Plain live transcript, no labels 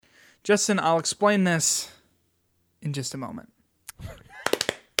Justin, I'll explain this in just a moment.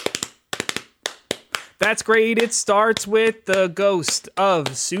 That's great. It starts with the Ghost of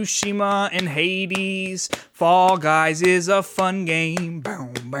Tsushima and Hades. Fall Guys is a fun game. Bow,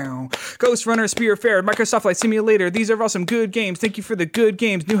 bow. Ghost Runner, Spirit Fair, Microsoft Flight Simulator. These are all some good games. Thank you for the good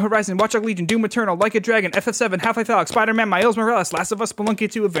games. New Horizon, Watch Dogs Legion, Doom Eternal, Like a Dragon, FF7, Half-Life Alyx, Spider-Man, Miles Morales, Last of Us, Spelunky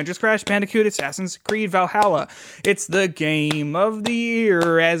 2, Avengers Crash Bandicoot, Assassin's Creed Valhalla. It's the game of the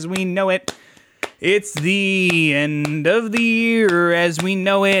year as we know it. It's the end of the year as we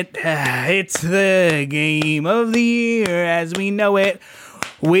know it. It's the game of the year as we know it.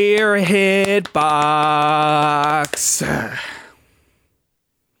 We're Hitbox.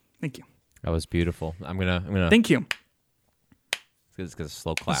 Thank you. That was beautiful. I'm gonna. Thank you. It's a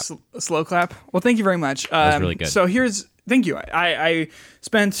slow clap. A slow clap. Well, thank you very much. That was really good. So thank you. I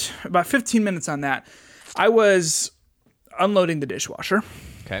spent about 15 minutes on that. I was unloading the dishwasher.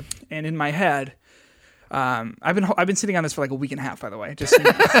 Okay. And in my head, I've been sitting on this for like a week and a half, by the way. Just so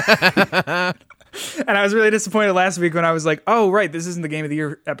you know. And I was really disappointed last week when I was like, oh, right, this isn't the Game of the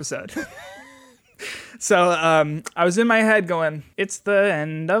Year episode. So I was in my head going, it's the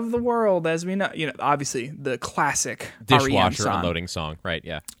end of the world as we know. You know, obviously the classic Dishwasher REM unloading song, right?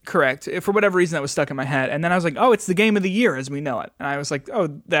 Yeah. Correct. For whatever reason, that was stuck in my head. And then I was like, oh, it's the Game of the Year as we know it. And I was like,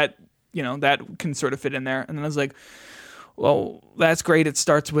 oh, that can sort of fit in there. And then I was like, well, that's great. It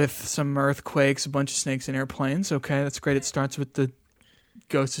starts with some earthquakes, a bunch of snakes and airplanes. Okay, that's great. It starts with the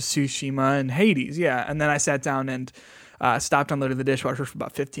Ghost of Tsushima and Hades. Yeah. And then I sat down and stopped unloading the dishwasher for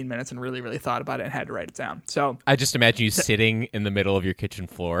about 15 minutes and really, really thought about it and had to write it down. So I just imagine you sitting in the middle of your kitchen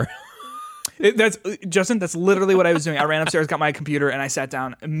floor. Justin, that's literally what I was doing. I ran upstairs, got my computer, and I sat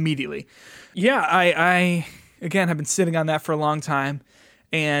down immediately. Yeah, I again, have been sitting on that for a long time.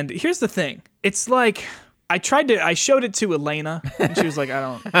 And here's the thing. It's like... I showed it to Elena, and she was like, I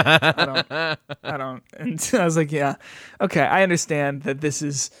don't. And I was like, yeah, okay, I understand that this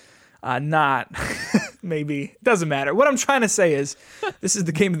is not, maybe, it doesn't matter. What I'm trying to say is, this is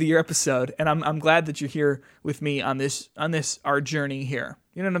the Game of the Year episode, and I'm glad that you're here with me on this, our journey here.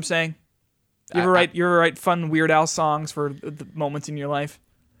 You know what I'm saying? You ever write fun Weird Al songs for the moments in your life?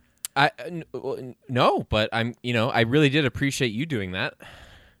 No, but I really did appreciate you doing that.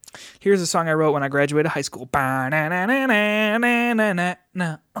 Here's a song I wrote when I graduated high school. You walk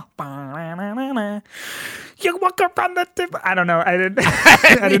around the table. I don't know. I didn't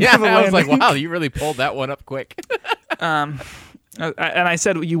have a I was like, wow, you really pulled that one up quick. And I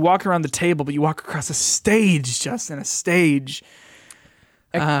said, you walk around the table, but you walk across a stage, Justin, a stage.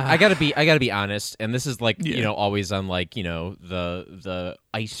 I gotta be honest, and this is like always on like the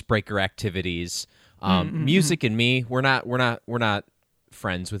icebreaker activities. Music and me, we're not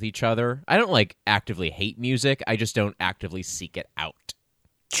friends with each other. I don't like actively hate music. I just don't actively seek it out.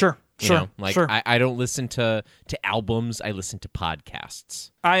 Sure. I don't listen to albums. I listen to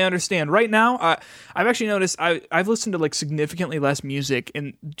podcasts. I understand. Right now, I've actually noticed I've listened to like significantly less music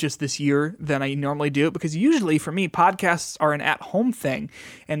in just this year than I normally do, because usually for me, podcasts are an at-home thing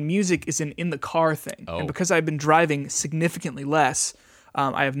and music is an in-the-car thing. Oh. And because I've been driving significantly less,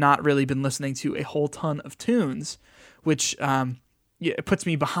 I have not really been listening to a whole ton of tunes, which... it puts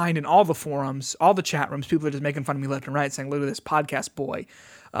me behind in all the forums, all the chat rooms. People are just making fun of me left and right, saying, look at this podcast boy.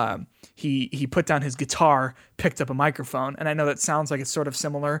 He put down his guitar, picked up a microphone, and I know that sounds like it's sort of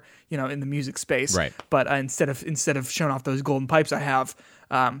similar, in the music space. Right. But instead of showing off those golden pipes I have,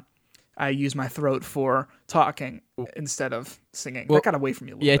 I use my throat for talking instead of singing. That got away from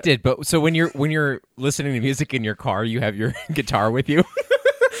you a little bit. Yeah, it did. But so when you're listening to music in your car, you have your guitar with you?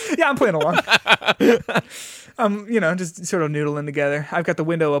 Yeah, I'm playing along. Just sort of noodling together. I've got the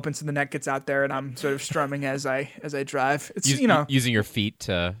window open so the net gets out there, and I'm sort of strumming as I drive. It's using your feet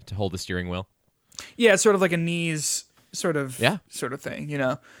to hold the steering wheel. Yeah, it's sort of like a knees sort of thing,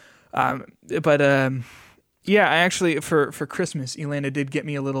 Yeah, I actually for Christmas, Elena did get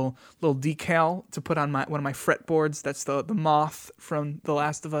me a little decal to put on one of my fretboards. That's the moth from The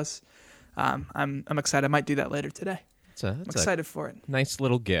Last of Us. I'm excited. I might do that later today. I'm excited for it. Nice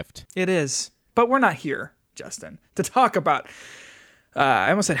little gift. It is. But we're not here, Justin, to talk about I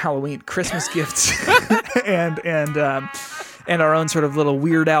almost said Halloween, Christmas gifts and our own sort of little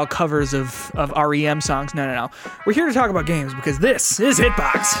Weird Al covers of REM songs. No. We're here to talk about games because this is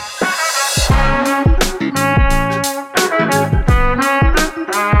Hitbox.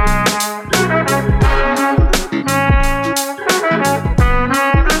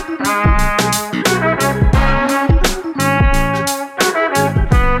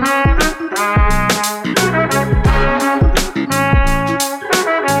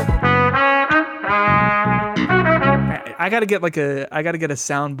 got to get a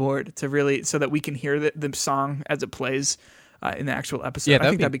soundboard to really so that we can hear the song as it plays in the actual episode. Yeah, I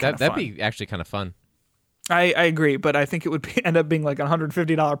think that'd be kind of fun. That'd be actually kind of fun. I agree, but I think it would end up being like a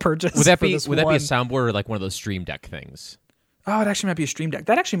 $150 purchase. Would that be a soundboard or like one of those Stream Deck things? Oh, it actually might be a Stream Deck.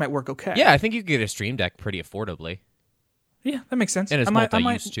 That actually might work okay. Yeah, I think you could get a Stream Deck pretty affordably. Yeah, that makes sense. And it's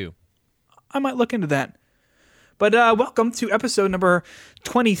multi-use too. I might look into that. But welcome to episode number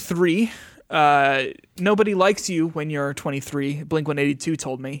 23. Nobody likes you when you're 23. Blink-182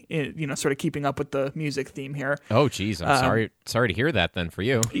 told me, sort of keeping up with the music theme here. Oh, geez, I'm sorry to hear that then for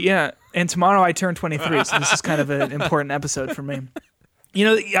you. Yeah, and tomorrow I turn 23, so this is kind of an important episode for me.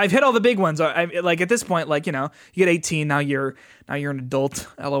 I've hit all the big ones. Like at this point, you get 18, now you're an adult,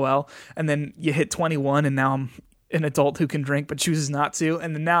 LOL, and then you hit 21, and now I'm an adult who can drink but chooses not to,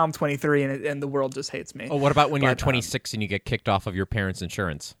 and then now I'm 23 and the world just hates me. Oh, what about when you're 26 and you get kicked off of your parents'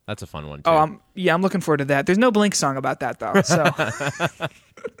 insurance? That's a fun one too. Oh, I'm looking forward to that. There's no Blink song about that though, so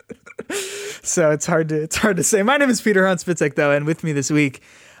so it's hard to say. My name is Peter Hunt Spitzek though, and with me this week,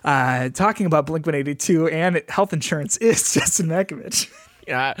 talking about Blink-182 and health insurance is Justin Makovich.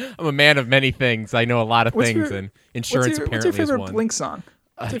 Yeah, I'm a man of many things. I know a lot of things, and insurance apparently is one. What's your favorite Blink song?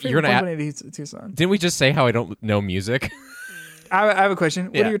 You're gonna Blink-182 song. Didn't we just say how I don't know music? I have a question.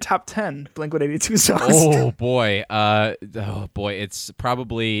 What are your top 10 Blink-182 songs? Oh boy, it's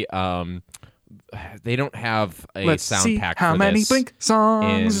probably they don't have a Let's sound see pack. How for many this Blink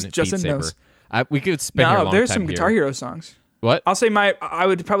songs in Justin Beat knows? Saber. We could spend here a long there's time some here. Guitar Hero songs. What? I'll say I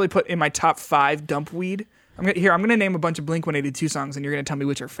would probably put in my top 5 Dumpweed. I'm gonna name a bunch of Blink-182 songs, and you're gonna tell me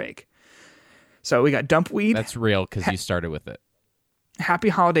which are fake. So we got Dumpweed. That's real because you started with it. Happy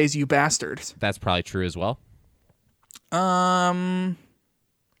Holidays, You Bastards. That's probably true as well.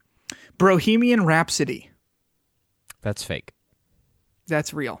 Bohemian Rhapsody. That's fake.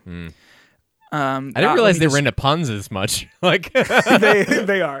 That's real. I didn't realize they were into puns as much. Like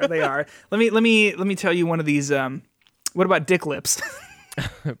they are. Let me tell you one of these. What about Dick Lips?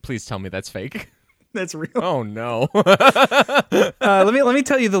 Please tell me that's fake. That's real. Oh no. Let me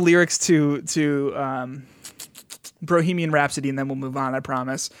tell you the lyrics to Bohemian Rhapsody, and then we'll move on. I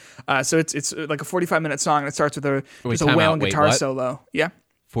promise. So it's like a 45-minute song, and it starts with a wailing guitar solo. Yeah.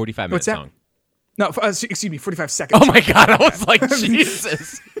 45-minute song. No, excuse me, 45 seconds. Oh my god, I was like,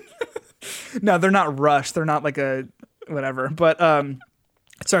 Jesus. No, they're not rushed. They're not like a whatever. But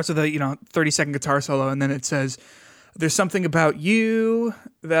it starts with a 30-second guitar solo, and then it says, "There's something about you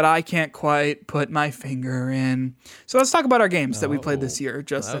that I can't quite put my finger in." So let's talk about our games that we played this year,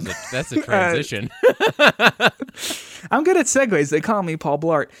 Justin. That's a transition. I'm good at segues. They call me Paul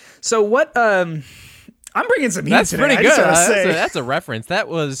Blart. So what? I'm bringing some heat That's today. pretty good. Say. That's a reference. That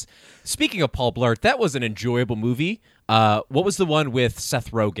was, speaking of Paul Blart, that was an enjoyable movie. What was the one with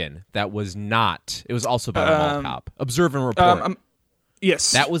Seth Rogen? That was not. It was also about a mall cop. Observe and Report.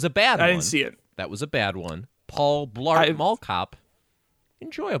 Yes. That was a bad one. I didn't see it. That was a bad one. Paul Blart Mall Cop.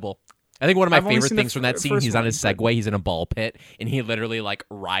 Enjoyable. I think one of my favorite things from that scene, he's on his Segway, he's in a ball pit, and he literally like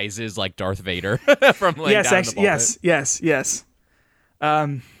rises like Darth Vader from laying down in the ball pit. Yes.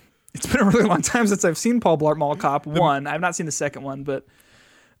 It's been a really long time since I've seen Paul Blart Mall Cop 1. I've not seen the second one, but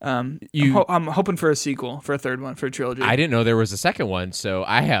I'm hoping for a sequel, for a third one, for a trilogy. I didn't know there was a second one, so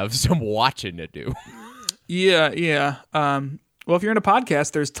I have some watching to do. Yeah. Well, if you're in a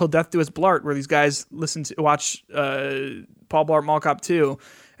podcast, there's Till Death Do Us Blart, where these guys watch Paul Blart Mall Cop 2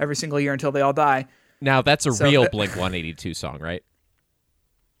 every single year until they all die. Now, that's a real Blink-182 song, right?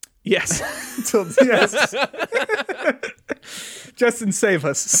 Yes. Yes. Justin, save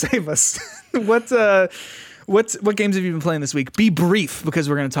us. What games have you been playing this week? Be brief, because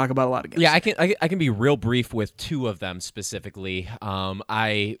we're going to talk about a lot of games. Yeah, I can be real brief with 2 of them specifically.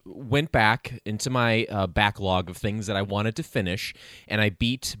 I went back into my backlog of things that I wanted to finish, and I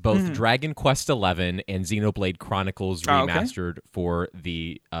beat both Dragon Quest XI and Xenoblade Chronicles Remastered for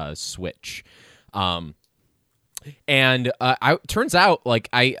the Switch. And turns out, like,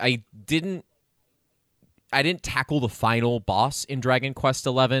 I didn't tackle the final boss in Dragon Quest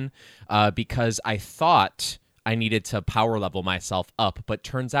XI because I thought I needed to power level myself up, but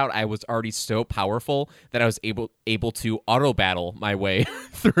turns out I was already so powerful that I was able to auto battle my way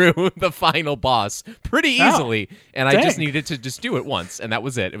through the final boss pretty easily, and I just needed to just do it once, and that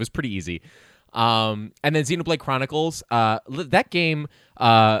was it. It was pretty easy. And then Xenoblade Chronicles, that game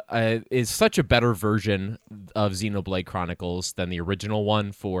is such a better version of Xenoblade Chronicles than the original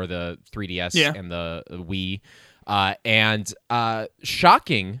one for the 3DS and the Wii. And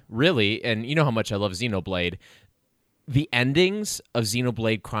shocking, really, and you know how much I love Xenoblade, the endings of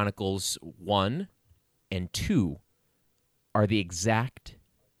Xenoblade Chronicles 1 and 2 are the exact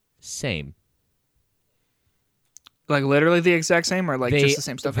same. Like literally the exact same, or like just the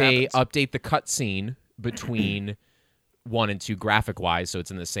same stuff They happens? update the cutscene between 1 and 2 graphic-wise, so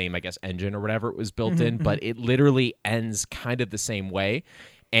it's in the same, I guess, engine or whatever it was built in, but it literally ends kind of the same way.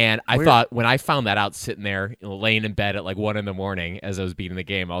 And I thought, when I found that out sitting there, laying in bed at like 1 in the morning as I was beating the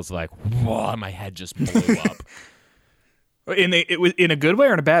game, I was like, whoa, my head just blew up. It was in a good way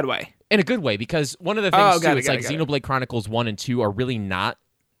or in a bad way? In a good way, because one of the things, got too, it, it's got like it, got it. Xenoblade Chronicles 1 and 2 are really not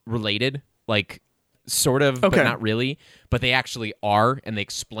related, like, sort of, but Okay. not really. But they actually are, and they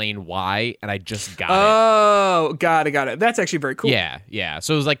explain why, and I just got it. Oh, got it. That's actually very cool. Yeah.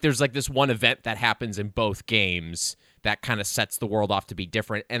 So it was like there's like this one event that happens in both games that kind of sets the world off to be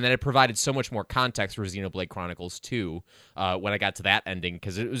different, and then it provided so much more context for Xenoblade Chronicles 2 when I got to that ending,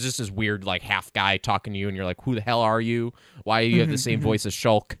 because it was just this weird like half guy talking to you, and you're like, who the hell are you? Why do you have the same voice as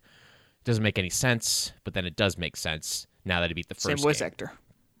Shulk? Doesn't make any sense, but then it does make sense now that I beat the first Same voice game. actor.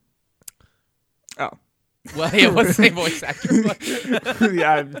 Oh. Well, yeah, it was the same voice actor. But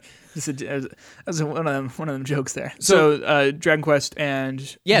Yeah, as one of them jokes there. So Dragon Quest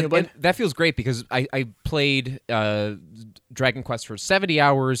and yeah, Xenoblade? and that feels great because I played Dragon Quest for 70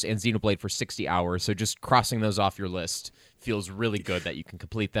 hours and Xenoblade for 60 hours, so just crossing those off your list feels really good that you can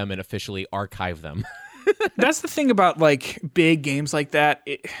complete them and officially archive them. That's the thing about like big games like that.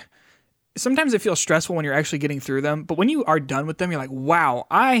 Sometimes it feels stressful when you're actually getting through them, but when you are done with them, you're like, "Wow,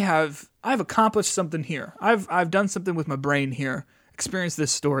 I've accomplished something here. I've done something with my brain here. Experienced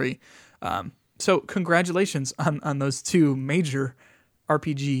this story." So congratulations on those 2 major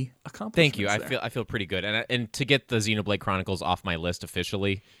RPG accomplishments. Thank you. there. I feel pretty good, and to get the Xenoblade Chronicles off my list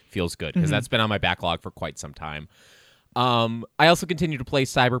officially feels good because that's been on my backlog for quite some time. I also continue to play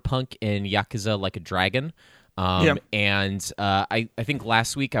Cyberpunk and Yakuza Like a Dragon. And I think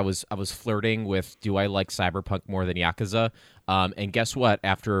last week I was flirting with, do I like Cyberpunk more than Yakuza? And guess what?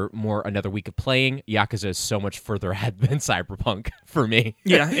 After another week of playing, Yakuza is so much further ahead than Cyberpunk for me.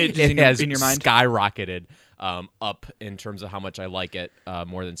 Yeah, it has in your mind. skyrocketed up in terms of how much I like it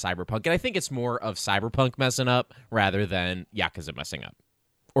more than Cyberpunk. And I think it's more of Cyberpunk messing up rather than Yakuza messing up.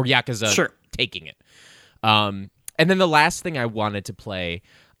 Or Yakuza taking it. And then the last thing I wanted to play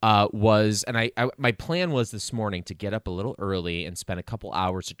was, and I my plan was this morning to get up a little early and spend a couple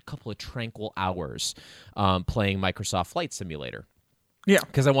of tranquil hours playing Microsoft Flight Simulator. Yeah.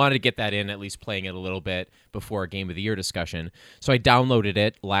 Because I wanted to get that in, at least playing it a little bit before a Game of the Year discussion. So I downloaded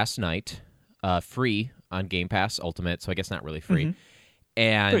it last night, free on Game Pass Ultimate, so I guess not really free.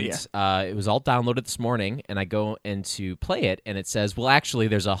 And it was all downloaded this morning, and I go in to play it, and it says, well, actually,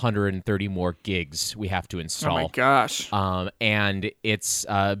 there's 130 more gigs we have to install. Oh my gosh. And it's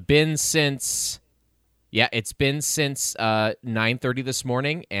been since 9:30 this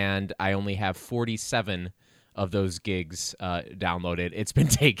morning, and I only have 47 of those gigs downloaded. It's been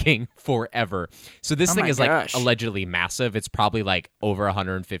taking forever. So this thing is like allegedly massive. It's probably like over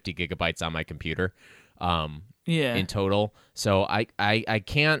 150 gigabytes on my computer. In total. So I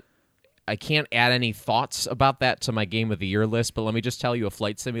can't add any thoughts about that to my Game of the Year list, but let me just tell you, a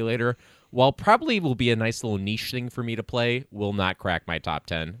flight simulator, while probably will be a nice little niche thing for me to play, will not crack my top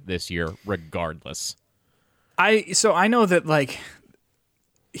 10 this year regardless. I know that like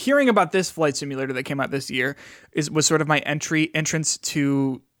hearing about this flight simulator that came out this year was sort of my entrance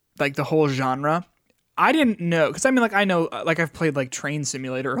to like the whole genre. I didn't know, because I mean, like, I know, like, I've played like Train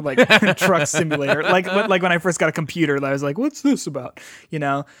Simulator or like Truck Simulator, like when I first got a computer, I was like, "What's this about?" You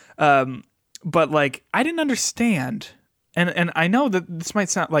know, but like I didn't understand, and I know that this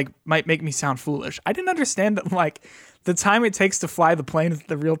might make me sound foolish. I didn't understand that like the time it takes to fly the plane is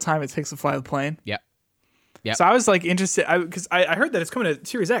the real time it takes to fly the plane. Yep. So I was like interested because I heard that it's coming to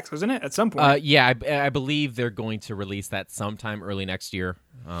Series X, wasn't it? At some point. Yeah, I believe they're going to release that sometime early next year.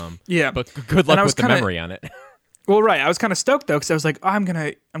 Yeah, but good luck with the memory on it. Well, right. I was kind of stoked though, because I was like, oh, I'm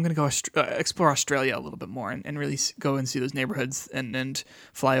gonna go explore Australia a little bit more and really go and see those neighborhoods and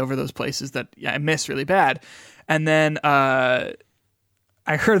fly over those places that I miss really bad. And then I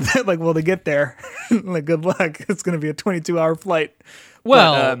heard that like, well, to get there, like, good luck. It's gonna be a 22-hour flight.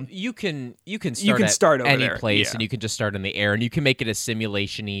 Well, but, you can start at any there. place, and you can just start in the air, and you can make it as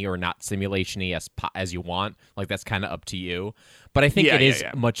simulation-y or not simulation-y as you want. Like, that's kind of up to you. But I think it is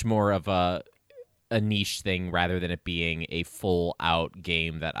much more of a niche thing rather than it being a full-out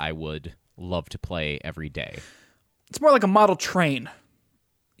game that I would love to play every day. It's more like a model train.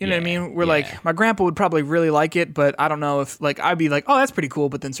 You know what I mean? Where like my grandpa would probably really like it, but I don't know if like I'd be like, oh, that's pretty cool,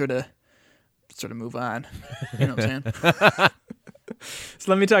 but then sort of move on. You know what I'm saying?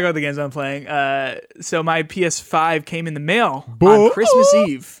 So let me talk about the games I'm playing. So my PS5 came in the mail on Christmas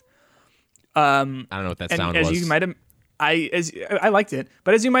Eve. I don't know what that sound was. As you might have, I liked it,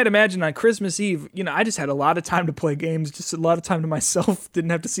 but as you might imagine, on Christmas Eve, I just had a lot of time to play games, just a lot of time to myself. Didn't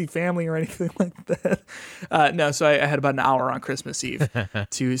have to see family or anything like that. No, so I had about an hour on Christmas Eve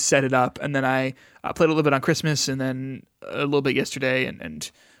to set it up, and then I played a little bit on Christmas, and then a little bit yesterday, and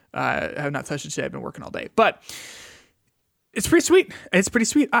I have not touched it today. I've been working all day, but it's pretty sweet. It's pretty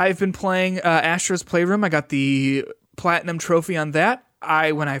sweet. I've been playing Astro's Playroom. I got the platinum trophy on that.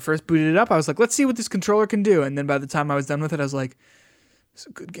 When I first booted it up, I was like, let's see what this controller can do. And then by the time I was done with it, I was like, it's a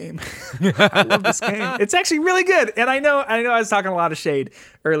good game. I love this game. It's actually really good. And I know I was talking a lot of shade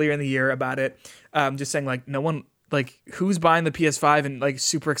earlier in the year about it. Just saying like no one, like who's buying the PS5 and like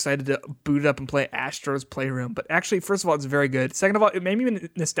super excited to boot it up and play Astro's Playroom. But actually, first of all, it's very good. Second of all, it made me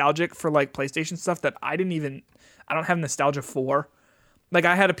nostalgic for like PlayStation stuff that I don't have nostalgia for. Like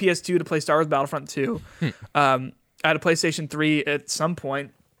I had a PS2 to play Star Wars Battlefront 2. I had a PlayStation 3 at some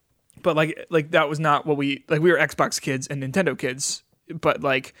point, but like that was not what we were Xbox kids and Nintendo kids. But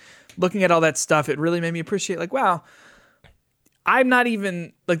like looking at all that stuff, it really made me appreciate like, wow, I'm not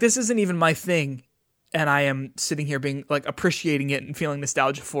even like, this isn't even my thing. And I am sitting here being like appreciating it and feeling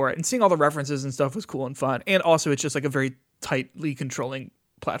nostalgia for it, and seeing all the references and stuff was cool and fun. And also it's just like a very tightly controlling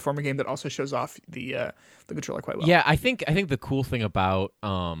platformer game that also shows off the controller quite well. Yeah. I think the cool thing about,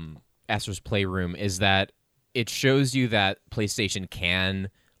 Astro's Playroom is that it shows you that PlayStation can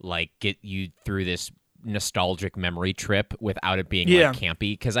like get you through this nostalgic memory trip without it being like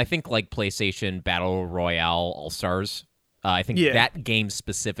campy. Because I think like PlayStation Battle Royale All-Stars, I think that game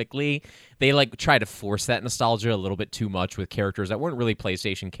specifically, they like try to force that nostalgia a little bit too much with characters that weren't really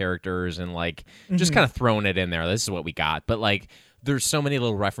PlayStation characters, and like just kind of throwing it in there. This is what we got. But like there's so many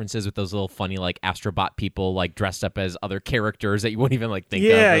little references with those little funny like Astrobot people like dressed up as other characters that you wouldn't even like think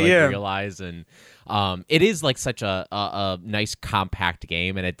of or like realize. And it is like such a nice compact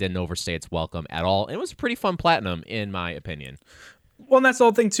game, and it didn't overstay its welcome at all. It was a pretty fun platinum in my opinion. Well, and that's the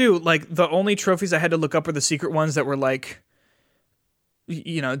whole thing too. Like the only trophies I had to look up were the secret ones that were like,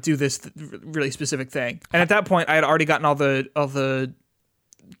 do this really specific thing. And at that point I had already gotten all the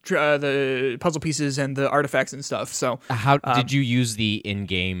puzzle pieces and the artifacts and stuff. So how did you use the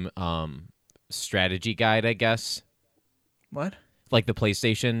in-game strategy guide, I guess? What? Like the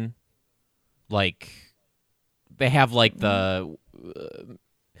PlayStation, like they have like the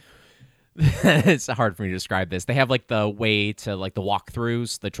it's hard for me to describe this. They have like the way to like the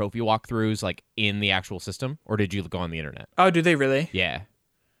walkthroughs, the trophy walkthroughs, like in the actual system, or did you go on the internet? Oh, do they really? Yeah.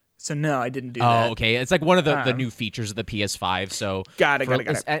 So no, I didn't do that. Oh, okay. It's like one of the new features of the PS5. So got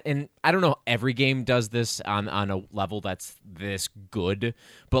it. And I don't know, every game does this on a level that's this good,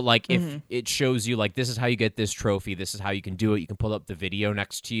 but like if it shows you like this is how you get this trophy, this is how you can do it. You can pull up the video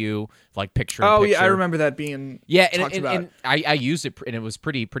next to you, like picture. Oh yeah, I remember that being talked about. And I used it, and it was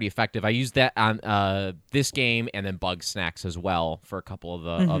pretty effective. I used that on this game and then Bug Snacks as well for a couple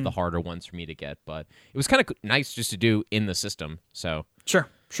of the harder ones for me to get. But it was kind of nice just to do in the system. So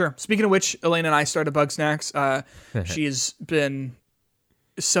Sure. Speaking of which, Elena and I started Bug Snacks. She has been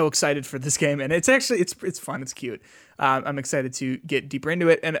so excited for this game, and it's actually it's fun. It's cute. I'm excited to get deeper into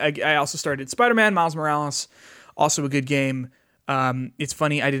it. And I also started Spider-Man Miles Morales, also a good game. It's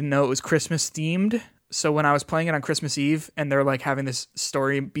funny, I didn't know it was Christmas themed. So when I was playing it on Christmas Eve, and they're like having this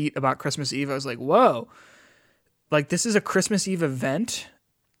story beat about Christmas Eve, I was like, whoa, like this is a Christmas Eve event.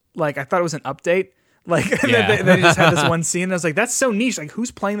 Like I thought it was an update. Like they just had this one scene, and I was like, "That's so niche. Like,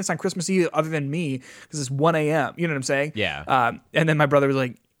 who's playing this on Christmas Eve other than me? Because it's 1 a.m. You know what I'm saying?" Yeah. And then my brother was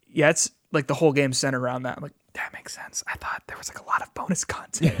like, "Yeah, it's like the whole game's centered around that." I'm like, "That makes sense." I thought there was like a lot of bonus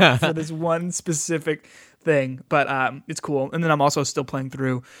content for this one specific thing, but it's cool. And then I'm also still playing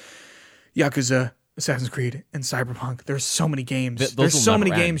through Yakuza, Assassin's Creed, and Cyberpunk. There's so many games. There's so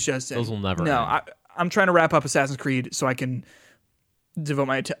many games, Justin. Those will never end. I'm trying to wrap up Assassin's Creed so I can devote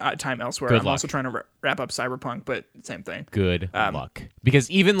my time elsewhere. I'm also trying to wrap up Cyberpunk, but same thing. Good luck. Because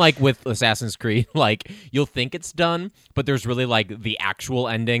even like with Assassin's Creed, like you'll think it's done, but there's really like the actual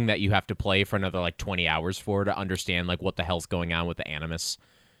ending that you have to play for another like 20 hours for to understand like what the hell's going on with the Animus.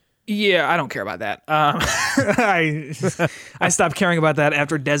 Yeah, I don't care about that. I stopped caring about that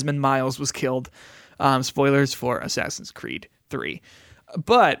after Desmond Miles was killed. Spoilers for Assassin's Creed 3.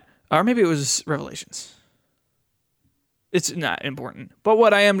 Or maybe it was Revelations. It's not important. But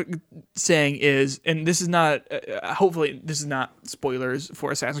what I am saying is, and this is not, hopefully this is not spoilers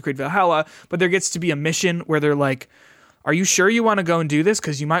for Assassin's Creed Valhalla, but there gets to be a mission where they're like, are you sure you want to go and do this?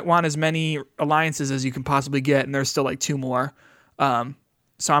 Because you might want as many alliances as you can possibly get, and there's still like 2 more.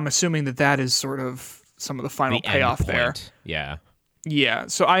 So I'm assuming that is sort of some of the final payoff there. Yeah. Yeah.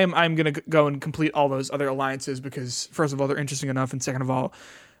 So I'm going to go and complete all those other alliances because, first of all, they're interesting enough, and second of all,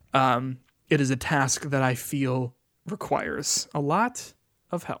 it is a task that I feel requires a lot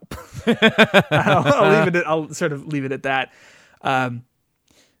of help. I'll sort of leave it at that.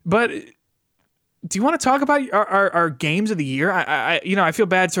 But do you want to talk about our games of the year? I feel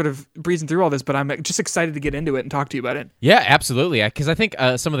bad sort of breezing through all this, but I'm just excited to get into it and talk to you about it. Yeah, absolutely. Because I think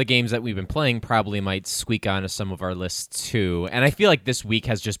some of the games that we've been playing probably might squeak onto some of our lists too. And I feel like this week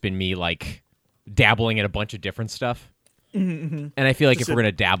has just been me like dabbling in a bunch of different stuff. Mm-hmm. And I feel like if we're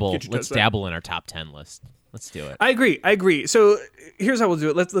gonna dabble, let's dabble in our top 10 list. Let's do it. I agree. So here's how we'll do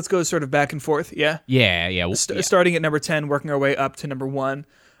it. Let's go sort of back and forth. Yeah. Yeah. Starting at number 10, working our way up to number 1.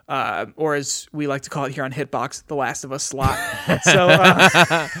 Or as we like to call it here on Hitbox, The Last of Us slot.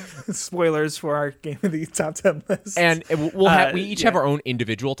 So, spoilers for our Game of the Top 10 list. And we each have our own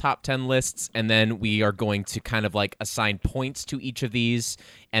individual top 10 lists, and then we are going to kind of like assign points to each of these,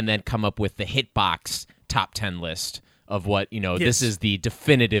 and then come up with the Hitbox top 10 list of what, yes. This is the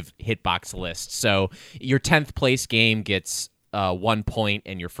definitive Hitbox list. So your 10th place game gets 1 point,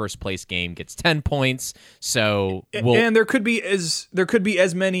 and your first place game gets 10 points. So and there could be as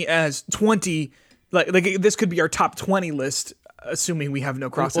many as 20. Like this could be our top 20 list, assuming we have no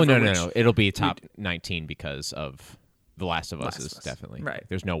crossover. No. It'll be top 19 because of The Last of Us. Definitely right.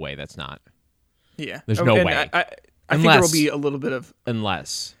 There's no way that's not. Yeah, there's no way. I think there will be a little bit of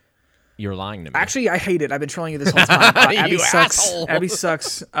unless. You're lying to me. Actually, I hate it. I've been trolling you this whole time. Abby sucks. Asshole. Abby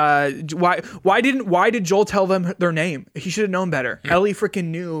sucks. Why did Joel tell them their name? He should have known better. Ellie freaking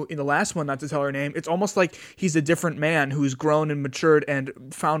knew in the last one not to tell her name. It's almost like he's a different man who's grown and matured and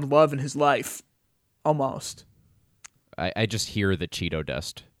found love in his life. Almost. I just hear the Cheeto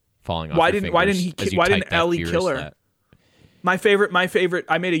dust falling off. Why didn't Ellie kill her? Stat. My favorite.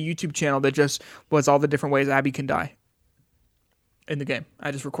 I made a YouTube channel that just was all the different ways Abby can die. In the game,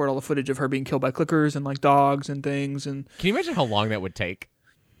 I just record all the footage of her being killed by clickers and like dogs and things. And can you imagine how long that would take?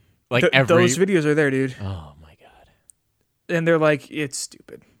 Like those videos are there, dude. Oh my god! And they're like, it's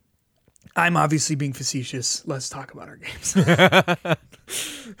stupid. I'm obviously being facetious. Let's talk about our games.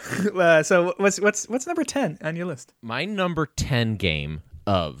 So what's number 10 on your list? My number 10 game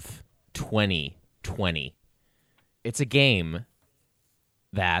of 2020. It's a game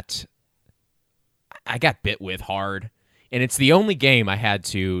that I got bit with hard. And it's the only game I had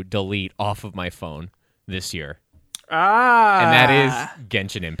to delete off of my phone this year. And that is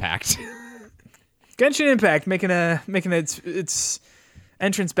Genshin Impact. Genshin Impact making its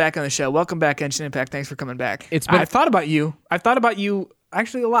entrance back on the show. Welcome back, Genshin Impact. Thanks for coming back. I've thought about you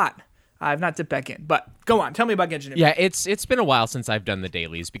actually a lot. I've not dipped back in, but go on. Tell me about Genshin Impact. Yeah, it's been a while since I've done the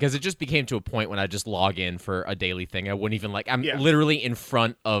dailies because it just became to a point when I just log in for a daily thing. I wouldn't even literally in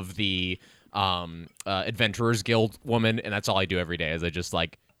front of the Adventurers Guild woman, and that's all I do every day is I just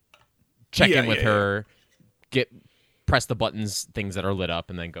like check in with her, press the buttons, things that are lit up,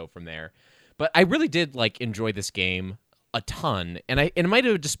 and then go from there. But I really did like enjoy this game a ton, and it might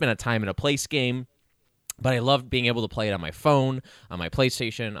have just been a time and a place game, but I loved being able to play it on my phone, on my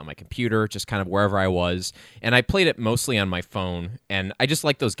PlayStation, on my computer, just kind of wherever I was. And I played it mostly on my phone, and I just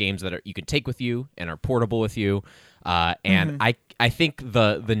like those games that you can take with you and are portable with you. And I think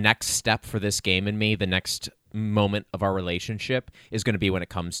the next step for this game and me, the next moment of our relationship is going to be when it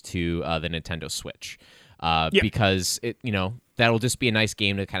comes to the Nintendo Switch. Because that'll just be a nice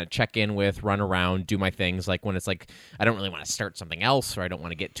game to kind of check in with, run around, do my things. Like when it's like, I don't really want to start something else or I don't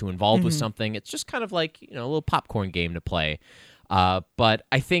want to get too involved with something. It's just kind of like, a little popcorn game to play. But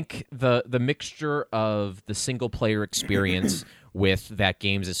I think the mixture of the single player experience with that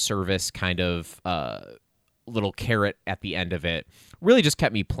games as service kind of, little carrot at the end of it really just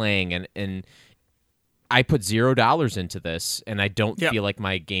kept me playing, and I put $0 into this, and I don't feel like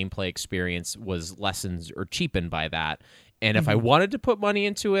my gameplay experience was lessened or cheapened by that. And if I wanted to put money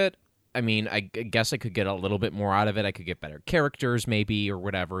into it, I mean, I guess I could get a little bit more out of it. I could get better characters maybe or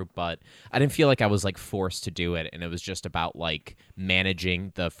whatever, but I didn't feel like I was like forced to do it, and it was just about like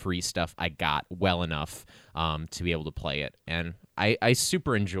managing the free stuff I got well enough to be able to play it. And I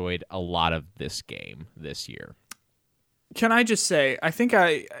super enjoyed a lot of this game this year. Can I just say, I think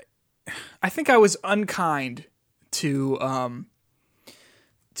I was unkind to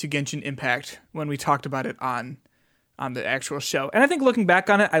Genshin Impact when we talked about it on the actual show. And I think looking back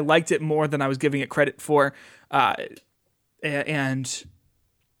on it, I liked it more than I was giving it credit for. And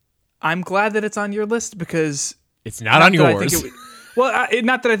I'm glad that it's on your list because it's not on yours.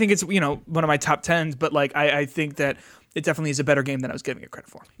 Not that I think it's, one of my top 10s, but like, I think that it definitely is a better game than I was giving it credit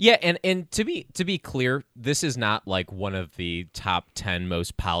for. Yeah, and to be clear, this is not like one of the top 10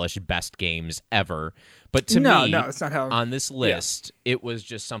 most polished best games ever. But to me, it's not how, on this list, it was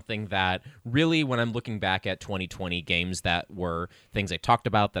just something that really, when I'm looking back at 2020 games that were things I talked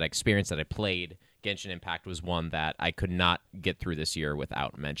about, that I experienced, that I played, Genshin Impact was one that I could not get through this year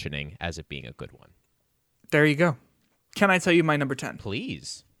without mentioning as it being a good one. There you go. Can I tell you my number 10?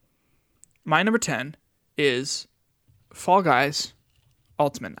 Please. My number 10 is Fall Guys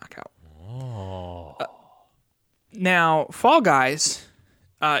Ultimate Knockout. Oh. Now, Fall Guys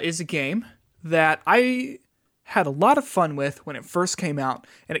is a game that I had a lot of fun with when it first came out.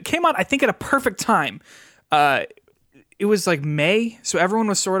 And it came out, I think, at a perfect time. It was like May, so everyone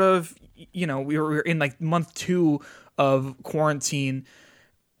was sort of, we were in like month 2 of quarantine,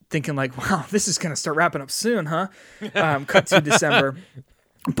 thinking like, wow, this is going to start wrapping up soon, huh? Cut to December.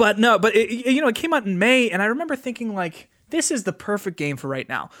 But it came out in May, and I remember thinking like, this is the perfect game for right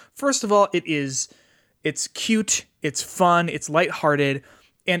now. First of all, it's cute, it's fun, it's lighthearted,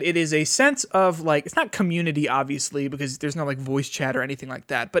 and it is a sense of like, it's not community obviously because there's no like voice chat or anything like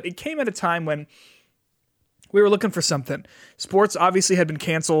that, but it came at a time when we were looking for something. Sports obviously had been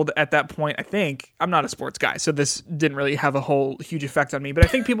canceled at that point, I think. I'm not a sports guy, so this didn't really have a whole huge effect on me, but I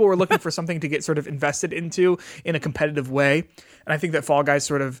think people were looking for something to get sort of invested into in a competitive way, and I think that Fall Guys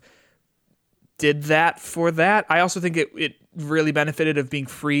sort of did that for that. I also think it really benefited of being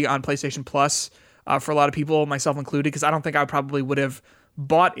free on PlayStation Plus for a lot of people, myself included, because I don't think I probably would have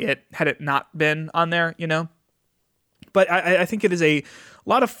bought it had it not been on there, But I think it is a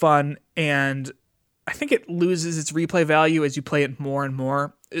lot of fun, and I think it loses its replay value as you play it more and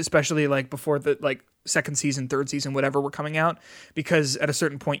more, especially like before the like second season, third season, whatever were coming out, because at a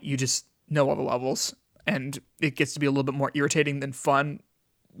certain point you just know all the levels, and it gets to be a little bit more irritating than fun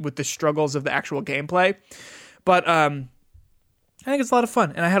with the struggles of the actual gameplay. But I think it's a lot of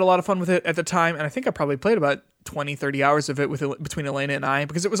fun, and I had a lot of fun with it at the time, and I think I probably played about 20, 30 hours of it between Elena and I,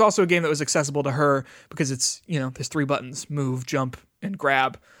 because it was also a game that was accessible to her, because it's, there's 3 buttons, move, jump, and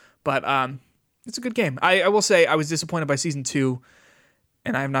grab. But it's a good game. I will say I was disappointed by Season 2,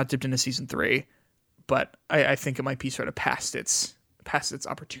 and I have not dipped into Season 3, but I think it might be sort of past its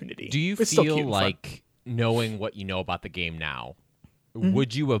opportunity. Do you feel like, knowing what you know about the game now,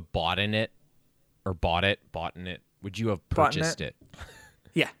 would you have bought in it? Would you have purchased it?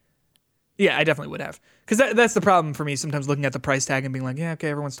 Yeah. Yeah, I definitely would have. Because that's the problem for me, sometimes looking at the price tag and being like, yeah, okay,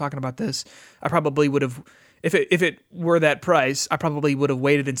 everyone's talking about this. I probably would have, if it were that price, I probably would have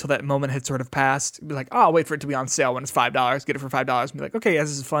waited until that moment had sort of passed. Be like, oh, I'll wait for it to be on sale when it's $5, get it for $5, and be like, okay, yes,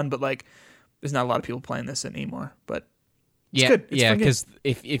 this is fun, but like, there's not a lot of people playing this anymore. But it's good. It's because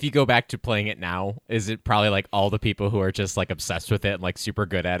if you go back to playing it now, is it probably like all the people who are just like obsessed with it and like super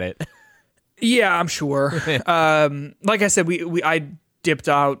good at it? Yeah, I'm sure. Like I said, I dipped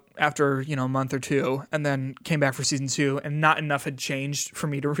out after a month or 2, and then came back for Season 2, and not enough had changed for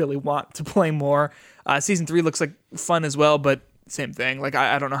me to really want to play more. Season 3 looks like fun as well, but same thing. Like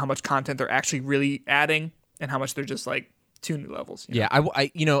I don't know how much content they're actually really adding, and how much they're just like 2 new levels. Yeah,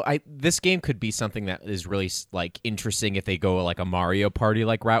 I this game could be something that is really like interesting if they go like a Mario Party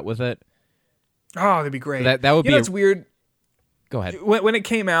like route with it. Oh, that'd be great. That would be. It's weird. Go ahead. When it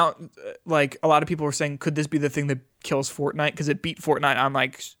came out, like a lot of people were saying, could this be the thing that kills Fortnite? Because it beat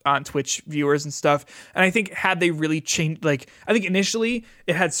Fortnite on Twitch viewers and stuff. And I think had they really changed, I think initially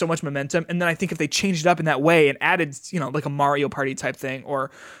it had so much momentum, and then I think if they changed it up in that way and added, like a Mario Party type thing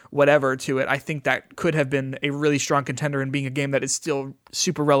or whatever to it, I think that could have been a really strong contender in being a game that is still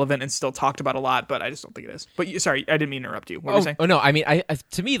super relevant and still talked about a lot. But I just don't think it is. But sorry, I didn't mean to interrupt you. What were you saying? Oh no, I mean,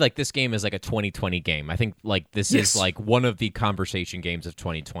 to me, like this game is like a 2020 game. I think like this is like one of the conversation games of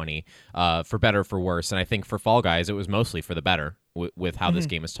 2020, for better or for worse. And I think for Fall Guys, it was mostly for the better with how this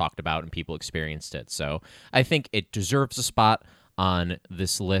game is talked about and people experienced it. So I think it deserves a spot on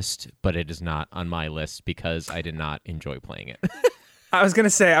this list, but it is not on my list because I did not enjoy playing it. I was gonna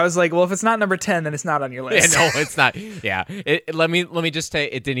say, I was like, well, if it's not number 10, then it's not on your list. Yeah, no, it's not. Yeah, let me just say,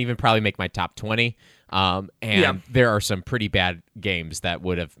 it didn't even probably make my top 20. There are some pretty bad games that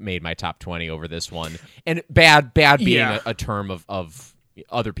would have made my top 20 over this one. And bad being a term of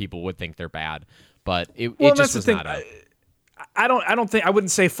other people would think they're bad, but it just was not. I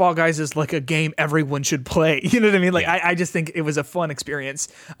wouldn't say Fall Guys is like a game everyone should play. You know what I mean? Like I just think it was a fun experience,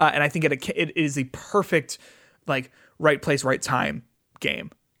 and I think it is a perfect like right place, right time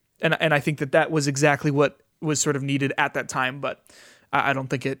game, and I think that was exactly what was sort of needed at that time. But I don't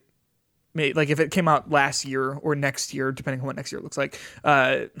think it made, like, if it came out last year or next year, depending on what next year looks like,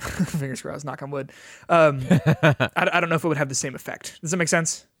 fingers crossed, knock on wood, I don't know if it would have the same effect. Does that make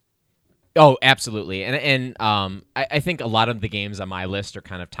sense? Oh, absolutely. And I think a lot of the games on my list are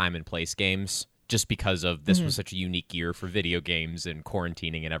kind of time and place games, just because of this was such a unique year for video games and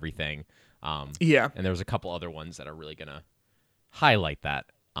quarantining and everything. And there was a couple other ones that are really gonna highlight that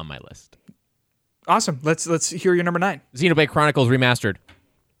on my list. Awesome. Let's hear your number 9. Xenoblade Chronicles Remastered.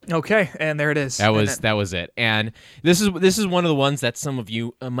 Okay, and there it is. That was it. And this is one of the ones that some of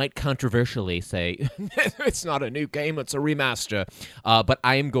you might controversially say it's not a new game, it's a remaster. But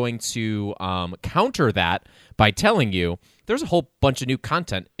I am going to counter that by telling you there's a whole bunch of new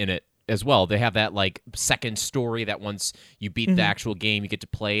content in it as well. They have that like second story that once you beat the actual game, you get to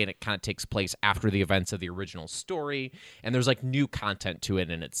play, and it kind of takes place after the events of the original story. And there's like new content to it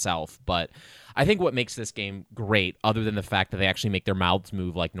in itself. But I think what makes this game great, other than the fact that they actually make their mouths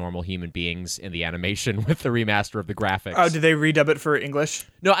move like normal human beings in the animation with the remaster of the graphics. Oh, did they redub it for English?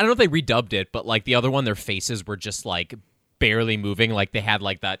 No, I don't know if they redubbed it, but like the other one, their faces were just like barely moving. Like they had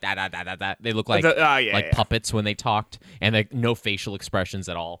like the da. They look like puppets when they talked, and like no facial expressions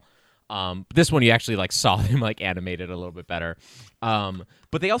at all. This one you actually like saw them like animated a little bit better.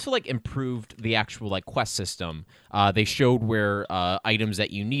 But they also like improved the actual like quest system. They showed where items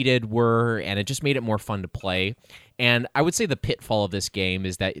that you needed were, and it just made it more fun to play. And I would say the pitfall of this game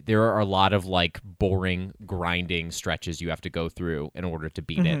is that there are a lot of like boring grinding stretches you have to go through in order to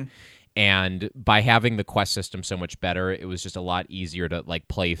beat it. And by having the quest system so much better, it was just a lot easier to like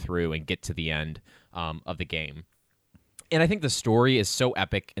play through and get to the end of the game. And I think the story is so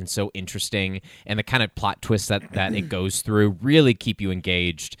epic and so interesting, and the kind of plot twists that it goes through really keep you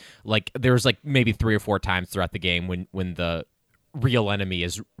engaged. Like there's like maybe 3 or 4 times throughout the game when the real enemy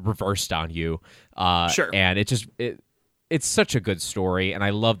is reversed on you. Sure. And it's such a good story, and I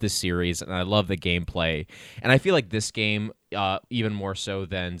love this series, and I love the gameplay. And I feel like this game, even more so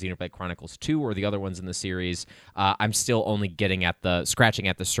than Xenoblade Chronicles 2 or the other ones in the series, I'm still only scratching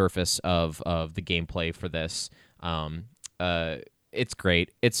at the surface of the gameplay for this. It's great.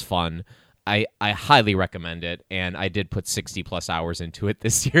 It's fun. I highly recommend it, and I did put 60 plus hours into it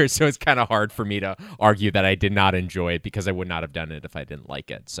this year, so it's kind of hard for me to argue that I did not enjoy it, because I would not have done it if I didn't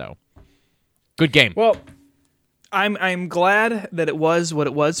like it. So, good game. Well, I'm glad that it was what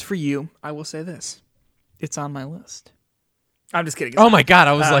it was for you. I will say this. It's on my list. I'm just kidding. Oh my God,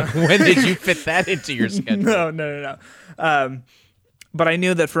 I was like, when did you fit that into your schedule? No. But I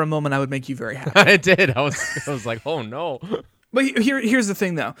knew that for a moment I would make you very happy. I did. I was like, oh no. But here's the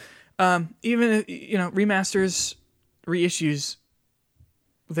thing, though. Even remasters, reissues,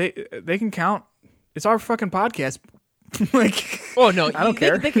 they can count. It's our fucking podcast. Like, oh no, I don't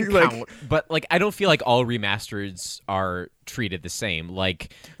care. They can count, but like, I don't feel like all remasters are treated the same.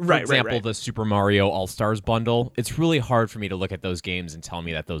 Like, for example, the Super Mario All-Stars bundle. It's really hard for me to look at those games and tell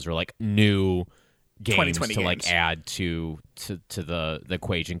me that those are like new games to like add to the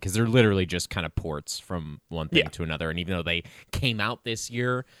equation, because they're literally just kind of ports from one thing to another. And even though they came out this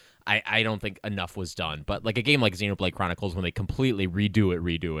year, I don't think enough was done. But like a game like Xenoblade Chronicles, when they completely redo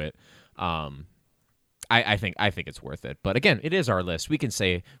it, I think it's worth it. But again, it is our list. We can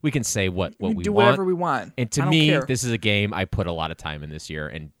say what we do want. Whatever we want. And to me, this is a game I put a lot of time in this year,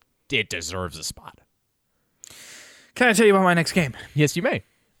 and it deserves a spot. Can I tell you about my next game? Yes, you may.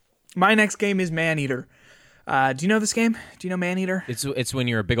 My next game is Maneater. Do you know this game? Do you know Maneater? It's when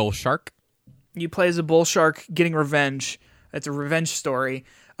you're a big old shark. You play as a bull shark getting revenge. It's a revenge story.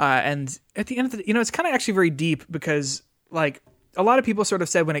 And at the end of it's kind of actually very deep, because like a lot of people sort of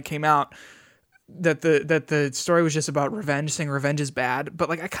said when it came out that the story was just about revenge, saying revenge is bad. But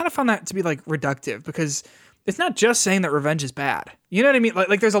like I kind of found that to be like reductive, because it's not just saying that revenge is bad. You know what I mean?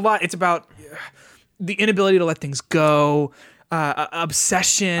 Like there's a lot. It's about the inability to let things go.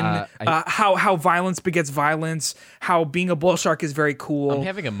 Obsession, how violence begets violence, how being a bull shark is very cool. I'm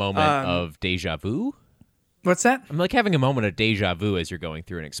having a moment of deja vu. What's that? I'm like having a moment of deja vu as you're going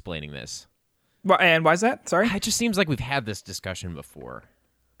through and explaining this. And why is that? Sorry? It just seems like we've had this discussion before.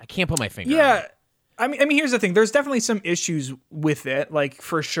 I can't put my finger on it. I mean, here's the thing. There's definitely some issues with it, like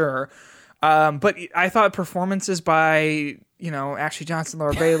for sure. But I thought performances by Ashley Johnson,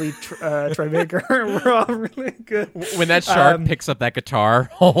 Laura Bailey, Troy Baker were all really good. When that shark picks up that guitar,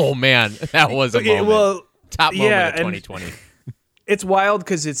 oh man, that was a moment. Well, top moment of 2020. It's wild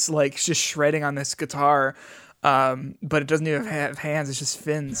because it's like just shredding on this guitar, but it doesn't even have hands. It's just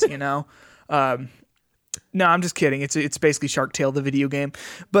fins, No, I'm just kidding. It's basically Shark Tale, the video game.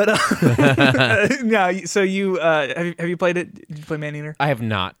 But no. So you have you played it? Did you play Maneater? I have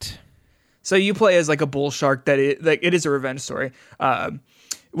not. So you play as like a bull shark it is a revenge story,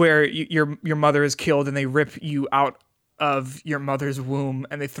 where your mother is killed and they rip you out of your mother's womb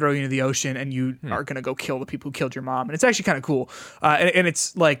and they throw you into the ocean, and you are gonna go kill the people who killed your mom. And it's actually kind of cool. And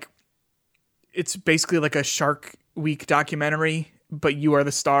it's like it's basically like a Shark Week documentary, but you are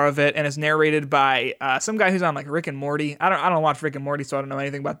the star of it, and it's narrated by some guy who's on like Rick and Morty. I don't watch Rick and Morty, so I don't know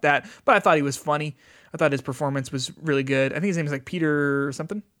anything about that. But I thought he was funny. I thought his performance was really good. I think his name is like Peter or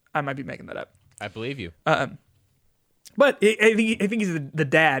something. I might be making that up. I believe you. But I think he's the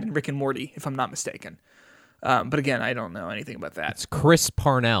dad in Rick and Morty, if I'm not mistaken. But again, I don't know anything about that. It's Chris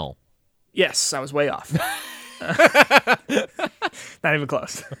Parnell. Yes, I was way off. Not even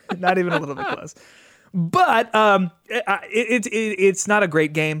close. Not even a little bit close. But it's not a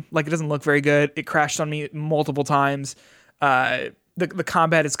great game. Like, it doesn't look very good. It crashed on me multiple times. The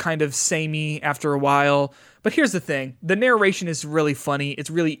combat is kind of samey after a while. But here's the thing. The narration is really funny. It's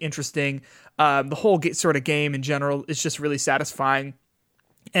really interesting. The whole sort of game in general is just really satisfying.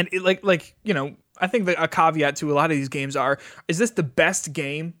 And I think a caveat to a lot of these games is this the best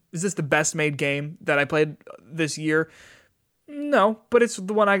game? Is this the best made game that I played this year? No, but it's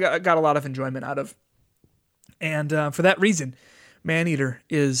the one I got a lot of enjoyment out of. And for that reason, Maneater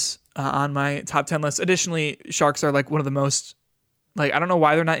is on my top 10 list. Additionally, sharks are like one of the most, like, I don't know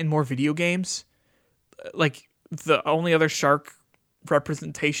why they're not in more video games. Like, the only other shark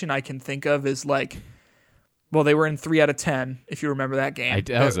representation I can think of is like, well, they were in 3 out of 10, if you remember that game.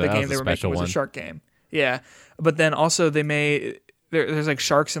 The game they were making was a shark game. Yeah. But then also there's like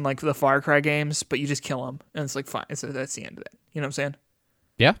sharks in like the Far Cry games, but you just kill them. And it's like, fine. So that's the end of it. You know what I'm saying?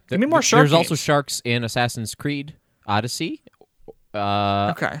 Yeah. Give me more shark There's games. also sharks in Assassin's Creed Odyssey.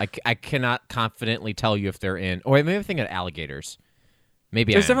 Okay. I cannot confidently tell you if they're in... Oh, maybe I'm thinking of alligators.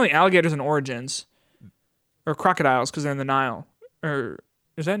 Maybe There's definitely alligators in Origins. Or crocodiles, because they're in the Nile. Or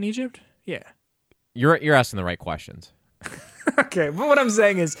is that in Egypt? Yeah. You're asking the right questions. Okay, but what I'm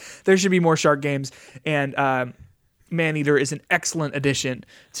saying is there should be more shark games, and Maneater is an excellent addition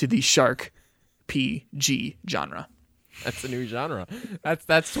to the shark PG genre. That's a new genre.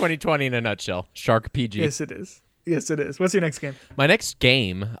 That's 2020 in a nutshell. Shark PG. Yes, it is. Yes, it is. What's your next game? My next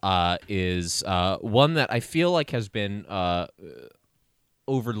game is one that I feel like has been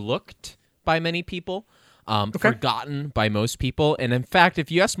overlooked by many people. Forgotten by most people. And in fact, if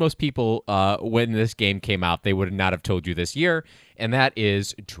you ask most people when this game came out, they would not have told you this year, and that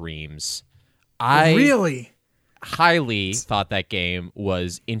is Dreams. I really highly thought that game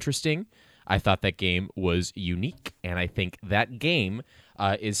was interesting. I thought that game was unique, and I think that game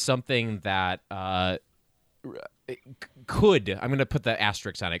is something that could, I'm going to put the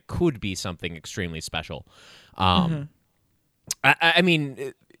asterisk on it, could be something extremely special. I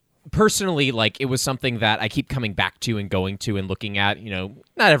mean... Personally, like, it was something that I keep coming back to and going to and looking at,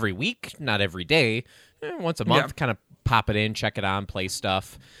 not every week, not every day, once a month, kind of pop it in, check it on, play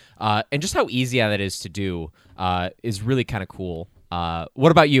stuff. And just how easy that is to do is really kind of cool.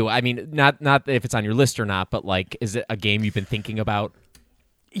 What about you? I mean, not if it's on your list or not, but, like, is it a game you've been thinking about?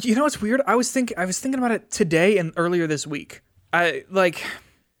 You know what's weird? I was thinking about it today and earlier this week.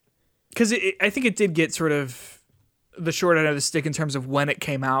 Because I think it did get sort of the short end of the stick in terms of when it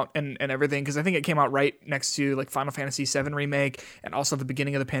came out and everything, because I think it came out right next to like Final Fantasy VII Remake and also the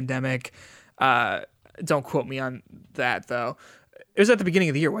beginning of the pandemic. Don't quote me on that, though. It was at the beginning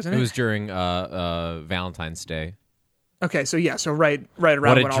of the year, wasn't it? It was during Valentine's Day. Okay, so yeah, so right around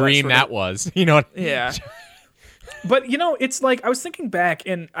what a when dream that was. You know what? Yeah. But, it's like, I was thinking back,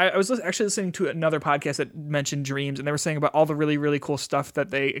 and I was actually listening to another podcast that mentioned Dreams, and they were saying about all the really, really cool stuff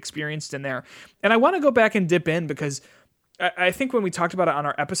that they experienced in there. And I want to go back and dip in, because I think when we talked about it on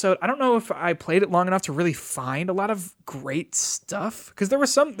our episode, I don't know if I played it long enough to really find a lot of great stuff, because there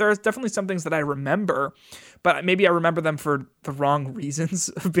was definitely some things that I remember, but maybe I remember them for the wrong reasons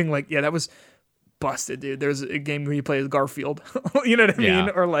of being like, yeah, that was busted, dude. There's a game where you play as Garfield, you know what I mean?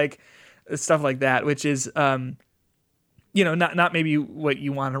 Or like stuff like that, which is... not maybe what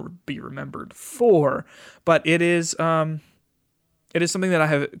you want to be remembered for, but it is something that I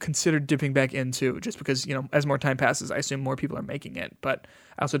have considered dipping back into, just because, as more time passes, I assume more people are making it, but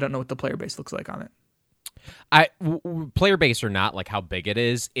I also don't know what the player base looks like on it. Player base or not, like how big it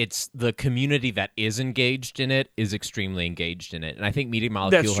is, it's the community that is engaged in it is extremely engaged in it. And I think Media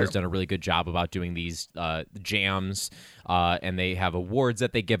Molecule has done a really good job about doing these jams, and they have awards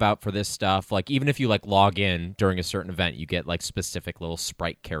that they give out for this stuff. Like, even if you like log in during a certain event, you get like specific little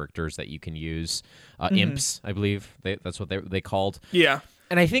sprite characters that you can use. Imps, I believe that's what they called. Yeah.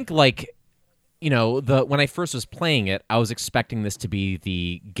 And I think like, when I first was playing it, I was expecting this to be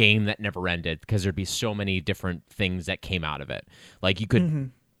the game that never ended, because there'd be so many different things that came out of it. Like, you could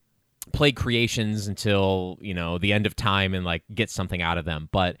play creations until, the end of time and like get something out of them.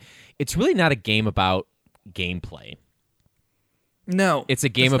 But it's really not a game about gameplay. No. It's a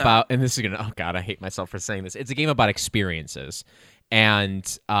game about, and this is going to, oh God, I hate myself for saying this. It's a game about experiences. And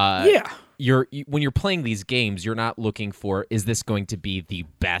when you're playing these games, you're not looking for, is this going to be the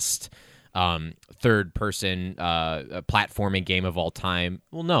best third-person platforming game of all time?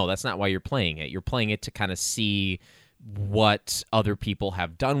 Well, no, that's not why you're playing it. You're playing it to kind of see what other people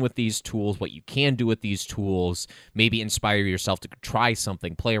have done with these tools, what you can do with these tools, maybe inspire yourself to try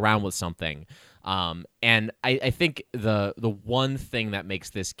something, play around with something. And I think the one thing that makes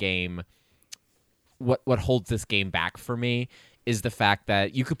this game, what holds this game back for me, is the fact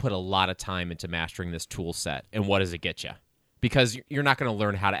that you could put a lot of time into mastering this tool set, and what does it get you? Because you're not going to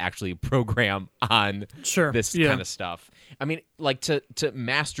learn how to actually program on this kind of stuff. I mean, like to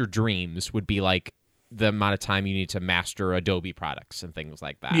master Dreams would be like the amount of time you need to master Adobe products and things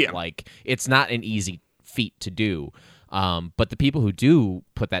like that. Yeah. Like, it's not an easy feat to do. But the people who do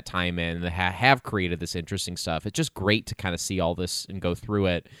put that time in and have created this interesting stuff, it's just great to kind of see all this and go through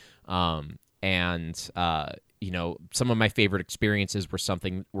it. You know, some of my favorite experiences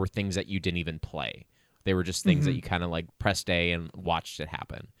were things that you didn't even play. They were just things that you kind of like pressed A and watched it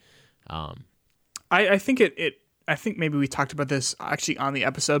happen. I think I think maybe we talked about this actually on the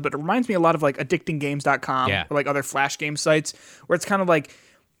episode, but it reminds me a lot of like addictinggames.com or like other Flash game sites where it's kind of like,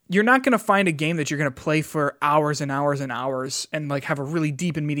 you're not going to find a game that you're going to play for hours and hours and hours and like have a really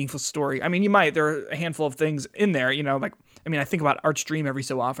deep and meaningful story. I mean, you might, there are a handful of things in there, you know, like, I mean, I think about Arch Dream every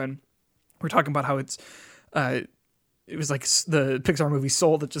so often. We're talking about how it was like the Pixar movie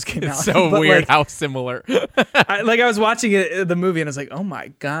Soul that just came out. It's so weird how similar. I was watching the movie and I was like, oh my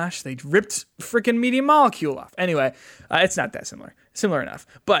gosh, they ripped freaking Media Molecule off. Anyway, it's not that similar. Similar enough.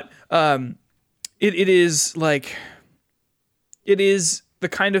 But it is like, it is the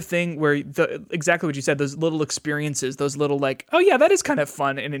kind of thing where exactly what you said, those little experiences, those little like, oh yeah, that is kind of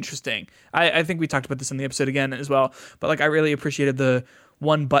fun and interesting. I think we talked about this in the episode again as well. But like, I really appreciated the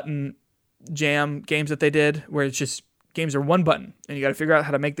one button jam games that they did where it's just, games are one button, and you got to figure out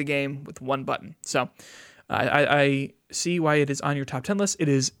how to make the game with one button. So I see why it is on your top 10 list. It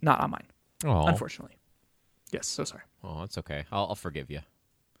is not on mine, unfortunately. Yes, so sorry. Oh, it's okay. I'll forgive you.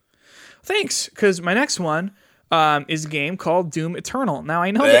 Thanks, because my next one is a game called Doom Eternal. Now, I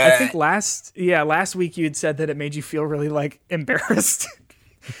know that I think last week you had said that it made you feel really like embarrassed.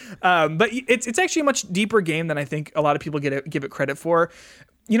 But it's actually a much deeper game than I think a lot of people give it credit for.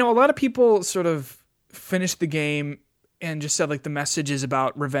 You know, a lot of people sort of finish the game and just said like the message is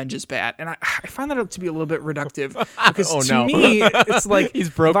about revenge is bad, and I find that to be a little bit reductive because to me it's like he's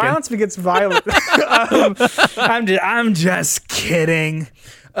broken. Violence begets violence. I'm just kidding,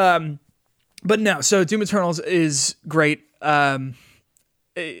 but no. So Doom Eternals is great.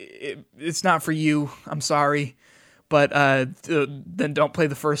 It's not for you. I'm sorry, but then don't play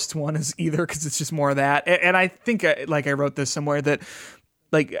the first one as either because it's just more of that. And I think like I wrote this somewhere that.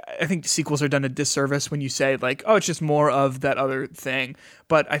 Like, I think sequels are done a disservice when you say, like, oh, it's just more of that other thing.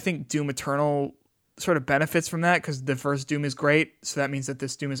 But I think Doom Eternal sort of benefits from that because the first Doom is great. So that means that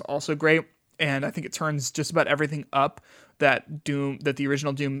this Doom is also great. And I think it turns just about everything up that the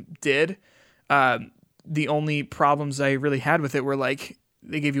original Doom did. The only problems I really had with it were, like,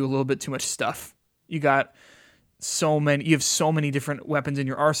 they gave you a little bit too much stuff. You have so many different weapons in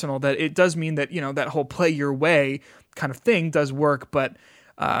your arsenal that it does mean that, you know, that whole play your way kind of thing does work. But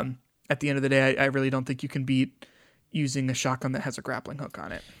at the end of the day, I really don't think you can beat using a shotgun that has a grappling hook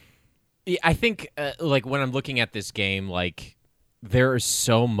on it. Yeah, I think like when I'm looking at this game, like there is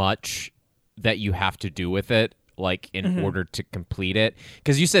so much that you have to do with it, like in order to complete it.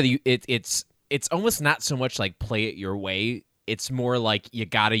 Because you said it's almost not so much like play it your way. It's more like you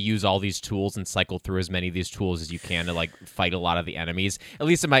got to use all these tools and cycle through as many of these tools as you can to like fight a lot of the enemies. At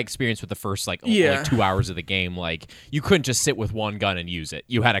least in my experience with the first like 2 hours of the game, like you couldn't just sit with one gun and use it.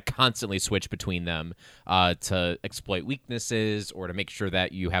 You had to constantly switch between them to exploit weaknesses or to make sure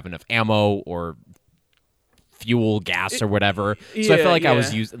that you have enough ammo or fuel, gas, or whatever. So I feel like I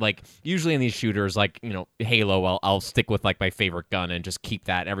was usually in these shooters, like, you know, Halo, I'll stick with like my favorite gun and just keep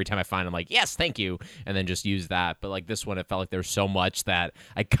that every time I find. I'm like, yes, thank you, and then just use that. But like this one, it felt like there's so much that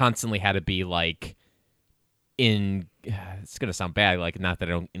I constantly had to be like it's gonna sound bad, like not that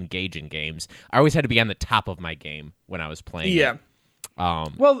I don't engage in games. I always had to be on the top of my game when I was playing. Yeah.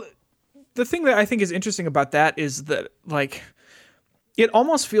 Well, the thing that I think is interesting about that is that like. It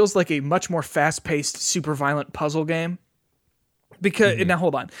almost feels like a much more fast-paced, super violent puzzle game. Because now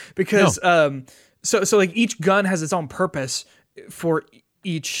hold on, because so like each gun has its own purpose for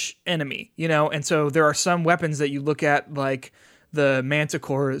each enemy, you know, and so there are some weapons that you look at, like the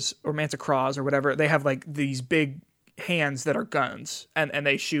Manticores or Manticraws or whatever. They have like these big hands that are guns, and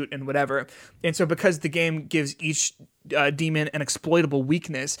they shoot and whatever. And so because the game gives each demon an exploitable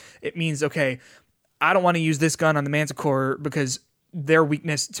weakness, it means okay, I don't want to use this gun on the Manticore because their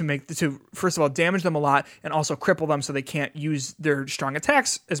weakness to first of all damage them a lot and also cripple them so they can't use their strong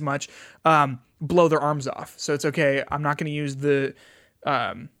attacks as much, blow their arms off. So it's okay, I'm not going to use the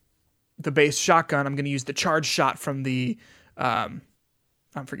the base shotgun, I'm going to use the charge shot from the. I'm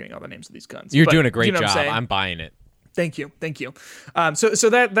forgetting all the names of these guns. You're doing a great job. I'm buying it. Thank you. So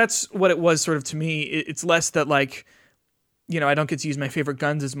that's what it was sort of to me. It's less that like, I don't get to use my favorite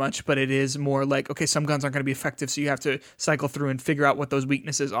guns as much, but it is more like, okay, some guns aren't going to be effective, so you have to cycle through and figure out what those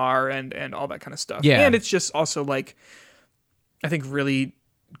weaknesses are and all that kind of stuff. Yeah. And it's just also like, I think really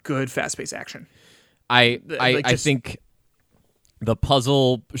good fast-paced action. I think the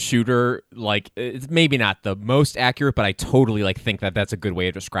puzzle shooter, like, it's maybe not the most accurate, but I totally like think that that's a good way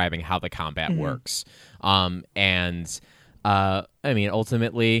of describing how the combat works. I mean,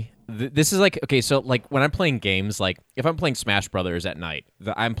 ultimately, this is like, okay, so like when I'm playing games, like if I'm playing Smash Brothers at night,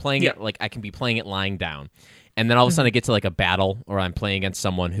 I'm playing it like I can be playing it lying down. And then all of a sudden I get to like a battle or I'm playing against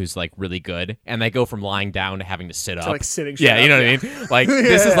someone who's like really good and I go from lying down to having to sit up. To like sitting yeah, you know up, what I mean? Like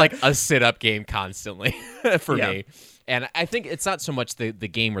this is like a sit up game constantly for me. And I think it's not so much the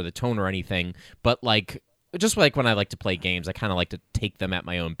game or the tone or anything, but like just like when I like to play games, I kind of like to take them at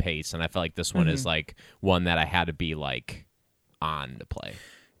my own pace. And I feel like this one is like one that I had to be like on to play.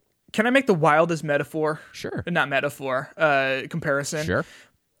 Can I make the wildest metaphor? Sure. Not metaphor, comparison. Sure.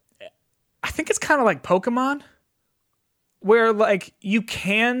 I think it's kind of like Pokemon, where like you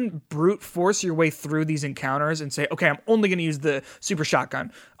can brute force your way through these encounters and say, okay, I'm only going to use the super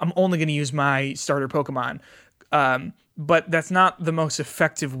shotgun. I'm only going to use my starter Pokemon. But that's not the most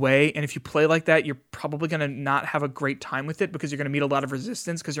effective way. And if you play like that, you're probably going to not have a great time with it because you're going to meet a lot of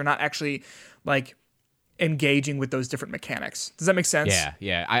resistance because you're not actually like engaging with those different mechanics. Does that make sense?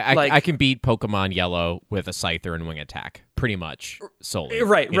 Yeah. I can beat Pokemon Yellow with a Scyther and Wing Attack pretty much solely.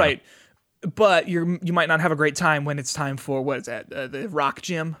 Right. But you might not have a great time when it's time for, what is that, the Rock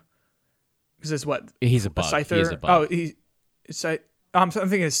Gym? Is this what? He's a bug. Scyther? He's a bug. I'm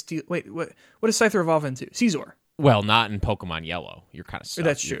thinking of Steel. Wait, what does Scyther evolve into? Caesar. Well, not in Pokemon Yellow. You're kind of stuck.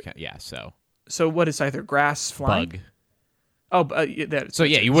 That's true. So what is Scyther? Grass, flying? Bug. Oh,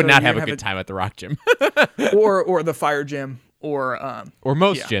 you would not have a good time at the Rock Gym. or the Fire Gym. Or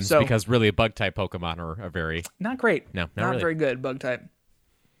most gyms, because really bug type Pokemon are very not great. No, not really. Very good bug type.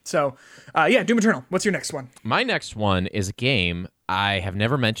 So, Doom Eternal. What's your next one? My next one is a game I have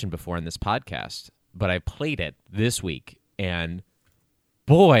never mentioned before in this podcast, but I played it this week, and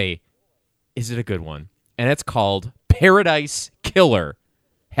boy, is it a good one. And it's called Paradise Killer.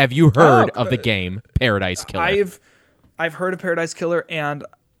 Have you heard of the game Paradise Killer? I've heard of Paradise Killer, and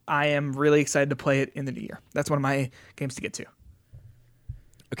I am really excited to play it in the new year. That's one of my games to get to.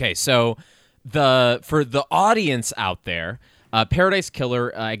 Okay, so for the audience out there, Paradise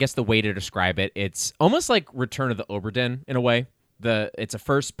Killer, I guess the way to describe it, it's almost like Return of the Obra Dinn in a way. It's a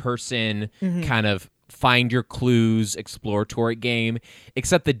first-person kind of find your clues exploratory game,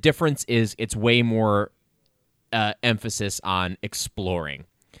 except the difference is it's way more emphasis on exploring.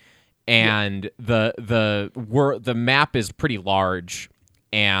 And the map is pretty large,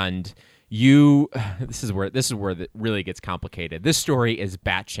 and this is where it really gets complicated. This story is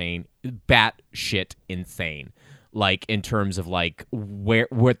batshit insane, like in terms of like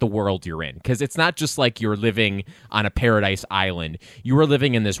what the world you're in, because it's not just like you're living on a paradise island. You are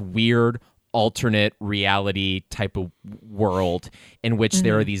living in this weird alternate reality type of world in which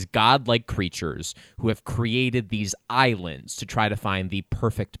there are these godlike creatures who have created these islands to try to find the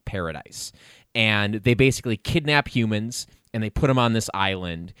perfect paradise. And they basically kidnap humans and they put them on this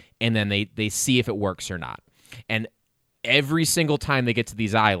island, and then they see if it works or not. And every single time they get to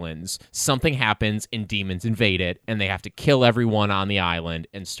these islands, something happens and demons invade it, and they have to kill everyone on the island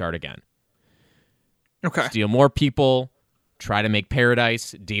and start again. Okay. Steal more people, try to make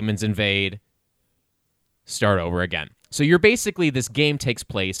paradise, demons invade, start over again. So you're basically, this game takes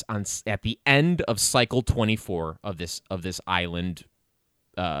place at the end of cycle 24 of this island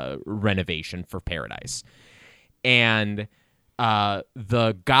renovation for paradise. And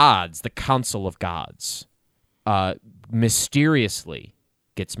the gods, the Council of Gods, mysteriously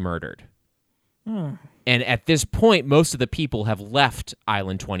gets murdered. And at this point, most of the people have left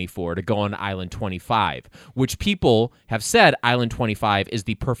Island 24 to go on Island 25, which people have said Island 25 is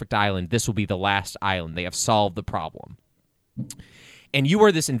the perfect island. This will be the last island. They have solved the problem. And you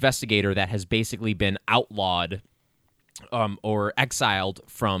are this investigator that has basically been outlawed or exiled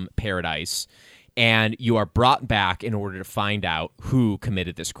from paradise, and you are brought back in order to find out who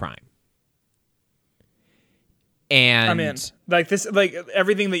committed this crime. And I'm in. Like this, like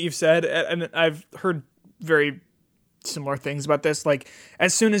everything that you've said, and I've heard very similar things about this. Like,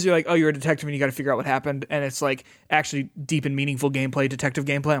 as soon as you're like, oh, you're a detective and you got to figure out what happened, and it's like actually deep and meaningful gameplay, detective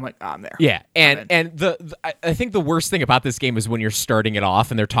gameplay, I'm like, I'm there. Yeah, and I think the worst thing about this game is when you're starting it off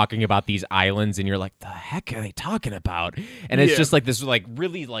and they're talking about these islands, and you're like, the heck are they talking about? And it's just like this like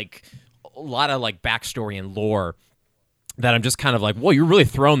really like lot of like backstory and lore that I'm just kind of like, whoa, you're really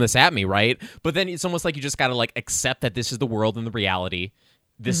throwing this at me, right? But then it's almost like you just got to like accept that this is the world and the reality.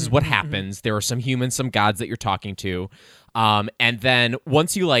 This is what happens. There are some humans, some gods that you're talking to. And then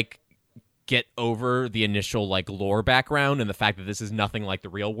once you like get over the initial like lore background and the fact that this is nothing like the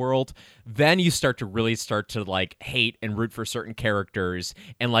real world, then you start to like hate and root for certain characters,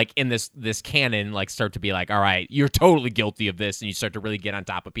 and like in this canon like start to be like, all right, you're totally guilty of this, and you start to really get on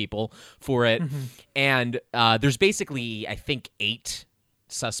top of people for it. And there's basically, I think, 8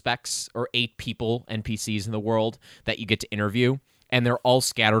 suspects or 8 people, NPCs in the world that you get to interview, and they're all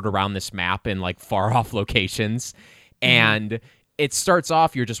scattered around this map in like far off locations. And it starts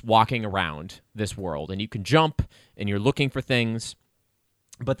off, you're just walking around this world, and you can jump, and you're looking for things,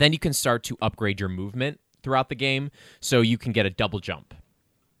 but then you can start to upgrade your movement throughout the game, so you can get a double jump.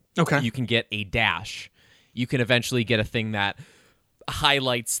 Okay. You can get a dash. You can eventually get a thing that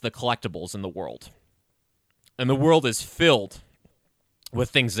highlights the collectibles in the world. And the world is filled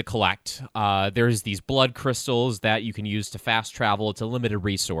with things to collect. There's these blood crystals that you can use to fast travel. It's a limited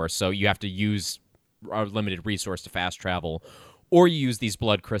resource, so you have to use a limited resource to fast travel. Or you use these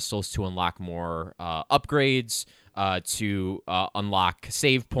blood crystals to unlock more upgrades, to unlock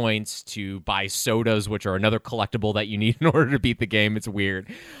save points, to buy sodas, which are another collectible that you need in order to beat the game. It's weird.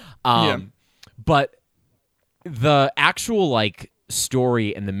 But the actual like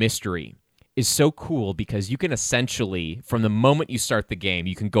story and the mystery is so cool because you can essentially, from the moment you start the game,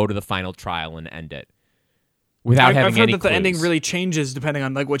 you can go to the final trial and end it. Without having I've heard any that the clues. ending really changes depending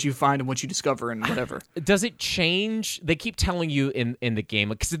on like what you find and what you discover and whatever. Does it change? They keep telling you in the game,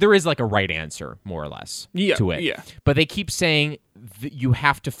 because there is like a right answer, more or less, to it. Yeah. But they keep saying that you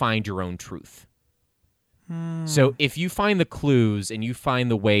have to find your own truth. So if you find the clues and you find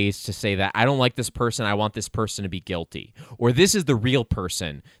the ways to say that I don't like this person, I want this person to be guilty, or this is the real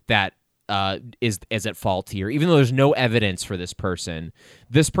person that is at fault here, even though there's no evidence for this person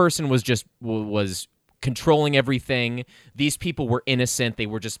was controlling everything. These people were innocent. They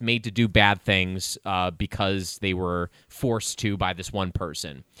were just made to do bad things because they were forced to by this one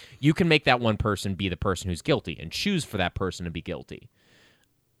person. You can make that one person be the person who's guilty and choose for that person to be guilty,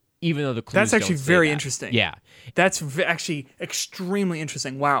 even though the clues That's actually don't say very that. interesting. Yeah. That's actually extremely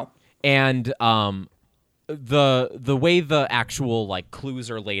interesting. Wow. And the way the actual like clues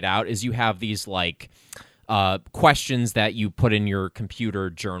are laid out is you have these like questions that you put in your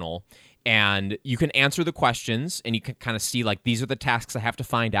computer journal, and you can answer the questions, and you can kind of see like, these are the tasks I have to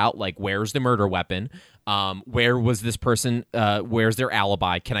find out, like where's the murder weapon, where was this person, where's their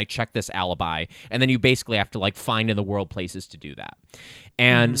alibi, can I check this alibi, and then you basically have to like find in the world places to do that.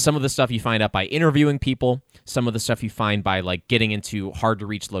 And some of the stuff you find out by interviewing people, some of the stuff you find by like getting into hard to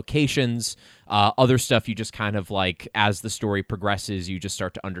reach locations, other stuff you just kind of like, as the story progresses, you just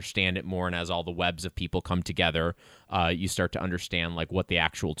start to understand it more, and as all the webs of people come together, you start to understand like what the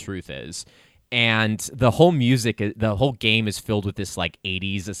actual truth is. And the whole the whole game is filled with this like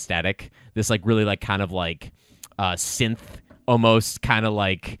 80s aesthetic, this like really like kind of like synth almost kind of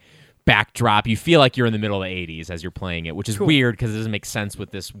like backdrop. You feel like you're in the middle of the 80s as you're playing it, which is weird because it doesn't make sense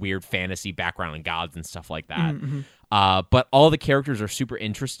with this weird fantasy background and gods and stuff like that. But all the characters are super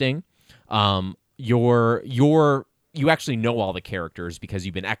interesting. You actually know all the characters because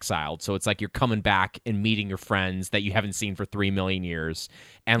you've been exiled, so it's like you're coming back and meeting your friends that you haven't seen for 3 million years,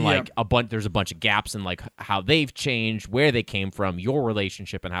 and like there's a bunch of gaps in like how they've changed, where they came from, your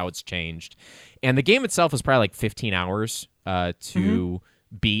relationship, and how it's changed. And the game itself is probably like 15 hours to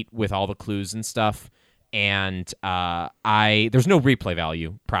beat with all the clues and stuff. And there's no replay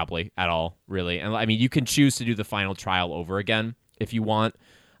value probably at all, really. And I mean, you can choose to do the final trial over again if you want.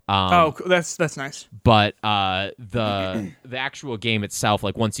 That's nice. But the actual game itself,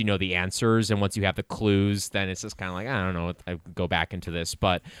 like once you know the answers and once you have the clues, then it's just kind of like, I don't know, I go back into this.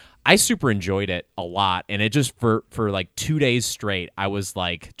 But I super enjoyed it a lot, and it just for like 2 days straight, I was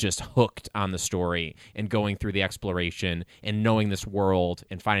like just hooked on the story and going through the exploration and knowing this world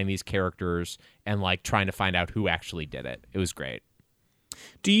and finding these characters and like trying to find out who actually did it. It was great.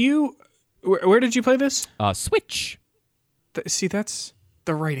 Where did you play this? Switch. See, that's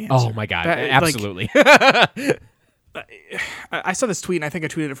the right answer. Oh my god, absolutely. I saw this tweet, and I think I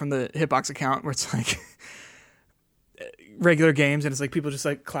tweeted it from the Hitbox account, where it's like regular games, and it's like people just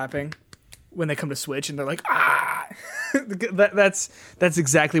like clapping when they come to Switch, and they're like, ah. That's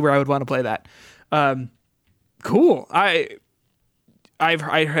exactly where I would want to play that. Cool. I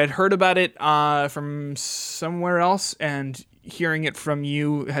had heard about it from somewhere else, and hearing it from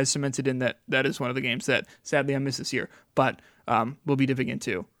you has cemented in that is one of the games that sadly I missed this year, but we'll be dipping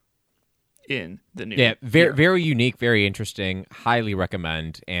into in the new very very unique, very interesting. Highly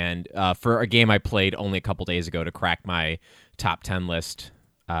recommend. And for a game I played only a couple days ago to crack my top 10 list,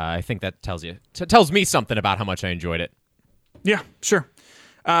 I think that tells me something about how much I enjoyed it. Yeah, sure.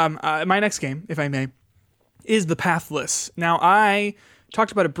 My next game, if I may, is The Pathless. Now, I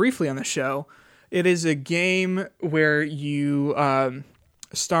talked about it briefly on the show. It is a game where you,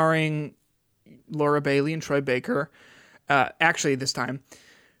 starring Laura Bailey and Troy Baker, actually this time,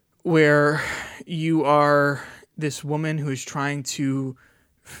 where you are this woman who is trying to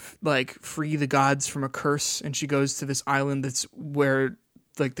free the gods from a curse, and she goes to this island that's where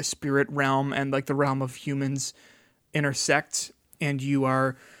like the spirit realm and like the realm of humans intersect, and you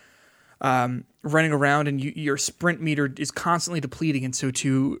are running around, and your sprint meter is constantly depleting, and so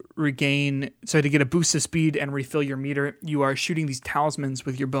to get a boost of speed and refill your meter, you are shooting these talismans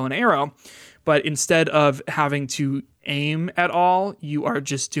with your bow and arrow, but instead of having to aim at all, you are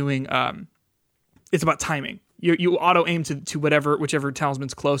just doing it's about timing. You auto aim to whichever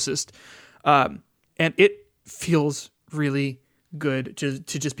talisman's closest, and it feels really good to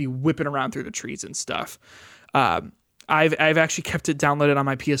just be whipping around through the trees and stuff. I've actually kept it downloaded on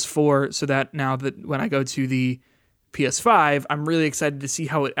my PS4 so that now that when I go to the PS5, I'm really excited to see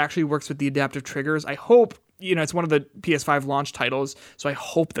how it actually works with the adaptive triggers. I hope, it's one of the PS5 launch titles, so I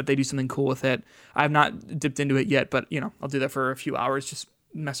hope that they do something cool with it. I've not dipped into it yet, but, I'll do that for a few hours, just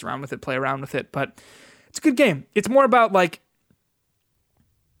mess around with it, play around with it. But it's a good game. It's more about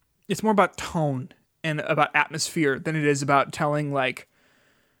tone and about atmosphere than it is about telling like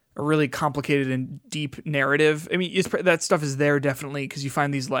a really complicated and deep narrative. I mean, that stuff is there definitely because you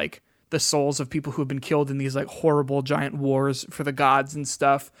find these like the souls of people who have been killed in these like horrible giant wars for the gods and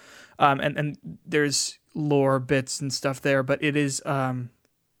stuff. And there's lore bits and stuff there, but it is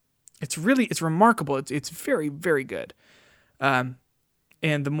it's remarkable. It's very, very good. And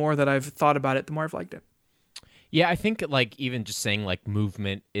the more that I've thought about it, the more I've liked it. Yeah, I think like even just saying like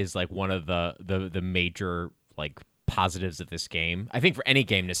movement is like one of the major like positives of this game. I think for any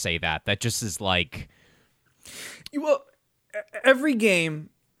game to say that just is like, well,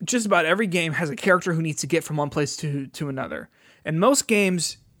 just about every game has a character who needs to get from one place to another. And most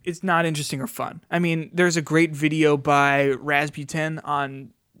games, it's not interesting or fun. I mean, there's a great video by Rasputin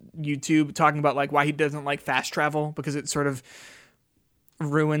on YouTube talking about like why he doesn't like fast travel, because it sort of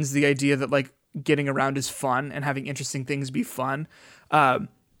ruins the idea that like getting around is fun and having interesting things be fun.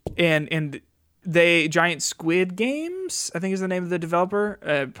 And Giant Squid Games, I think is the name of the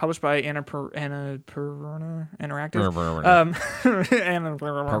developer, published by Annapurna Interactive.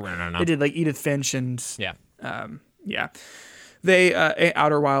 They did like Edith Finch and they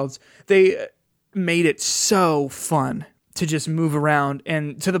Outer Wilds. They made it so fun to just move around,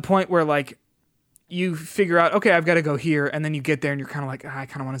 and to the point where like you figure out, okay, I've got to go here, and then you get there and you're kind of like, I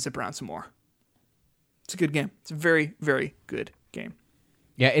kind of want to zip around some more. It's a good game. It's a very, very good game.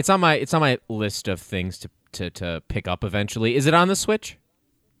 Yeah, it's on my list of things to pick up eventually. Is it on the Switch?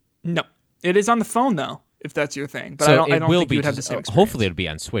 No, it is on the phone though, if that's your thing. But so I don't think you would have the same experience. Hopefully, it'd be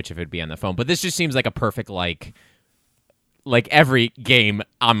on Switch if it'd be on the phone. But this just seems like a perfect like every game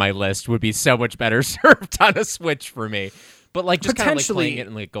on my list would be so much better served on a Switch for me. But like just kind of like playing it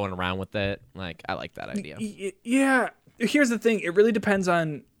and like going around with it, like I like that idea. Yeah, here's the thing: it really depends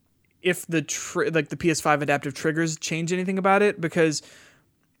on if the PS5 adaptive triggers change anything about it, because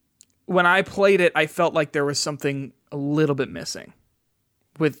when I played it, I felt like there was something a little bit missing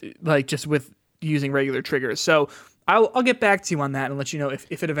with using regular triggers. So I'll get back to you on that and let you know if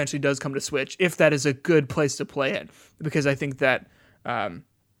it eventually does come to Switch, if that is a good place to play it, because I think that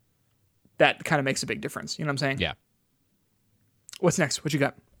that kind of makes a big difference. You know what I'm saying? Yeah. What's next? What you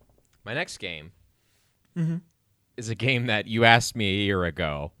got? My next game is a game that you asked me a year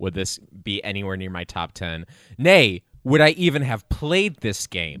ago, would this be anywhere near my top 10? Nay, would I even have played this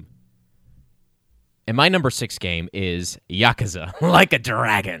game? And my number 6 game is Yakuza Like a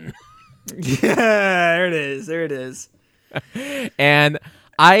Dragon. Yeah, there it is. And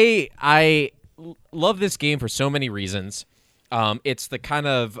I love this game for so many reasons. It's the kind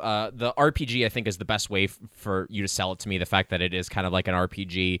of the RPG, I think, is the best way for you to sell it to me. The fact that it is kind of like an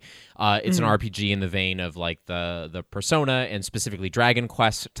RPG. It's an RPG in the vein of like the Persona and specifically Dragon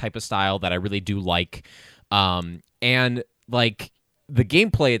Quest type of style that I really do like. And like the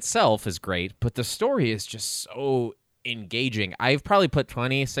gameplay itself is great, but the story is just so engaging. I've probably put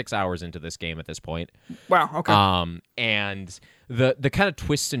 26 hours into this game at this point. Wow. Okay. And the kind of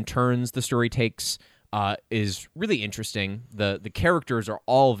twists and turns the story takes is really interesting. The characters are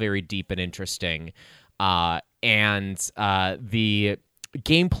all very deep and interesting. And the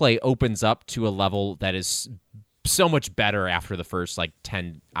gameplay opens up to a level that is so much better after the first like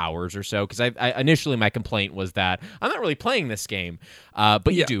 10 hours or so, because I initially my complaint was that I'm not really playing this game,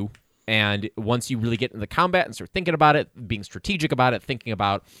 but you do. And once you really get into the combat and start thinking about it, being strategic about it, thinking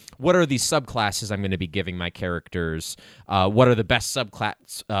about what are these subclasses I'm going to be giving my characters, what are the best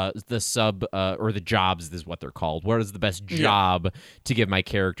subclass, or the jobs is what they're called. What is the best job to give my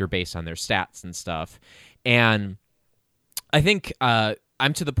character based on their stats and stuff? And I think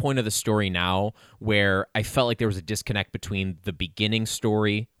I'm to the point of the story now where I felt like there was a disconnect between the beginning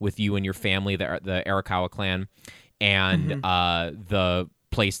story with you and your family, the Arakawa clan, and the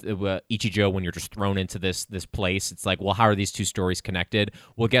place Ichijo, when you're just thrown into this place. It's like, well, how are these two stories connected?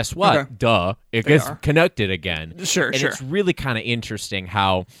 Well, guess what? Okay. Duh, it gets connected again. Sure. It's really kind of interesting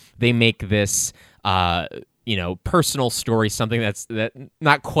how they make this personal story something that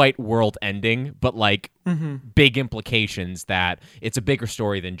not quite world ending, but like big implications, that it's a bigger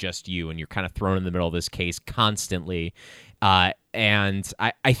story than just you, and you're kind of thrown in the middle of this case constantly. And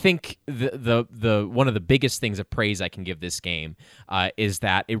I think the one of the biggest things of praise I can give this game is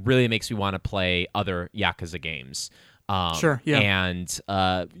that it really makes me want to play other Yakuza games. Sure, yeah. And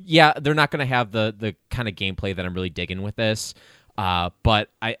they're not going to have the kind of gameplay that I'm really digging with this. But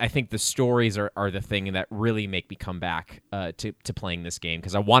I think the stories are the thing that really make me come back to playing this game,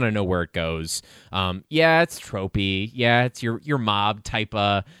 because I want to know where it goes. It's tropey. Yeah, it's your mob type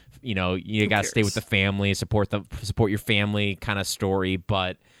of, you got to stay with the family, support your family kind of story.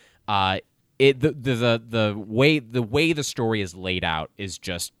 But the way the story is laid out is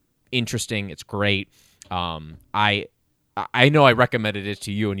just interesting. It's great. I know I recommended it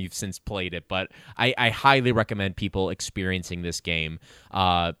to you and you've since played it, but I highly recommend people experiencing this game,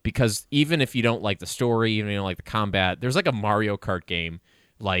 because even if you don't like the story, even if you don't like the combat, there's like a Mario Kart game,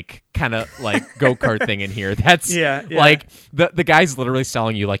 like kind of like go-kart thing in here. That's like the guy's literally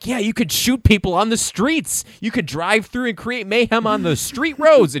selling you like, you could shoot people on the streets. You could drive through and create mayhem on the street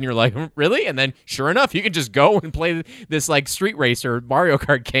roads. And you're like, really? And then sure enough, you can just go and play this like street racer Mario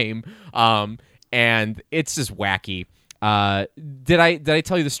Kart game. And it's just wacky. Did I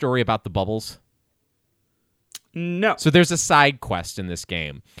tell you the story about the bubbles? No. So there's a side quest in this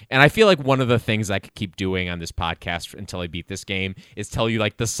game, and I feel like one of the things I could keep doing on this podcast until I beat this game is tell you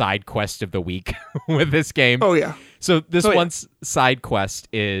like the side quest of the week with this game. Oh yeah. So this side quest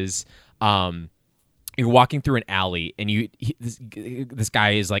is you're walking through an alley, and this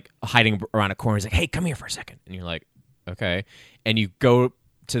guy is like hiding around a corner. He's like, "Hey, come here for a second," and you're like, "Okay," and you go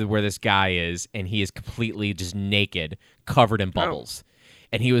to where this guy is, and he is completely just naked, covered in bubbles.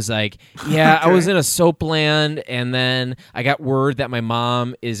 And he was like, okay. I was in a soap land, and then I got word that my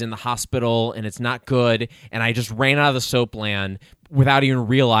mom is in the hospital, and it's not good, and I just ran out of the soap land without even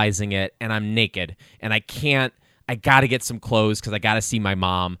realizing it, and I'm naked, and I got to get some clothes because I got to see my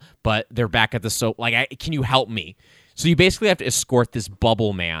mom, but they're back at the soap. Like, can you help me? So you basically have to escort this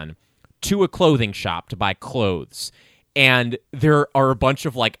bubble man to a clothing shop to buy clothes. And there are a bunch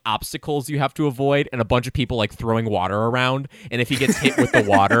of like obstacles you have to avoid, and a bunch of people like throwing water around. And if he gets hit with the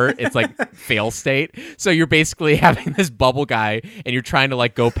water, it's like fail state. So you're basically having this bubble guy, and you're trying to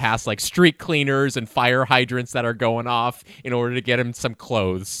like go past like street cleaners and fire hydrants that are going off in order to get him some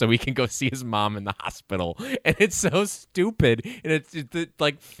clothes so he can go see his mom in the hospital. And it's so stupid. And it's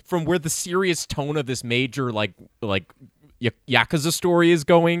like from where the serious tone of this major like Yakuza story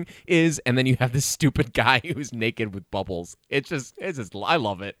is, and then you have this stupid guy who's naked with bubbles. It's just I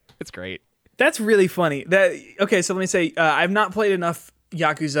love it. It's great. That's really funny. So let me say, I've not played enough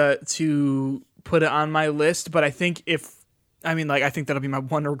Yakuza to put it on my list, but I think I think that'll be my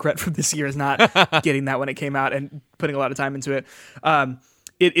one regret from this year is not getting that when it came out and putting a lot of time into it.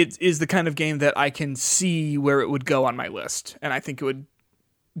 It is the kind of game that I can see where it would go on my list, and I think it would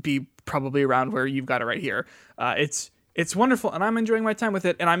be probably around where you've got it right here. It's wonderful, and I'm enjoying my time with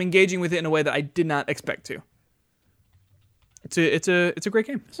it, and I'm engaging with it in a way that I did not expect to. It's a great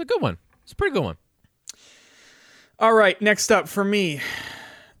game. It's a good one. It's a pretty good one. All right, next up for me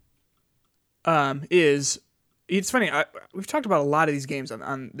is it's funny. We've talked about a lot of these games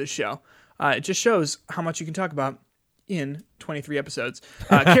on this show. It just shows how much you can talk about in 23 episodes.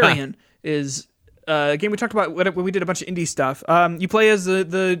 Carrion is a game we talked about when we did a bunch of indie stuff. You play as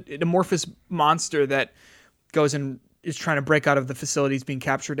the amorphous monster that goes and is trying to break out of the facilities being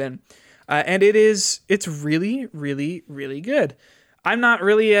captured in. And it's really, really, really good. I'm not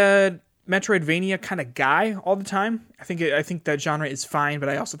really a Metroidvania kind of guy all the time. I think that genre is fine, but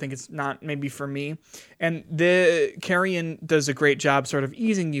I also think it's not maybe for me. And the Carrion does a great job sort of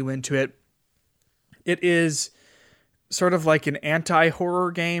easing you into it. It is sort of like an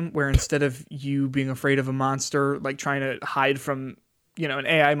anti-horror game where instead of you being afraid of a monster, like trying to hide from an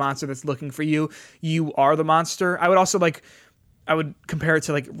AI monster that's looking for you. You are the monster. I would compare it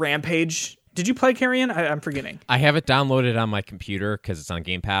to like Rampage. Did you play Carrion? I'm forgetting. I have it downloaded on my computer because it's on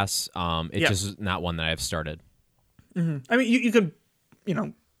Game Pass. It's just not one that I've started. Mm-hmm. I mean, you could,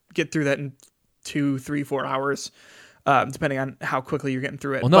 get through that in 2, 3, 4 hours, depending on how quickly you're getting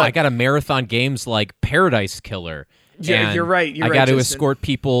through it. Well, no, I got to marathon games like Paradise Killer. Yeah, you're right. I got to escort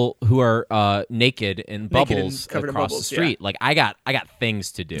people who are naked in bubbles across the street. Yeah. Like I got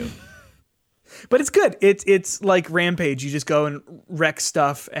things to do. But it's good. It's like Rampage. You just go and wreck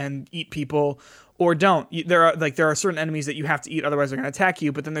stuff and eat people, or don't. There are certain enemies that you have to eat, otherwise they're going to attack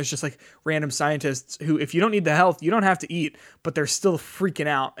you. But then there's just like random scientists who, if you don't need the health, you don't have to eat, but they're still freaking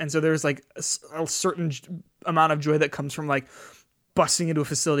out. And so there's like a certain amount of joy that comes from like busting into a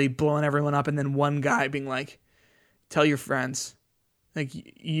facility, blowing everyone up, and then one guy being like, "Tell your friends, like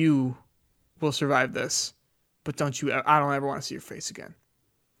you will survive this, but don't you? I don't ever want to see your face again."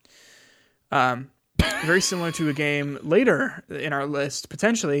 Very similar to a game later in our list,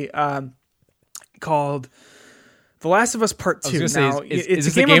 potentially, called The Last of Us Part 2. Now, is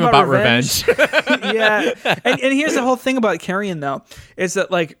this a game about revenge? Yeah. And here's the whole thing about Carrion, though, is that,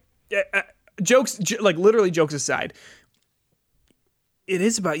 like, literally jokes aside, it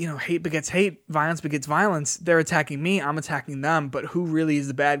is about, hate begets hate, violence begets violence. They're attacking me, I'm attacking them, but who really is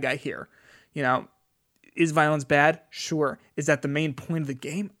the bad guy here? Is violence bad? Sure. Is that the main point of the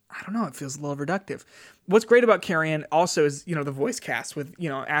game? I don't know. It feels a little reductive. What's great about Carrion also is, the voice cast with,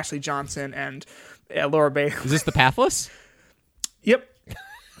 Ashley Johnson and Laura Bailey. Is this the Pathless? Yep.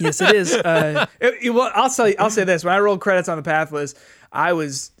 Yes, it is. Well, I'll say this. When I rolled credits on the Pathless, I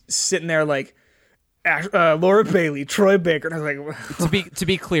was sitting there like, Laura Bailey, Troy Baker, and I was like... To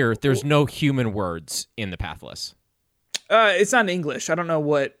be clear, there's no human words in the Pathless. It's not in English. I don't know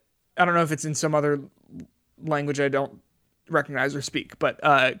if it's in some other language I don't recognize or speak, but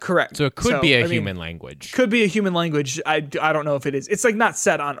correct. So it could be a human language. Could be a human language. I don't know if it is. It's like not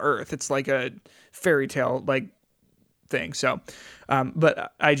set on Earth. It's like a fairy tale like thing. So,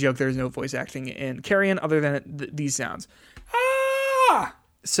 but I joke there's no voice acting in Carrion other than these sounds. Ah!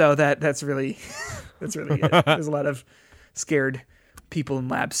 So that's really it. There's a lot of scared people in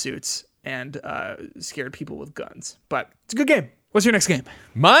lab suits and scared people with guns. But it's a good game. What's your next game?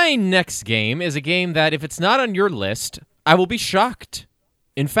 My next game is a game that if it's not on your list, I will be shocked.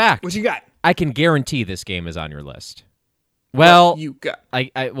 In fact, what you got? I can guarantee this game is on your list. Well, you got.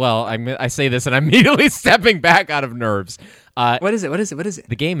 I say this and I'm immediately stepping back out of nerves. What is it?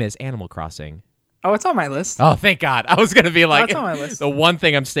 The game is Animal Crossing. Oh, it's on my list. Oh, thank God. I was going to be like, it's on my list. The one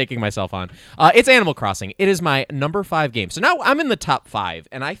thing I'm staking myself on. It's Animal Crossing. It is my number 5 game. So now I'm in the top 5,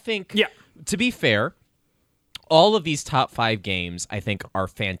 and I think, to be fair, all of these top 5 games, I think, are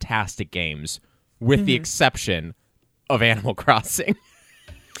fantastic games, with the exception of Animal Crossing.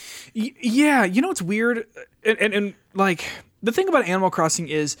 Yeah, what's weird? And like, the thing about Animal Crossing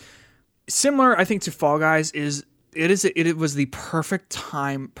is similar, I think, to Fall Guys is it was the perfect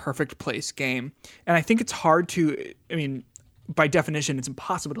time, perfect place game. And I think it's hard to, by definition, it's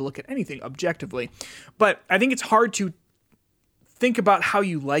impossible to look at anything objectively. But I think it's hard to think about how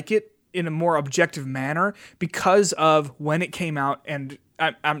you like it in a more objective manner because of when it came out, and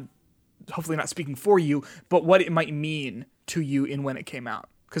I'm hopefully not speaking for you, but what it might mean to you in when it came out.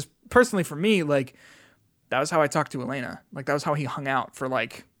 Because personally for me, like, that was how I talked to Elena. Like, that was how he hung out for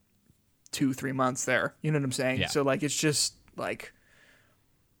like 2-3 months there. You know what I'm saying? Yeah. So like, it's just like,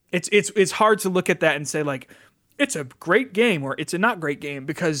 it's hard to look at that and say like, it's a great game or it's a not great game,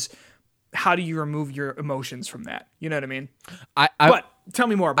 because how do you remove your emotions from that? You know what I mean? But tell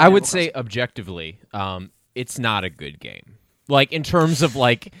me more about I Animal would Crossing. say objectively, it's not a good game. Like, in terms of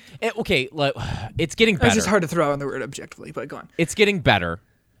like, it's getting better. It's just hard to throw out on the word objectively, but go on. It's getting better.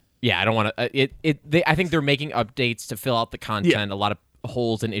 Yeah, I don't want to. I think they're making updates to fill out the content. A lot of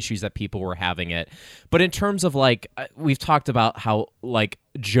holes and issues that people were having it. But in terms of like, we've talked about how like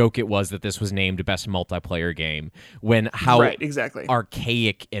joke it was that this was named best multiplayer game, when how exactly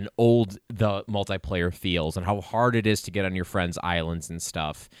archaic and old the multiplayer feels, and how hard it is to get on your friends' islands and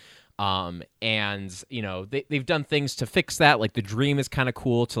stuff. And they've done things to fix that. Like the dream is kind of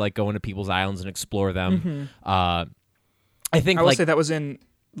cool to like go into people's islands and explore them. I think I will say that was in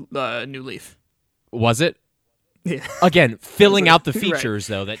New Leaf. Was it? Yeah. Again, filling out the features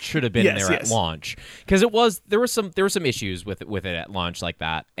though that should have been there at launch, because there were some issues with it at launch like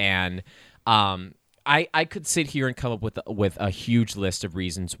that, and I could sit here and come up with a huge list of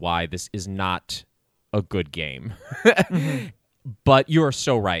reasons why this is not a good game. But you are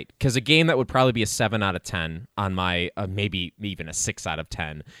so right, because a game that would probably be a 7 out of 10 on my maybe even a 6 out of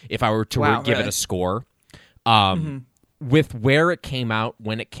 10 if I were to give it a score. with where it came out,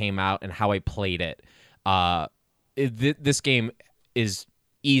 when it came out, and how I played it, this game is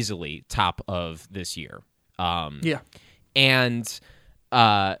easily top of this year. And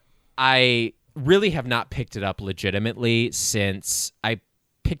I really have not picked it up legitimately since I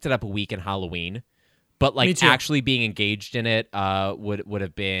picked it up a week in Halloween. But like actually being engaged in it would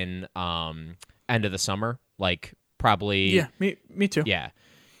have been end of the summer, like probably. Yeah, me too. Yeah,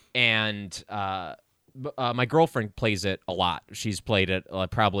 and my girlfriend plays it a lot. She's played it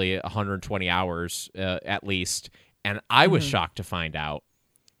probably 120 hours at least, and I was shocked to find out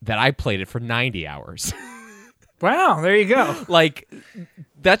that I played it for 90 hours. Wow, there you go. Like,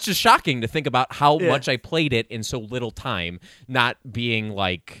 that's just shocking to think about how much I played it in so little time, not being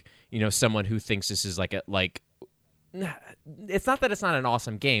like, someone who thinks this is it's not that it's not an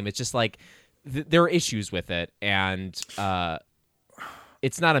awesome game. It's just like there are issues with it, and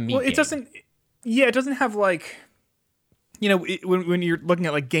it's not a meat game. It doesn't have like, when you're looking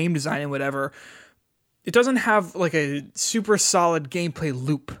at like game design and whatever, it doesn't have like a super solid gameplay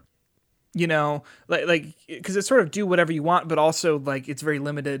loop. Like because it sort of do whatever you want, but also like it's very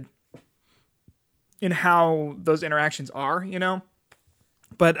limited in how those interactions are,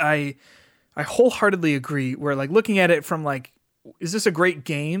 But I wholeheartedly agree. Where like looking at it from like, is this a great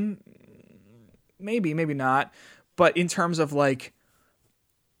game? Maybe, maybe not. But in terms of like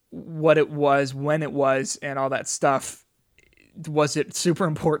what it was, when it was, and all that stuff, was it super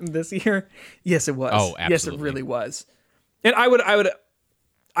important this year? Yes, it was. Oh, absolutely. Yes, it really was. And I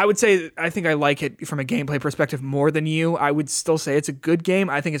would say I think I like it from a gameplay perspective more than you. I would still say it's a good game.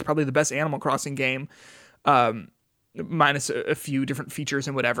 I think it's probably the best Animal Crossing game, minus a few different features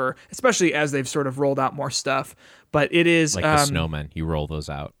and whatever, especially as they've sort of rolled out more stuff. But it is... Like the snowmen. You roll those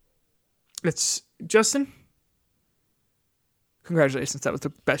out. It's... Justin? Congratulations. That was the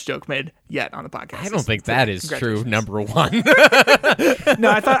best joke made yet on the podcast. I don't think that is true, number one.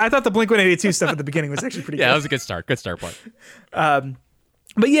 No, I thought the Blink-182 stuff at the beginning was actually pretty good. Yeah, that was a good start. Good start point.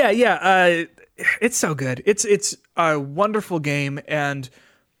 But yeah, it's so good. It's a wonderful game, and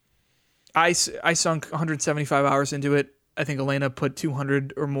I sunk 175 hours into it. I think Elena put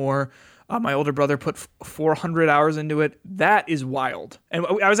 200 or more. My older brother put 400 hours into it. That is wild. And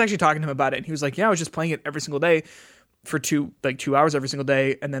I was actually talking to him about it, and he was like, "Yeah, I was just playing it every single day for 2 hours every single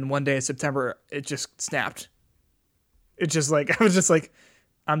day, and then one day in September, it just snapped. It just like I was just like,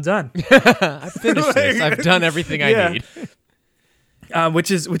 I'm done. I've finished this. I've done everything I need."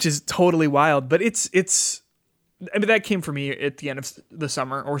 Which is totally wild, but it's I mean, that came for me at the end of the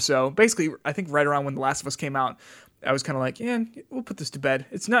summer or so. Basically, I think right around when The Last of Us came out, I was kind of like, yeah, we'll put this to bed.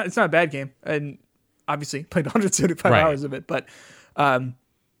 It's not a bad game, and obviously played 175 hours of it. But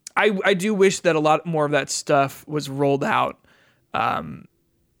I do wish that a lot more of that stuff was rolled out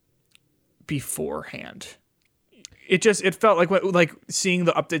beforehand. It felt like seeing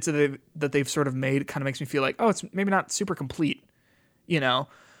the updates that they've sort of made kind of makes me feel like, oh, it's maybe not super complete,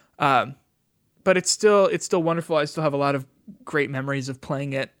 but it's still wonderful. I still have a lot of great memories of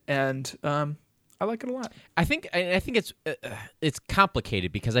playing it, and I like it a lot. I think it's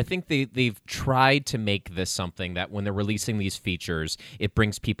complicated because I think they've tried to make this something that when they're releasing these features, it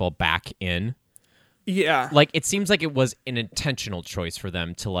brings people back in. Yeah, like it seems like it was an intentional choice for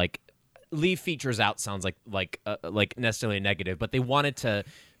them to like leave features out. Sounds like necessarily negative, but they wanted to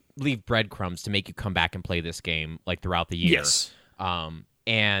leave breadcrumbs to make you come back and play this game like throughout the year. Yes.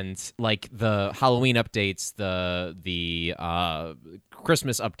 And like the Halloween updates, the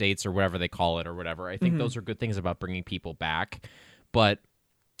Christmas updates or whatever they call it or whatever, I think those are good things about bringing people back. But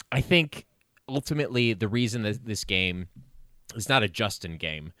I think ultimately the reason that this game is not a Justin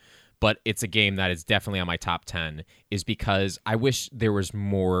game, but it's a game that is definitely on my top 10 is because I wish there was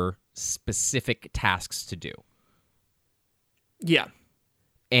more specific tasks to do. Yeah.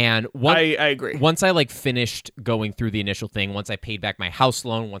 And I agree. Once I finished going through the initial thing, once I paid back my house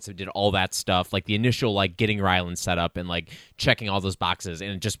loan, once I did all that stuff, like the initial getting your island set up and checking all those boxes, and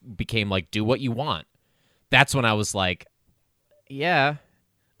it just became do what you want. That's when I was like, yeah,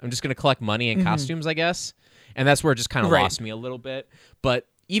 I'm just gonna collect money and costumes, I guess. And that's where it just kind of lost me a little bit. But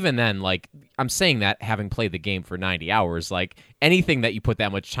even then, I'm saying that having played the game for 90 hours, anything that you put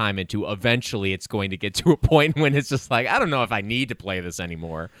that much time into, eventually it's going to get to a point when it's just I don't know if I need to play this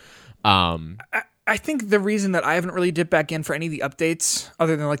anymore. I think the reason that I haven't really dipped back in for any of the updates,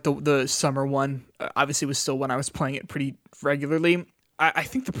 other than the summer one, obviously was still when I was playing it pretty regularly. I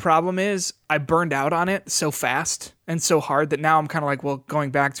think the problem is I burned out on it so fast and so hard that now I'm kind of well,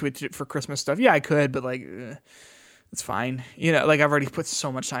 going back to it for Christmas stuff. Yeah, I could, but It's fine. You know, like I've already put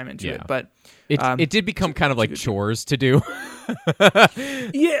so much time into it, but it did become kind of like chores to do.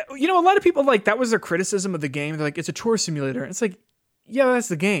 Yeah, you know, a lot of people like that was their criticism of the game. They're like, it's a chore simulator. It's like, yeah, that's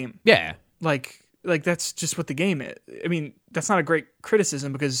the game. Yeah. Like that's just what the game is. I mean, that's not a great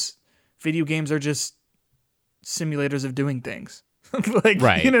criticism because video games are just simulators of doing things. Like,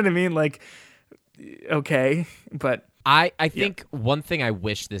 right. You know what I mean? Like, okay, but I think one thing I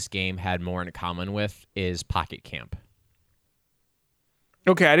wish this game had more in common with is Pocket Camp.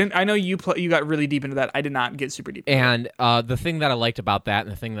 Okay, I know you got really deep into that. I did not get super deep. And the thing that I liked about that,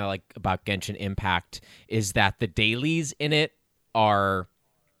 and the thing that I like about Genshin Impact, is that the dailies in it are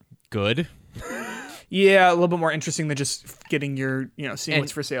good. Yeah, a little bit more interesting than just getting your, seeing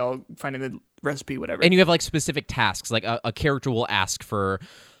what's for sale, finding the recipe, whatever. And you have like specific tasks, like a character will ask for a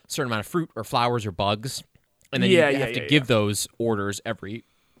certain amount of fruit or flowers or bugs, and then you have to give those orders every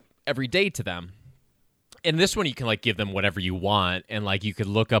day to them. In this one, you can like give them whatever you want, and like you could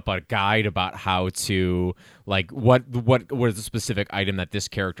look up a guide about how to like what is the specific item that this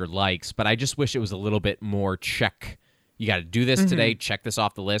character likes. But I just wish it was a little bit more check. You got to do this today. Check this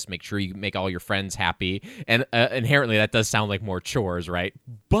off the list. Make sure you make all your friends happy. And inherently, that does sound like more chores, right?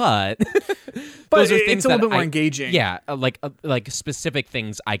 But those are things it's a little bit more engaging. Yeah, like specific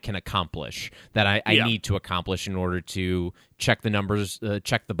things I can accomplish that I need to accomplish in order to check the numbers,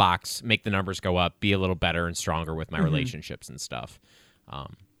 check the box, make the numbers go up, be a little better and stronger with my relationships and stuff.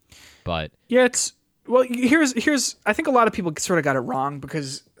 But yeah, here's I think a lot of people sort of got it wrong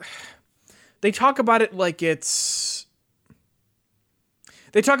because they talk about it like it's.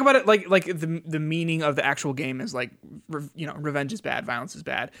 They talk about it like the meaning of the actual game is like, revenge is bad, violence is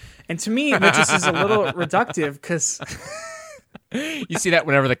bad. And to me, that just is a little reductive because... You see that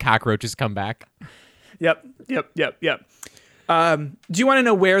whenever the cockroaches come back? Yep. Do you want to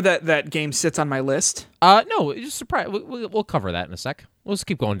know where that game sits on my list? No, just surprise. We'll cover that in a sec. We'll just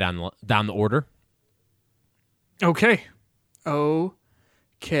keep going down the order. Okay.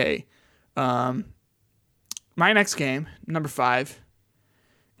 My next game, number 5...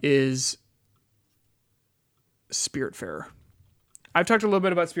 is Spiritfarer. I've talked a little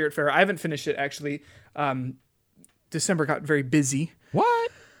bit about Spiritfarer. I haven't finished it, actually. December got very busy. What?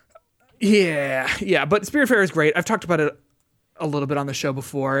 Yeah, but Spiritfarer is great. I've talked about it a little bit on the show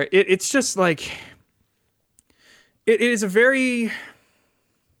before. It's just like... It is a very...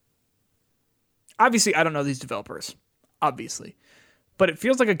 Obviously, I don't know these developers. Obviously. But it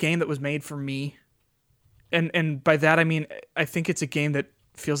feels like a game that was made for me. And by that, I mean, I think it's a game that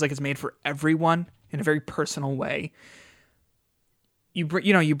feels like it's made for everyone in a very personal way. You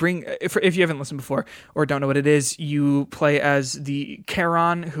bring if you haven't listened before or don't know what it is, you play as the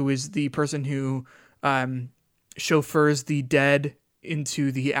Charon, who is the person who chauffeurs the dead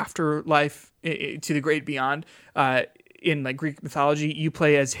into the afterlife, to the great beyond. In like Greek mythology, you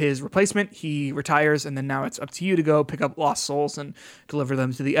play as his replacement. He retires, and then now it's up to you to go pick up lost souls and deliver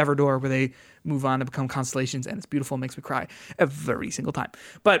them to the Everdoor, where they move on to become constellations. And it's beautiful, makes me cry every single time.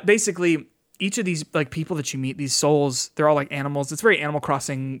 But basically, each of these like people that you meet, these souls, they're all like animals. It's very Animal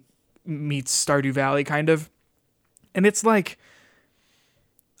Crossing meets Stardew Valley kind of, and it's like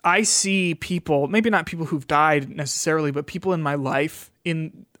I see people, maybe not people who've died necessarily, but people in my life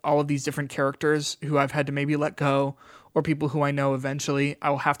in all of these different characters who I've had to maybe let go. Or people who I know eventually I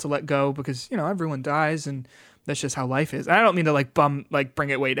will have to let go because, everyone dies and that's just how life is. And I don't mean to bring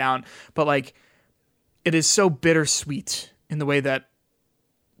it way down, but like it is so bittersweet in the way that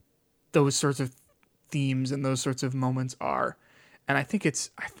those sorts of themes and those sorts of moments are. And I think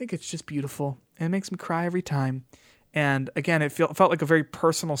it's just beautiful and it makes me cry every time. And again, it felt like a very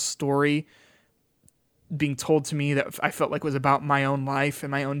personal story being told to me that I felt like was about my own life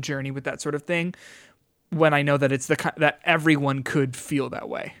and my own journey with that sort of thing. When I know that it's that everyone could feel that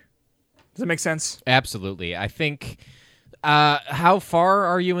way. Does that make sense? Absolutely. I think. How far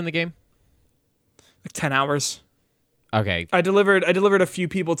are you in the game? Like 10 hours. Okay. I delivered a few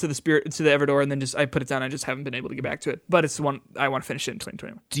people to the Everdoor, and then I put it down. I just haven't been able to get back to it. But it's the one I want to finish it in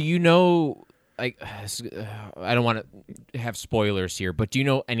 2021. Do you know? I don't want to have spoilers here, but do you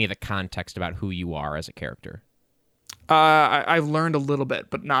know any of the context about who you are as a character? I've learned a little bit,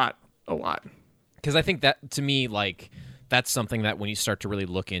 but not a lot. Because I think that, to me, like, that's something that when you start to really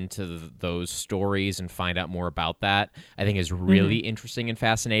look into those stories and find out more about that, I think is really interesting and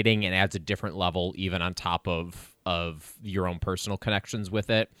fascinating and adds a different level even on top of your own personal connections with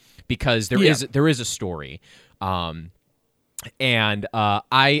it. Because there is a story. And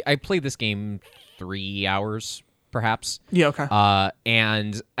I played this game 3 hours, perhaps. Yeah, okay.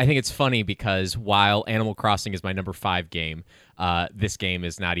 And I think it's funny because while Animal Crossing is my number 5 game, this game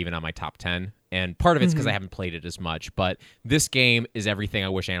is not even on my top 10. And part of it's because I haven't played it as much. But this game is everything I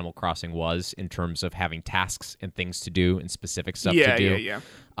wish Animal Crossing was in terms of having tasks and things to do and specific stuff to do. Yeah.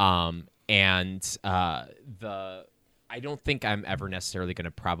 I don't think I'm ever necessarily going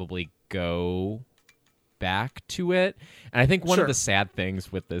to probably go back to it. And I think one of the sad things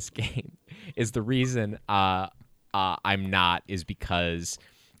with this game is the reason I'm not is because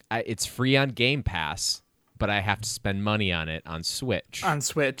it's free on Game Pass, but I have to spend money on it on Switch. On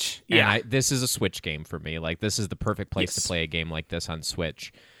Switch, yeah. And this is a Switch game for me. Like, this is the perfect place to play a game like this on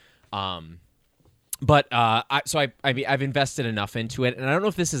Switch. But I've invested enough into it, and I don't know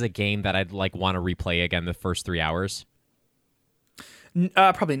if this is a game that I'd like want to replay again the first 3 hours.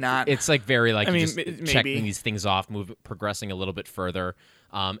 Probably not. It's like very like maybe. checking these things off, progressing a little bit further,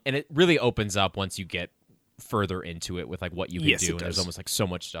 and it really opens up once you get further into it with like what you can do. And there's almost like so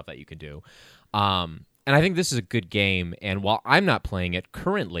much stuff that you can do. And I think this is a good game. And while I'm not playing it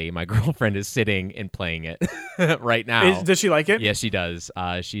currently, my girlfriend is sitting and playing it right now. Does she like it? Yes, she does.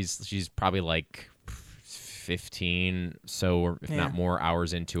 She's probably like 15, or if not more,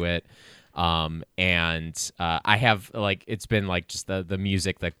 hours into it. I have like it's been like just the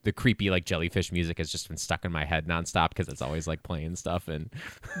music, like the creepy like jellyfish music has just been stuck in my head nonstop because it's always like playing stuff, and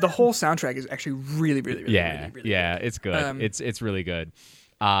the whole soundtrack is actually really really good. It's good. It's really good.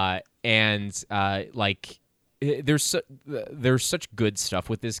 There's such good stuff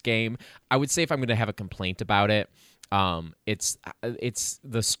with this game. I would say if I'm going to have a complaint about it, it's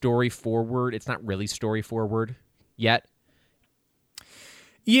the story forward. It's not really story forward yet.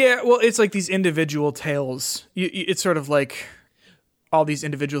 Yeah, well, it's like these individual tales. It's sort of like all these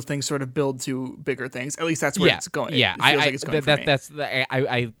individual things sort of build to bigger things. At least that's where it's going. Yeah, it feels like it's going for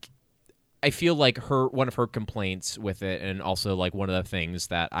me. I feel like one of her complaints with it, and also like one of the things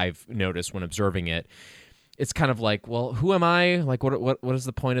that I've noticed when observing it, it's kind of like, well, who am I? Like, what is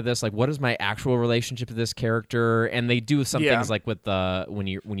the point of this? Like, what is my actual relationship to this character? And they do some things like with the when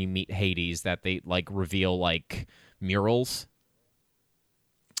you meet Hades, that they like reveal like murals.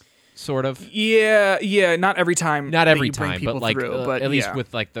 Sort of. Yeah. Not every time. Not every time, but like but at least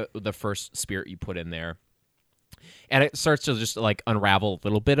with like the first spirit you put in there, and it starts to just like unravel a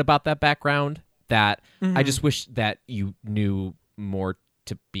little bit about that background. That I just wish that you knew more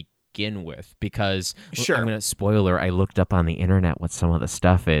to begin with, because I'm gonna spoiler. I looked up on the internet what some of the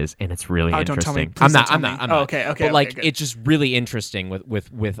stuff is, and it's really interesting. I'm not. Okay. But like, it's just really interesting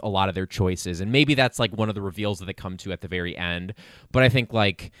with a lot of their choices, and maybe that's like one of the reveals that they come to at the very end. But I think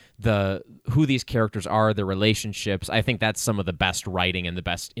like who these characters are, their relationships. I think that's some of the best writing and the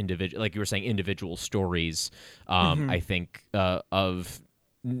best individual, like you were saying, individual stories. I think of.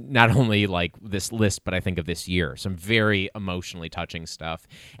 Not only like this list, but I think of this year, some very emotionally touching stuff.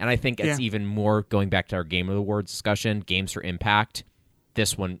 And I think it's even more, going back to our Game of the Awards discussion, Games for Impact.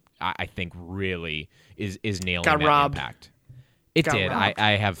 This one, I think, really is nailing that impact. It did.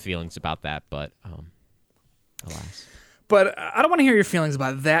 I have feelings about that, but alas. But I don't want to hear your feelings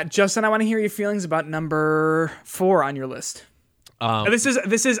about that, Justin. I want to hear your feelings about number 4 on your list. This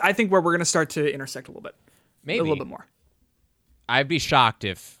is I think where we're going to start to intersect a little bit. Maybe a little bit more. I would be shocked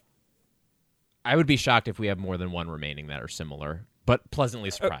if we have more than one remaining that are similar, but pleasantly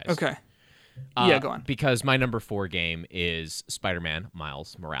surprised. Okay. Go on. Because my number 4 game is Spider-Man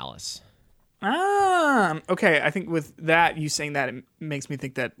Miles Morales. Okay. I think with that, you saying that, it makes me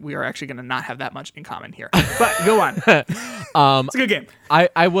think that we are actually going to not have that much in common here. But go on. It's a good game.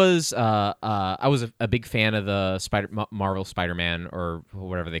 I was a big fan of the Marvel Spider-Man, or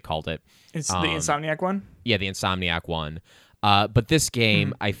whatever they called it. It's the Insomniac one? Yeah, the Insomniac one. But this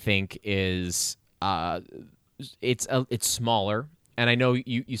game, I think, is it's smaller, and I know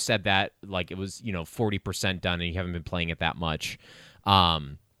you said that like it was 40% done, and you haven't been playing it that much,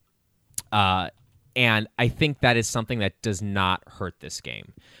 and I think that is something that does not hurt this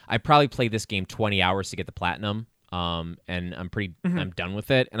game. I probably played this game 20 hours to get the platinum, and I'm done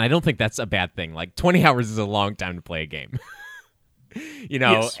with it, and I don't think that's a bad thing. Like 20 hours is a long time to play a game,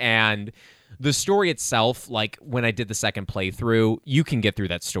 Yes. And the story itself, like when I did the second playthrough, you can get through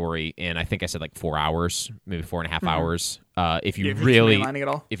that story in, I think I said like 4 hours, maybe 4.5 hours. If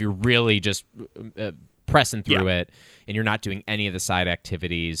you're really just pressing through it, and you're not doing any of the side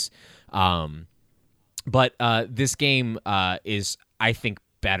activities. But this game is, I think,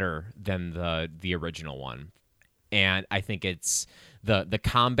 better than the original one, and I think it's the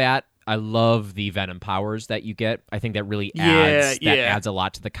combat. I love the Venom powers that you get. I think that really adds a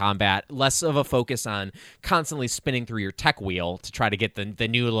lot to the combat. Less of a focus on constantly spinning through your tech wheel to try to get the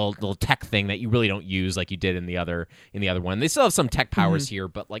new little tech thing that you really don't use like you did in the other one. They still have some tech powers here,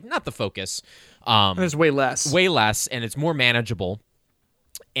 but like not the focus. There's way less, and it's more manageable.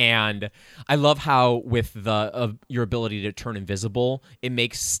 And I love how with the your ability to turn invisible, it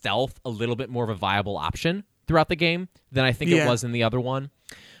makes stealth a little bit more of a viable option throughout the game than I think it was in the other one.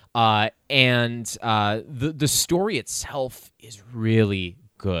 And the story itself is really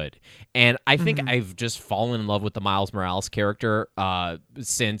good. And I think I've just fallen in love with the Miles Morales character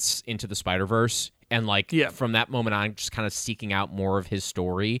since Into the Spider-Verse. And from that moment on, just kind of seeking out more of his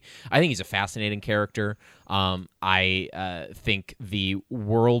story. I think he's a fascinating character. I think the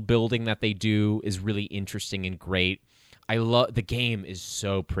world building that they do is really interesting and great. I love the game is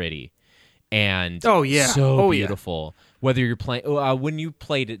so pretty and so beautiful. Yeah. Whether you're playing, when you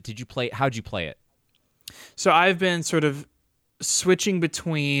played it, how'd you play it? So I've been sort of switching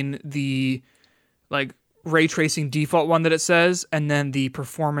between the ray tracing default one that it says, and then the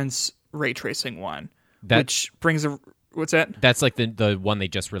performance ray tracing one, which brings what's that? That's like the one they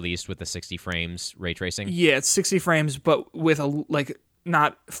just released with the 60 frames ray tracing. Yeah, it's 60 frames, but with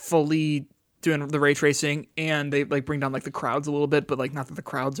not fully doing the ray tracing, and they bring down the crowds a little bit, but not that the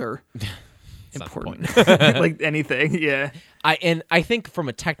crowds are important, anything. Yeah, I think from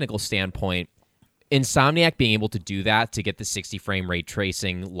a technical standpoint, Insomniac being able to do that to get the 60 frame ray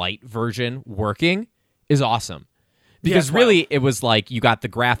tracing light version working is awesome. Because really, it was you got the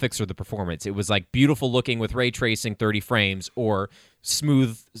graphics or the performance. It was beautiful looking with ray tracing 30 frames or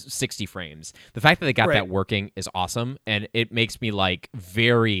smooth 60 frames. The fact that they got that working is awesome, and it makes me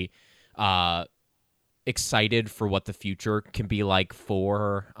very excited for what the future can be like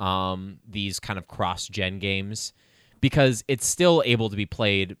for these kind of cross-gen games, because it's still able to be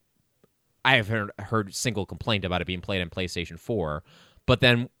played. I haven't heard a single complaint about it being played on PlayStation 4, but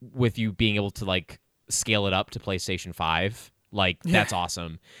then with you being able to scale it up to PlayStation 5, that's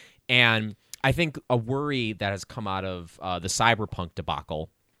awesome. And I think a worry that has come out of the Cyberpunk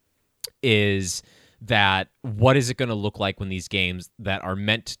debacle is that what is it going to look like when these games that are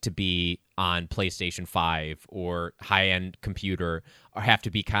meant to be on PlayStation 5 or high-end computer have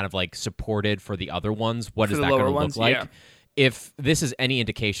to be kind of supported for the other ones? What is that going to look like? Yeah. If this is any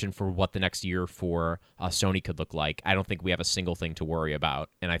indication for what the next year for Sony could look like, I don't think we have a single thing to worry about.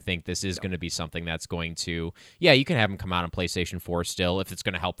 And I think this is going to be something that's going to, you can have them come out on PlayStation 4 still if it's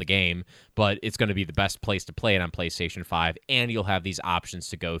going to help the game, but it's going to be the best place to play it on PlayStation 5, and you'll have these options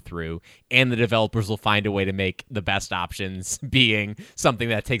to go through, and the developers will find a way to make the best options being something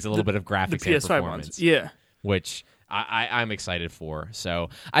that takes a little bit of graphics and performance. Ones. Yeah. Which I'm excited for. So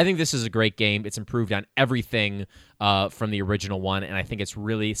I think this is a great game. It's improved on everything from the original one, and I think it's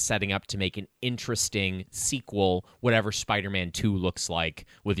really setting up to make an interesting sequel, whatever Spider-Man 2 looks like,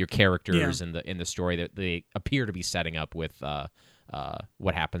 with your characters in the story that they appear to be setting up with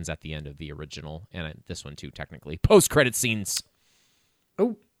what happens at the end of the original, and this one too, technically. Post-credit scenes.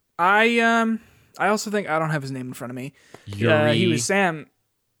 Oh, I also think, I don't have his name in front of me. Yuri. He was Sam.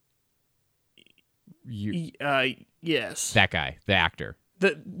 Yes, that guy, the actor,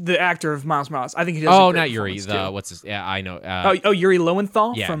 the actor of Miles Morales. I think he does. Oh, not Yuri. What's his? Yeah, I know. Yuri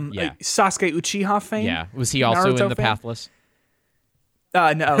Lowenthal from Sasuke Uchiha fame. Yeah, was he also Naruto in the fame? Pathless?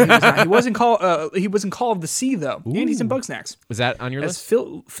 No, he was not. He was in Call of the Sea though, and he's in Bugsnax. Was that on your list?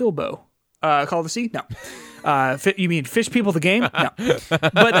 Philbo. Call of the Sea? No. You mean Fish People the game? No.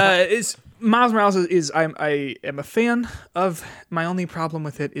 But Miles Morales is I am a fan of. My only problem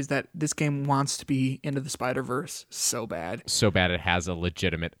with it is that this game wants to be Into the Spider-Verse so bad. So bad it has a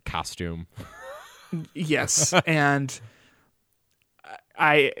legitimate costume. Yes, and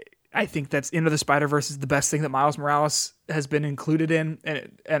I think that's Into the Spider-Verse is the best thing that Miles Morales has been included in,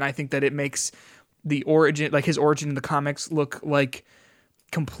 and I think that it makes the origin, his origin in the comics, look like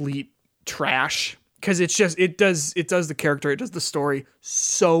complete trash, because it does the character, it does the story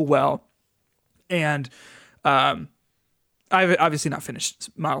so well. And I've obviously not finished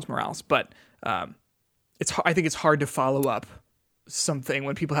Miles Morales, but I think it's hard to follow up something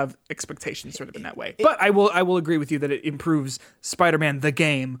when people have expectations sort of in that way. But I will agree with you that it improves Spider-Man the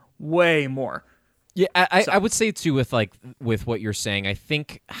game way more. Yeah, I would say too with what you're saying, I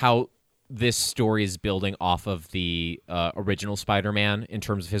think how this story is building off of the original Spider-Man in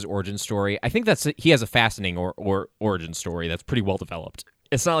terms of his origin story. I think he has a fascinating origin story that's pretty well developed.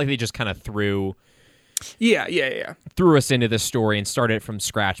 It's not like they just kind of threw us into this story and started it from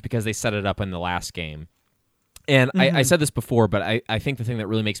scratch, because they set it up in the last game. And I said this before, but I think the thing that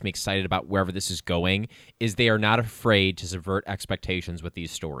really makes me excited about wherever this is going is they are not afraid to subvert expectations with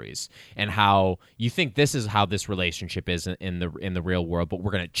these stories, and how you think this is how this relationship is in the real world, but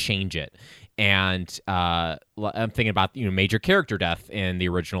we're going to change it. And I'm thinking about major character death in the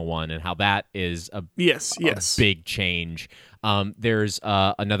original one, and how that is a big change. There's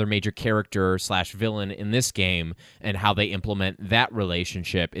another major character / villain in this game, and how they implement that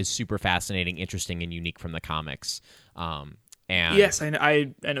relationship is super fascinating, interesting, and unique from the comics. And yes, I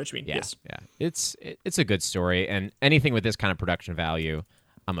know what you mean. Yeah, Yes. yeah, it's a good story, and anything with this kind of production value,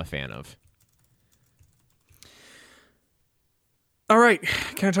 I'm a fan of. All right,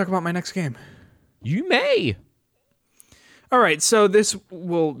 can I talk about my next game? You may. All right, so this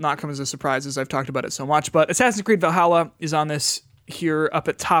will not come as a surprise as I've talked about it so much, but Assassin's Creed Valhalla is on this here up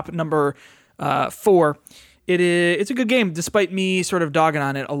at top number 4. It's a good game, despite me sort of dogging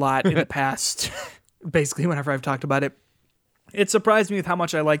on it a lot in the past, basically whenever I've talked about it. It surprised me with how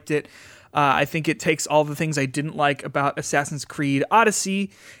much I liked it. I think it takes all the things I didn't like about Assassin's Creed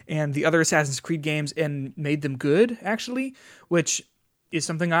Odyssey and the other Assassin's Creed games and made them good, actually, which is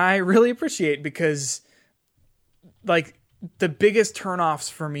something I really appreciate because, like, the biggest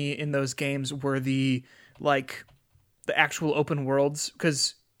turnoffs for me in those games were the actual open worlds,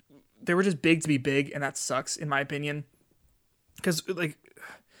 because they were just big to be big, and that sucks, in my opinion. Because, like,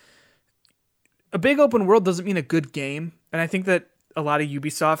 a big open world doesn't mean a good game, and I think that a lot of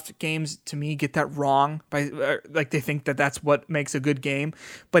Ubisoft games, to me, get that wrong. They think that that's what makes a good game,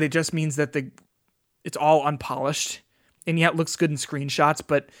 but it just means that it's all unpolished, and yeah, it looks good in screenshots,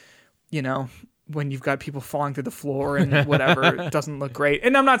 but, you know, when you've got people falling through the floor and whatever, it doesn't look great.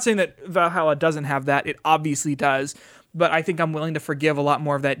 And I'm not saying that Valhalla doesn't have that. It obviously does, but I think I'm willing to forgive a lot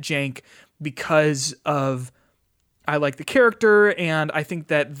more of that jank because of I like the character, and I think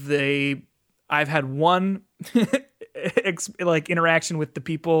that I've had one interaction with the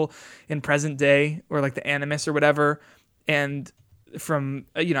people in present day, or like the Animus or whatever, and from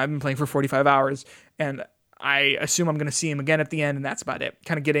I've been playing for 45 hours, and I assume I'm going to see him again at the end, and that's about it.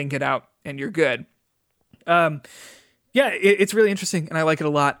 Kind of get in, get out, and you're good. It's really interesting, and I like it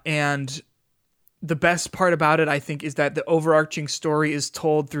a lot. And the best part about it, I think, is that the overarching story is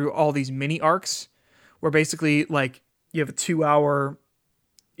told through all these mini arcs, where basically, like, you have a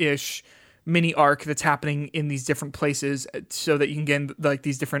 2-hour-ish mini arc that's happening in these different places so that you can gain, like,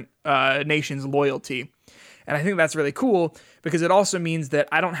 these different nations' loyalty. And I think that's really cool because it also means that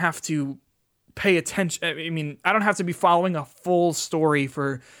I don't have to pay attention. I mean, I don't have to be following a full story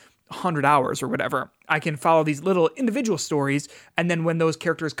for 100 hours or whatever. I can follow these little individual stories, and then when those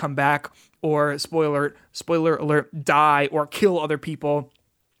characters come back, or spoiler alert, die or kill other people,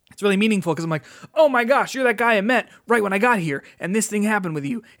 it's really meaningful because I'm like, oh my gosh, you're that guy I met right when I got here, and this thing happened with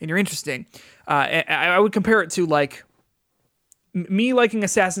you, and you're interesting. I would compare it to, like, me liking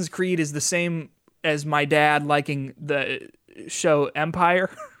Assassin's Creed is the same as my dad liking the show Empire.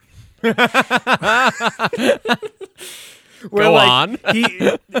 Where, Go like, on.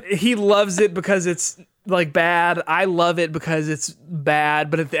 he loves it because it's, like, bad. I love it because it's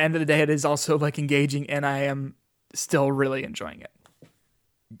bad, but at the end of the day, it is also, like, engaging, and I am still really enjoying it.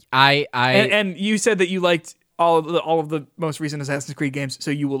 And you said that you liked all of the most recent Assassin's Creed games,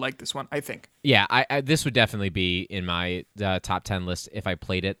 so you will like this one, I think. Yeah, this would definitely be in my top 10 list if I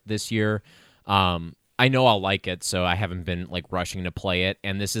played it this year. I know I'll like it, so I haven't been, like, rushing to play it.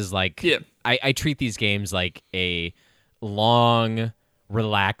 And this is like, yeah. I treat these games like a long,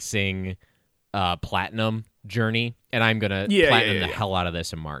 relaxing platinum journey, and I'm gonna platinum the hell out of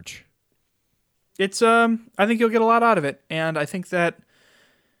this in March. It's I think you'll get a lot out of it, and I think that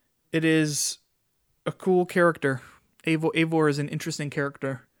it is a cool character. Eivor is an interesting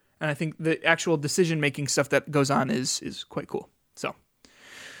character, and I think the actual decision-making stuff that goes on is quite cool. So,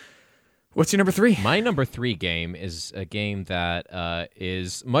 what's your number 3? My number 3 game is a game that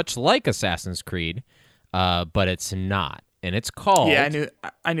is much like Assassin's Creed, but it's not, and it's called... Yeah,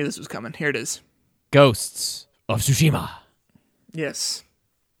 I knew this was coming. Here it is. Ghosts of Tsushima. Yes.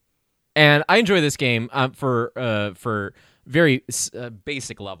 And I enjoy this game for very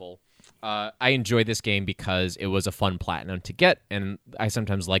basic level. I enjoy this game because it was a fun platinum to get, and I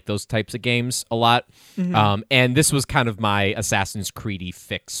sometimes like those types of games a lot. Mm-hmm. And this was kind of my Assassin's Creed-y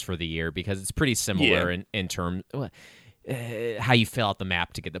fix for the year because it's pretty similar in terms how you fill out the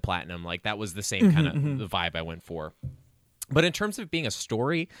map to get the platinum. Like, that was the same kind of the vibe I went for. But in terms of being a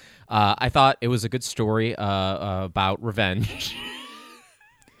story, I thought it was a good story about revenge.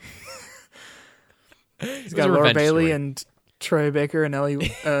 He's got Laura Bailey and Troy Baker and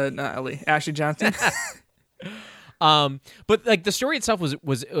Ashley Johnson. But, like, the story itself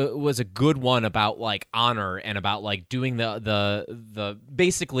was a good one about, like, honor and about, like, doing the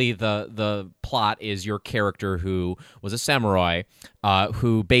basically the plot is your character who was a samurai,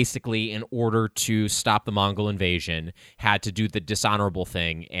 who basically, in order to stop the Mongol invasion, had to do the dishonorable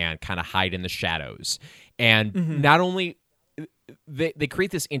thing and kind of hide in the shadows. And not only they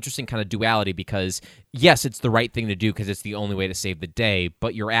create this interesting kind of duality because, yes, it's the right thing to do because it's the only way to save the day,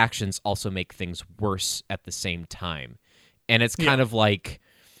 but your actions also make things worse at the same time. And it's kind of like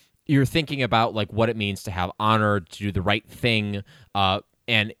you're thinking about like what it means to have honor, to do the right thing,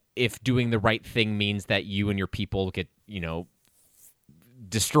 and if doing the right thing means that you and your people get,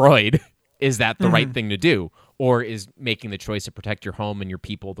 destroyed, is that the right thing to do? Or is making the choice to protect your home and your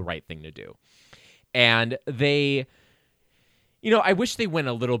people the right thing to do? And they, I wish they went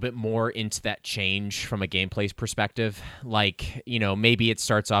a little bit more into that change from a gameplay perspective. Like, maybe it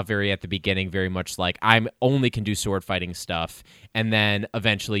starts off very at the beginning, very much like I only can do sword fighting stuff. And then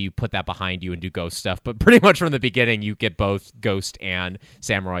eventually you put that behind you and do ghost stuff. But pretty much from the beginning, you get both ghost and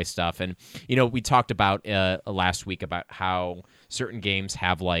samurai stuff. And, we talked about last week about how certain games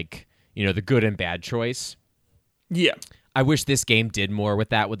have like, the good and bad choice. Yeah. I wish this game did more with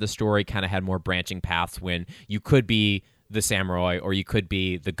that, with the story, kind of had more branching paths when you could be the samurai or you could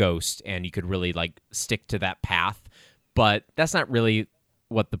be the ghost and you could really like stick to that path. But that's not really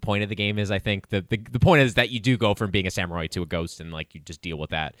what the point of the game is. I think the point is that you do go from being a samurai to a ghost and like you just deal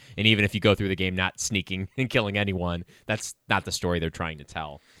with that. And even if you go through the game not sneaking and killing anyone, that's not the story they're trying to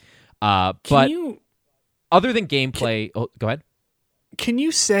tell. But other than gameplay, go ahead. Can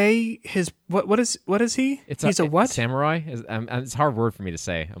you say his what is he? He's a what? Samurai? It's a hard word for me to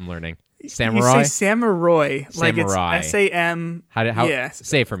say. I'm learning. Samurai? You say samurai. Like samurai. It's S-A-M. How yeah.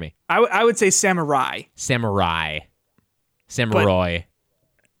 Say it for me. I would say samurai. Samurai. Sammy.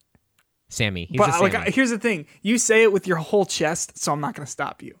 He's a Sammy. Here's the thing. You say it with your whole chest, so I'm not going to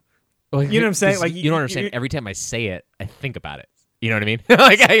stop you. Well, you know what I'm saying? Like you don't understand. Every time I say it, I think about it. You know what I mean?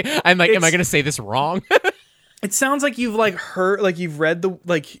 Like I'm like, am I going to say this wrong? It sounds like you've like heard, like you've read the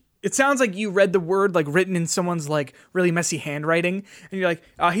like. It sounds like you read the word like written in someone's like really messy handwriting, and you're like,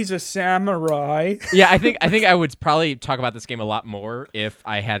 "Oh, he's a samurai." Yeah, I think I would probably talk about this game a lot more if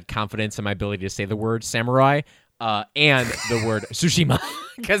I had confidence in my ability to say the word samurai and the word Tsushima,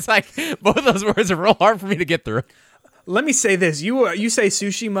 because like both of those words are real hard for me to get through. Let me say this: you say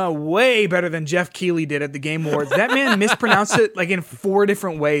Tsushima way better than Jeff Keighley did at the Game Awards. That man mispronounced it like in 4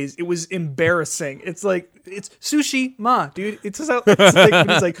 different ways. It was embarrassing. It's like it's Tsushima, dude. It's like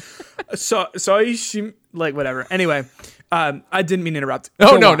it's like so like whatever. Anyway, I didn't mean to interrupt.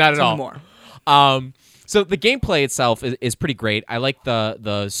 Oh no, not at all. More. So the gameplay itself is pretty great. I like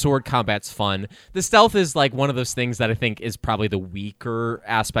the sword combat's fun. The stealth is like one of those things that I think is probably the weaker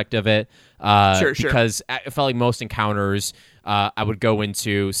aspect of it. Sure. Because I felt like most encounters, I would go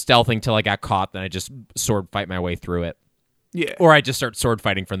into stealthing till I got caught, then I just sword fight my way through it. Yeah. Or I just start sword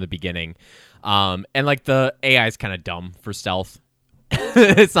fighting from the beginning. And like the AI is kind of dumb for stealth.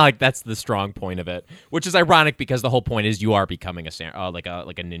 It's not like that's the strong point of it, which is ironic because the whole point is you are becoming like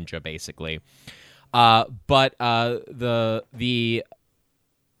a ninja basically. But the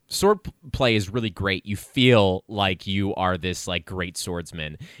sword play is really great. You feel like you are this like great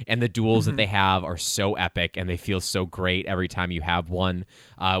swordsman, and the duels that they have are so epic, and they feel so great every time you have one.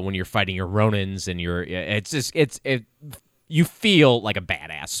 When you're fighting your Ronins, and you feel like a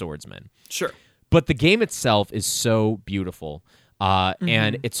badass swordsman. Sure. But the game itself is so beautiful,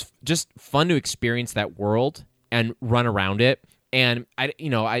 and it's just fun to experience that world and run around it. And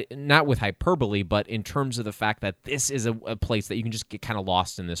I not with hyperbole, but in terms of the fact that this is a place that you can just get kind of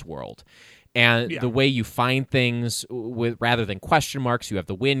lost in this world, and the way you find things with rather than question marks, you have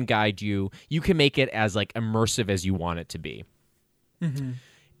the wind guide you. You can make it as like immersive as you want it to be.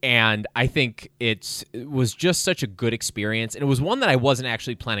 And I think it was just such a good experience, and it was one that I wasn't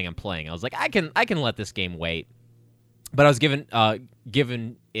actually planning on playing. I was like, I can let this game wait, but I was given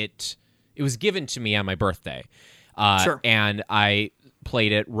it was given to me on my birthday. Sure. And I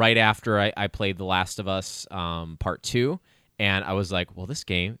played it right after I played The Last of Us Part 2, and I was like, well, this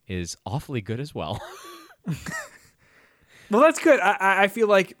game is awfully good as well. Well, that's good. I feel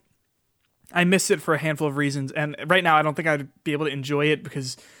like I missed it for a handful of reasons, and right now I don't think I'd be able to enjoy it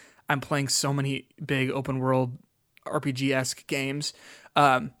because I'm playing so many big open world RPG-esque games.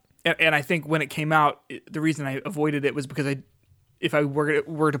 And I think when it came out, the reason I avoided it was because if I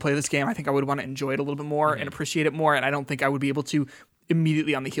were to play this game, I think I would want to enjoy it a little bit more and appreciate it more, and I don't think I would be able to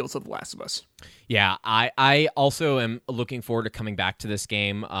immediately on the heels of The Last of Us. Yeah, I also am looking forward to coming back to this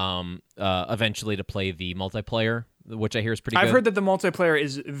game eventually to play the multiplayer, which I hear is pretty good. I've heard that the multiplayer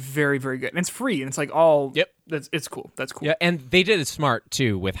is very, very good, and it's free, and it's like all... Yep. It's cool. That's cool. Yeah, and they did it smart,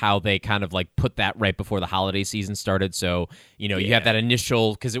 too, with how they kind of like put that right before the holiday season started, so, you have that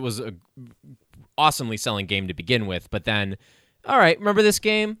initial... Because it was a awesomely selling game to begin with, but then... All right, remember this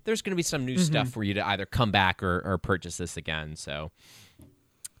game? There's going to be some new stuff for you to either come back or purchase this again. So,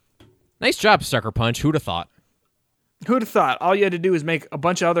 nice job, Sucker Punch. Who'd have thought? Who'd have thought? All you had to do is make a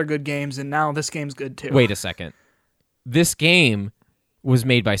bunch of other good games, and now this game's good too. Wait a second. This game was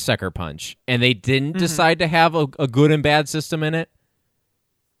made by Sucker Punch, and they didn't decide to have a good and bad system in it?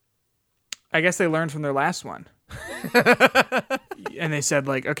 I guess they learned from their last one. And they said,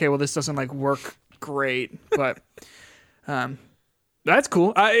 like, okay, well, this doesn't, like, work great, but that's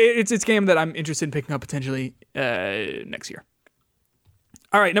cool. It's a game that I'm interested in picking up potentially next year.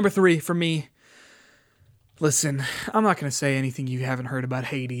 All right, number 3 for me. Listen, I'm not going to say anything you haven't heard about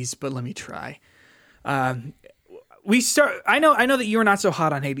Hades, but let me try. I know that you're not so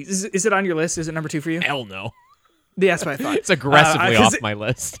hot on Hades. Is it on your list? Is it number 2 for you? Hell no. Yeah, that's what I thought. It's aggressively off my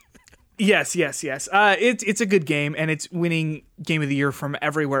list. Yes. It's a good game, and it's winning Game of the Year from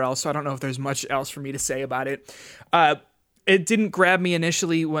everywhere else, so I don't know if there's much else for me to say about it. It didn't grab me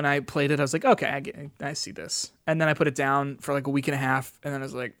initially when I played it. I was like, okay, I see this. And then I put it down for like a week and a half, and then I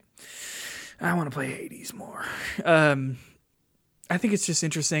was like, I want to play Hades more. I think it's just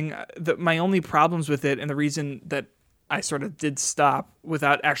interesting. My only problems with it, and the reason that I sort of did stop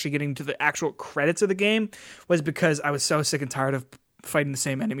without actually getting to the actual credits of the game, was because I was so sick and tired of fighting the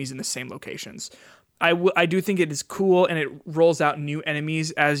same enemies in the same locations. I do think it is cool, and it rolls out new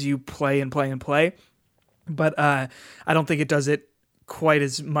enemies as you play and play and play, but I don't think it does it quite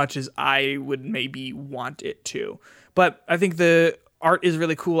as much as I would maybe want it to. But I think the art is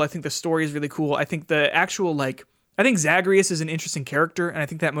really cool. I think the story is really cool. I think the actual, like, I think Zagreus is an interesting character, and I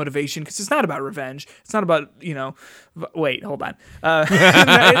think that motivation, because it's not about revenge. It's not about, wait, hold on.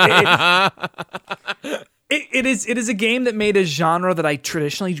 It is a game that made a genre that I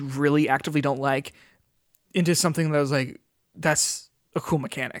traditionally really actively don't like into something that was like, that's a cool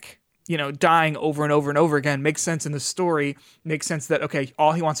mechanic. Dying over and over and over again makes sense in the story, makes sense that, okay,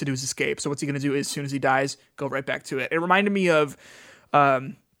 all he wants to do is escape. So what's he going to do as soon as he dies? Go right back to it. It reminded me of,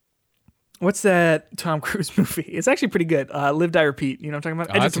 what's that Tom Cruise movie? It's actually pretty good. Live, Die, Repeat. You know what I'm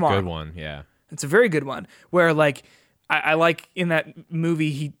talking about? That's a good one, yeah. It's a very good one where, like, I like in that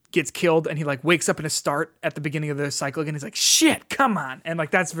movie, he gets killed and he, like, wakes up in a start at the beginning of the cycle again. He's like, shit, come on. And,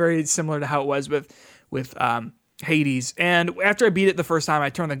 like, that's very similar to how it was with Hades. And after I beat it the first time, I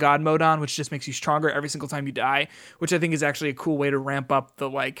turned the God mode on, which just makes you stronger every single time you die, which I think is actually a cool way to ramp up the,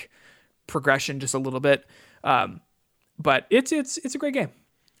 like, progression just a little bit. But it's a great game.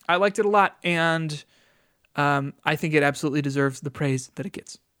 I liked it a lot, and I think it absolutely deserves the praise that it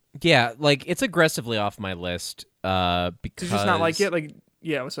gets. Yeah, like, it's aggressively off my list because... Did you just not like it? Like,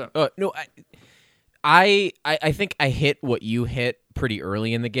 yeah, what's up? No, I think I hit what you hit pretty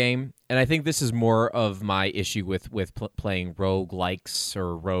early in the game, and I think this is more of my issue with playing roguelikes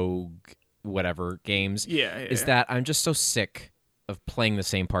or rogue whatever games. Is that I'm just so sick of playing the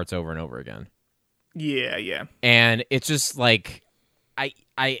same parts over and over again. Yeah. And it's just like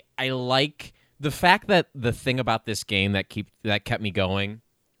I like the fact that the thing about this game that kept me going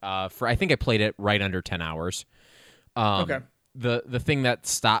for I think I played it right under 10 hours. Okay. The thing that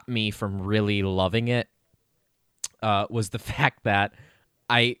stopped me from really loving it was the fact that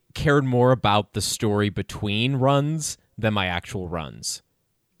I cared more about the story between runs than my actual runs.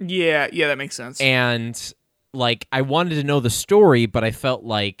 Yeah, that makes sense. And, like, I wanted to know the story, but I felt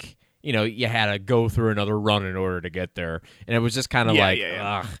like, you had to go through another run in order to get there. And it was just kind of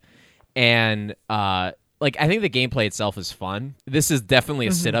ugh. And, like, I think the gameplay itself is fun. This is definitely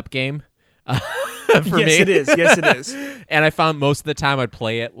a sit-up game. For me. Yes, it is. And I found most of the time I'd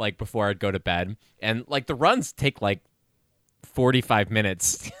play it like before I'd go to bed, and like the runs take like 45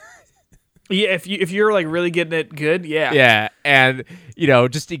 minutes. Yeah, if you're like really getting it good, yeah. Yeah, and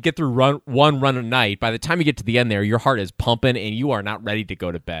just to get through one run a night, by the time you get to the end there, your heart is pumping and you are not ready to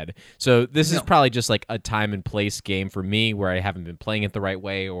go to bed. So this is probably just like a time and place game for me where I haven't been playing it the right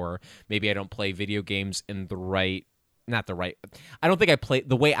way, or maybe I don't play video games in the right. I don't think I play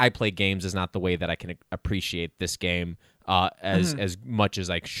the way I play games is not the way that I can appreciate this game as much as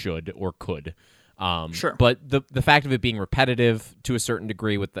I should or could. Sure. But the fact of it being repetitive to a certain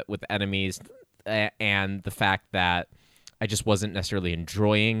degree with the enemies, and the fact that I just wasn't necessarily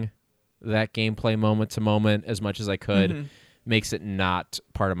enjoying that gameplay moment to moment as much as I could, makes it not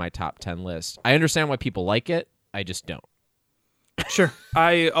part of my top 10 list. I understand why people like it. I just don't. Sure.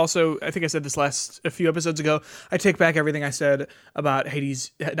 I think I said this a few episodes ago. I take back everything I said about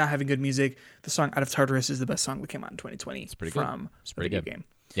Hades not having good music. The song Out of Tartarus is the best song that came out in 2020 it's pretty from good. It's the video game.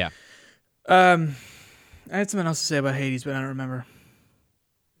 Yeah. I had something else to say about Hades, but I don't remember.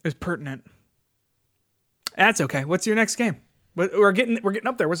 It was pertinent. That's okay. What's your next game? We're getting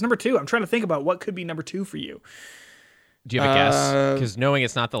up there. What's number 2? I'm trying to think about what could be number 2 for you. Do you have a guess? Because knowing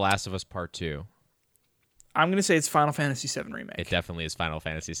it's not The Last of Us Part 2. I'm going to say it's Final Fantasy VII Remake. It definitely is Final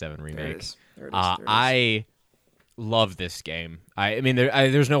Fantasy VII Remake. There it is. I love this game. I mean,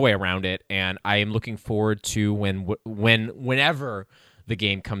 there's no way around it, and I am looking forward to whenever the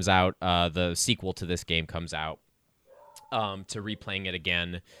game comes out, the sequel to this game comes out, to replaying it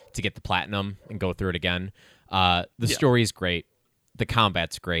again to get the platinum and go through it again. The story is great. The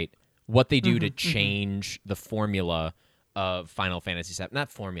combat's great. What they do to change the formula of Final Fantasy VII, not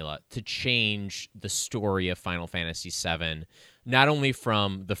formula, to change the story of Final Fantasy VII, not only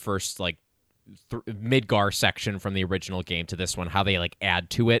from the first like Midgar section from the original game to this one, how they like add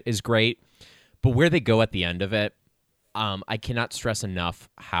to it is great, but where they go at the end of it, I cannot stress enough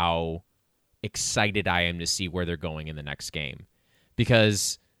how excited I am to see where they're going in the next game,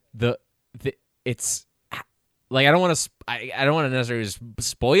 because it's like I don't want to necessarily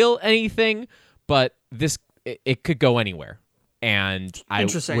spoil anything, but it could go anywhere, and I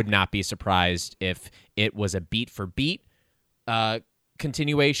would not be surprised if it was a beat for beat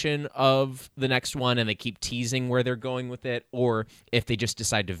continuation of the next one, and they keep teasing where they're going with it, or if they just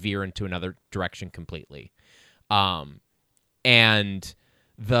decide to veer into another direction completely. And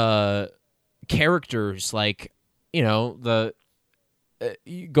the characters, like, you know,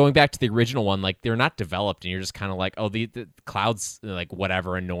 going back to the original one, like, they're not developed, and you're just kind of like, oh, the Cloud's like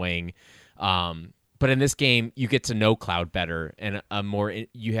whatever, annoying. But in this game, you get to know Cloud better, and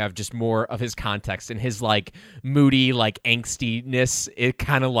you have just more of his context and his like moody, like angstiness. It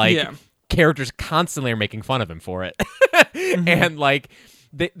kind of like characters constantly are making fun of him for it, and like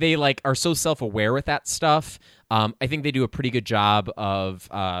they like are so self-aware with that stuff. I think they do a pretty good job of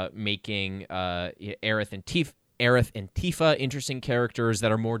making Aerith and Tifa interesting characters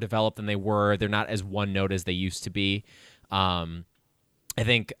that are more developed than they were. They're not as one note as they used to be. I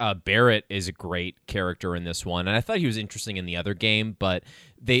think Barrett is a great character in this one, and I thought he was interesting in the other game, but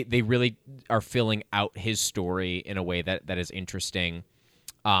they really are filling out his story in a way that is interesting.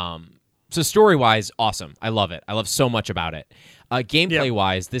 So story-wise, awesome. I love it. I love so much about it.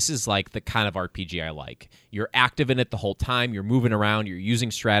 Gameplay-wise, this is like the kind of RPG I like. You're active in it the whole time. You're moving around. You're using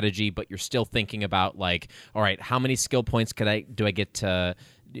strategy, but you're still thinking about, like, all right, how many skill points do I get to...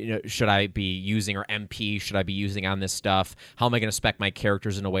 should I be using, or MP should I be using on this stuff? How am I going to spec my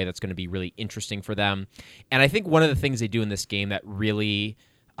characters in a way that's going to be really interesting for them? And I think one of the things they do in this game that really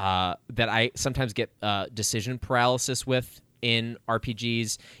that I sometimes get decision paralysis with in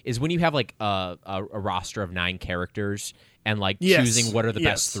RPGs is when you have like a roster of 9 characters and like choosing what are the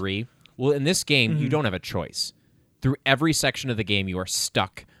best 3. Well, in this game, you don't have a choice. Through every section of the game, you are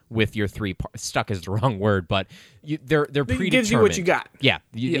stuck with your 3 stuck is the wrong word, but they're predetermined. It gives you what you got. Yeah,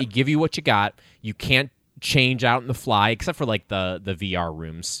 they give you what you got. You can't change out in the fly, except for like the VR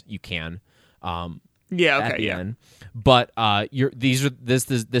rooms. You can. At the end. But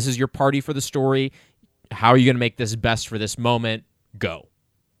this is your party for the story. How are you going to make this best for this moment? Go.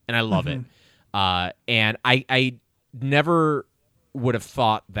 And I love it. And I never would have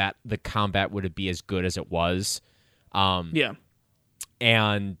thought that the combat would be as good as it was. And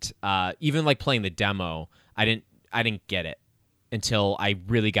even like playing the demo, I didn't get it until I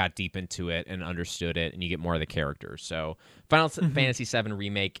really got deep into it and understood it, and you get more of the characters. So Final Fantasy VII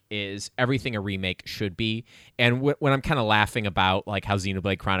Remake is everything a remake should be. And when I'm kind of laughing about like how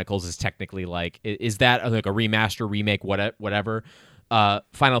Xenoblade Chronicles is technically like, is that like a remaster, remake, whatever?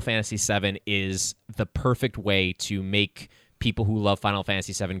 Final Fantasy VII is the perfect way to make people who love Final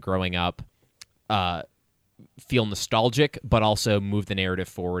Fantasy VII growing up feel nostalgic, but also move the narrative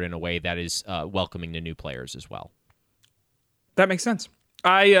forward in a way that is welcoming to new players as well. That makes sense.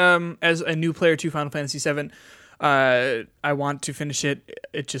 I, as a new player to Final Fantasy VII, I want to finish it.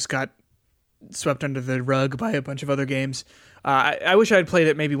 It just got swept under the rug by a bunch of other games. I wish I had played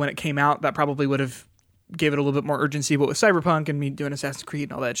it maybe when it came out. That probably would have gave it a little bit more urgency. But with Cyberpunk and me doing Assassin's Creed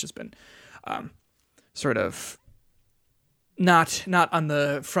and all that, it's just been sort of not on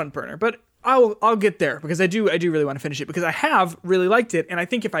the front burner. But I'll get there, because I do really want to finish it, because I have really liked it, and I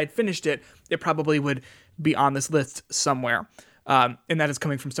think if I had finished it, it probably would be on this list somewhere. And that is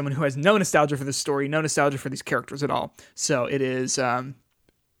coming from someone who has no nostalgia for this story, no nostalgia for these characters at all. So it is,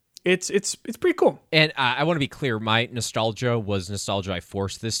 it's pretty cool. And I want to be clear, my nostalgia was nostalgia I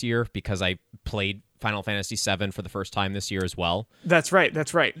forced this year because I played Final Fantasy VII for the first time this year as well. That's right.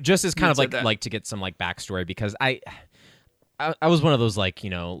 Just as kind of like to get some like backstory, because I was one of those like, you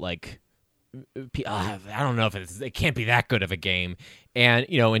know, like, I don't know if it can't be that good of a game. And,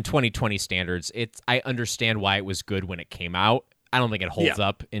 you know, in 2020 standards, I understand why it was good when it came out. I don't think it holds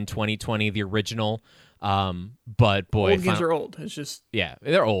up in 2020, the original. But boy, old games are old. It's just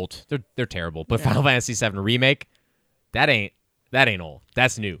they're old. They're terrible. But Final Fantasy VII Remake, that ain't old.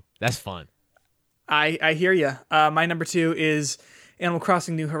 That's new. That's fun. I hear you. My number 2 is Animal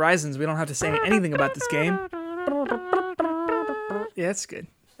Crossing New Horizons. We don't have to say anything about this game. Yeah, that's good.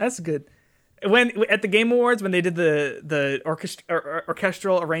 That's good. When at the Game Awards, when they did the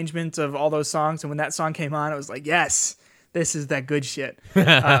orchestral arrangement of all those songs, and when that song came on, I was like, yes, this is that good shit.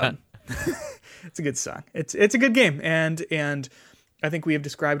 It's a good song. It's a good game, and I think we have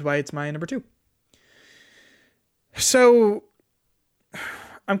described why it's my number 2. So,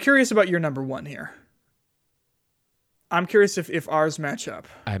 I'm curious about your number 1 here. I'm curious if ours match up.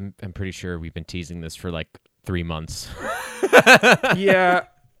 I'm pretty sure we've been teasing this for like 3 months. Yeah.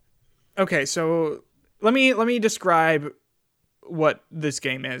 Okay, so let me describe what this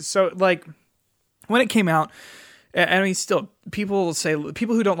game is. So, like, when it came out, I mean, still, people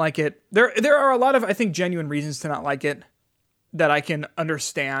who don't like it, there are a lot of, I think, genuine reasons to not like it that I can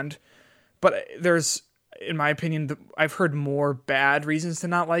understand, but there's, in my opinion, I've heard more bad reasons to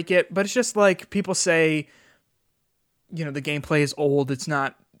not like it, but it's just like, people say, you know, the gameplay is old, it's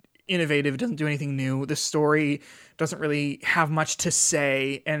not innovative, it doesn't do anything new, the story doesn't really have much to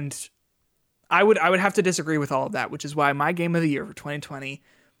say, and I would have to disagree with all of that, which is why my game of the year for 2020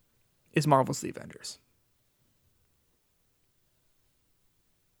 is Marvel's The Avengers.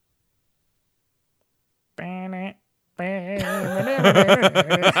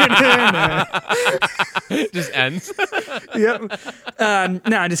 Just ends. Yep.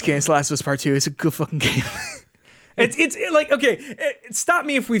 No, I'm just kidding. It's Last of Us Part 2. It's a good fucking game. It's like, okay, stop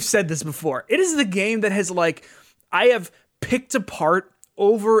me if we've said this before. It is the game that has, like, I have picked apart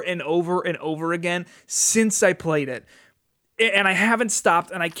over and over and over again since I played it. And I haven't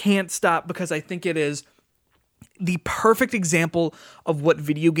stopped, and I can't stop, because I think it is the perfect example of what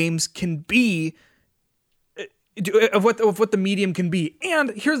video games can be, of what the medium can be.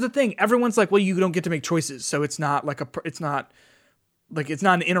 And here's the thing: everyone's like, "Well, you don't get to make choices, so it's not like it's not an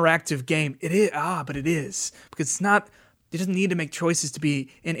interactive game." It is, but it is, because it's not. It doesn't need to make choices to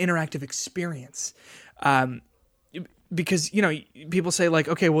be an interactive experience. Because, you know, people say, like,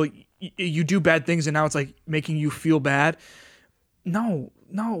 okay, well, you do bad things, and now it's like making you feel bad. No,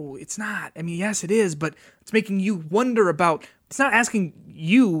 it's not. I mean, yes, it is, but it's making you wonder about. It's not asking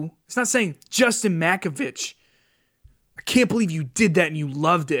you. It's not saying, Justin Makovich, I can't believe you did that and you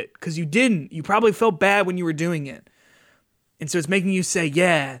loved it, because you didn't. You probably felt bad when you were doing it. And so it's making you say,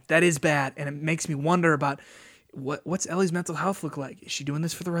 yeah, that is bad. And it makes me wonder about what's Ellie's mental health look like? Is she doing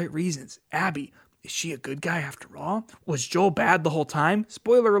this for the right reasons? Abby, is she a good guy after all? Was Joel bad the whole time?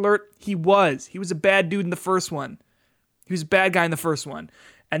 Spoiler alert, he was. He was a bad dude in the first one. He was a bad guy in the first one.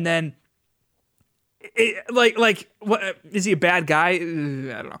 And then, what, is he a bad guy? I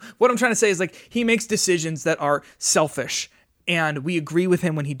don't know. What I'm trying to say is, like, he makes decisions that are selfish, and we agree with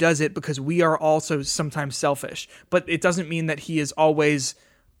him when he does it, because we are also sometimes selfish. But it doesn't mean that he is always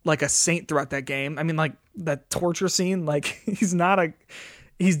like a saint throughout that game. I mean, like, that torture scene, like, he's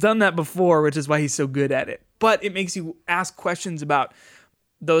done that before, which is why he's so good at it. But it makes you ask questions about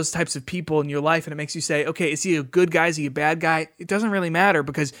those types of people in your life, and it makes you say, okay, is he a good guy? Is he a bad guy? It doesn't really matter,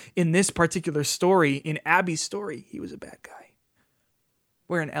 because in this particular story, in Abby's story, he was a bad guy.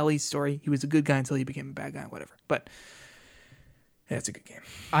 Where in Ellie's story, he was a good guy until he became a bad guy, whatever. But yeah, it's a good game.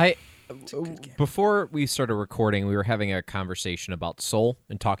 Before we started recording, we were having a conversation about Soul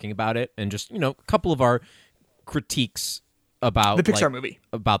and talking about it, and just, you know, a couple of our critiques about the Pixar movie,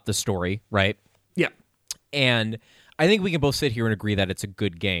 about the story, right? Yeah. And I think we can both sit here and agree that it's a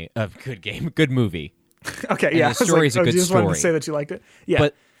good movie. Okay, yeah. And the story is a good you just story. wanted to say that you liked it? Yeah.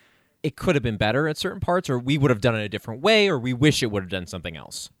 But it could have been better at certain parts, or we would have done it a different way, or we wish it would have done something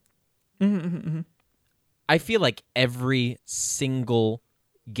else. I feel like every single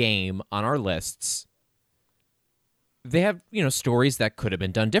game on our lists, they have, you know, stories that could have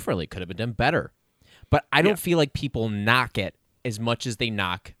been done differently, could have been done better. But I don't feel like people knock it as much as they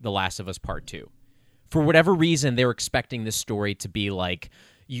knock The Last of Us Part 2. For whatever reason, they're expecting this story to be like,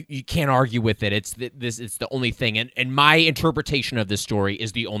 you can't argue with it. It's the only thing. And my interpretation of this story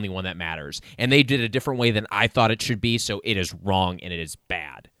is the only one that matters. And they did a different way than I thought it should be, so it is wrong and it is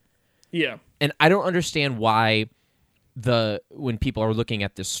bad. Yeah. And I don't understand why when people are looking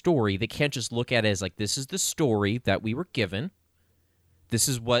at this story, they can't just look at it as like, this is the story that we were given. This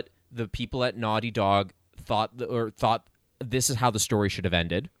is what the people at Naughty Dog thought this is how the story should have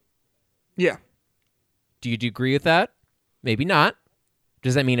ended. Yeah. Do you agree with that? Maybe not.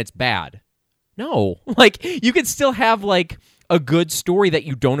 Does that mean it's bad? No. Like, you could still have, like, a good story that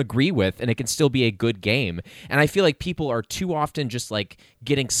you don't agree with, and it can still be a good game. And I feel like people are too often just, like,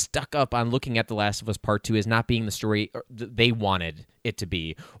 getting stuck up on looking at The Last of Us Part 2 as not being the story they wanted it to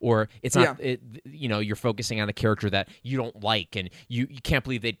be. Or it's not, you're focusing on a character that you don't like, and you can't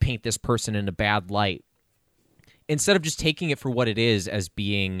believe they'd paint this person in a bad light. instead of just taking it for what it is as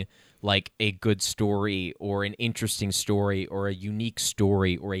being like a good story or an interesting story or a unique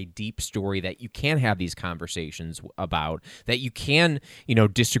story or a deep story that you can have these conversations about, that you can,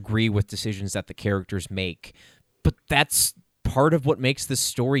 disagree with decisions that the characters make. But that's part of what makes this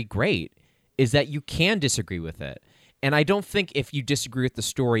story great, is that you can disagree with it. And I don't think if you disagree with the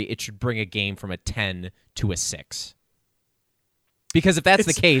story, it should bring a game from a 10 to a 6. Because if that's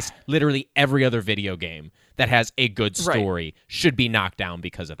the case, literally every other video game that has a good story should be knocked down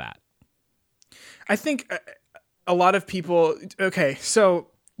because of that. I think a lot of people... Okay, so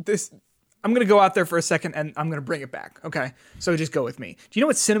I'm going to go out there for a second, and I'm going to bring it back. Okay, so just go with me. Do you know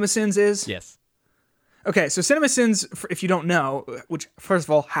what CinemaSins is? Yes. Okay, so CinemaSins, if you don't know, which, first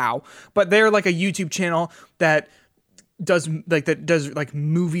of all, how? But they're like a YouTube channel that does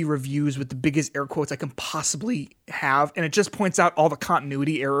movie reviews with the biggest air quotes I can possibly have, and it just points out all the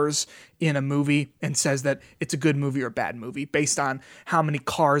continuity errors in a movie and says that it's a good movie or a bad movie based on how many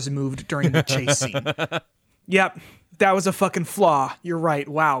cars moved during the chase scene. Yep, that was a fucking flaw. You're right.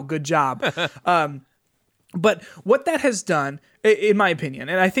 Wow, good job. But what that has done, in my opinion,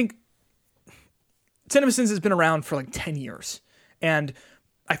 and I think CinemaSins has been around for like 10 years, and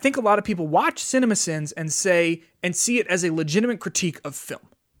I think a lot of people watch CinemaSins and see it as a legitimate critique of film.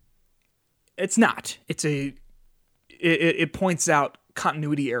 It's not. It points out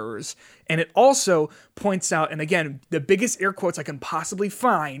continuity errors, and it also points out, and again, the biggest air quotes I can possibly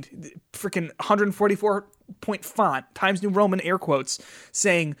find, freaking 144 point font, Times New Roman air quotes,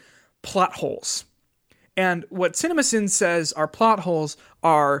 saying plot holes. And what CinemaSins says are plot holes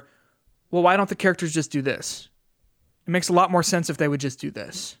are, well, why don't the characters just do this? It makes a lot more sense if they would just do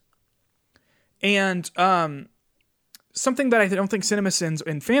this. And something that I don't think CinemaSins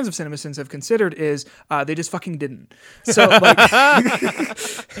and fans of CinemaSins have considered is they just fucking didn't. So, like,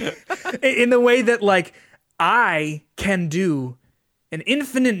 in the way that, like, I can do an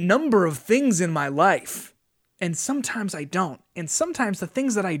infinite number of things in my life, and sometimes I don't. And sometimes the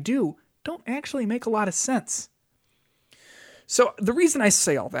things that I do don't actually make a lot of sense. So the reason I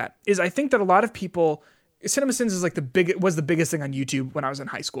say all that is I think that a lot of people... CinemaSins is like was the biggest thing on YouTube when I was in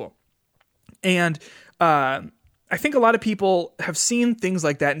high school. And I think a lot of people have seen things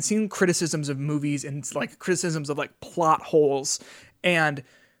like that and seen criticisms of movies and like criticisms of like plot holes and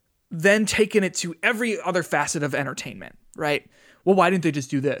then taken it to every other facet of entertainment, right? Well, why didn't they just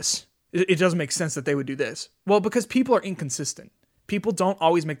do this? It doesn't make sense that they would do this. Well, because people are inconsistent. People don't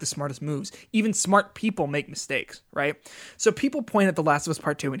always make the smartest moves. Even smart people make mistakes, right? So people point at The Last of Us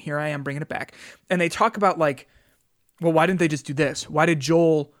Part 2, and here I am bringing it back. And they talk about like, well, why didn't they just do this? Why did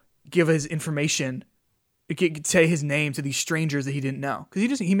Joel give his information, say his name to these strangers that he didn't know?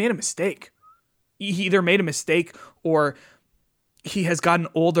 Because he made a mistake. He either made a mistake or he has gotten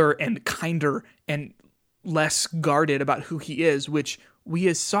older and kinder and less guarded about who he is, which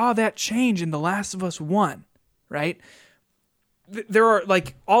we saw that change in The Last of Us 1, right? There are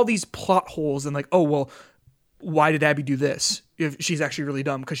like all these plot holes and like, oh, well, why did Abby do this if she's actually really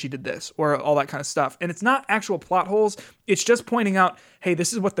dumb because she did this, or all that kind of stuff. And it's not actual plot holes. It's just pointing out, hey,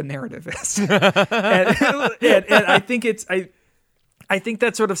 this is what the narrative is. and I think I think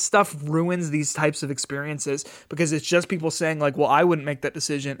that sort of stuff ruins these types of experiences because it's just people saying like, well, I wouldn't make that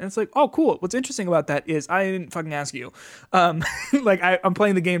decision. And it's like, oh, cool. What's interesting about that is I didn't fucking ask you. Like I'm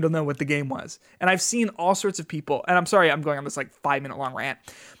playing the game to know what the game was. And I've seen all sorts of people, and I'm sorry, I'm going on this like 5-minute long rant.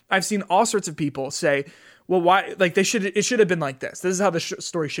 I've seen all sorts of people say, well, why, like it should have been like this. This is how the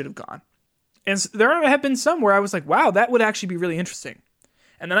story should have gone. And there have been some where I was like, wow, that would actually be really interesting.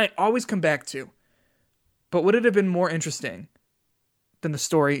 And then I always come back to, but would it have been more interesting than the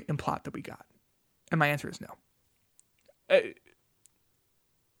story and plot that we got? And my answer is no.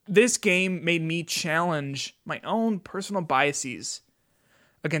 This game made me challenge my own personal biases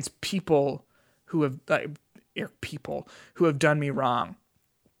against people who have done me wrong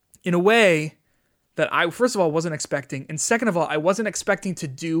in a way that I, first of all, wasn't expecting. And second of all, I wasn't expecting to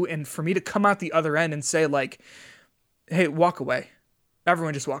do, and for me to come out the other end and say like, hey, walk away.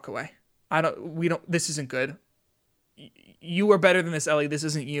 Everyone just walk away. This isn't good. You are better than this, Ellie. This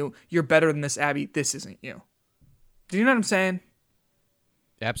isn't you. You're better than this, Abby. This isn't you. Do you know what I'm saying?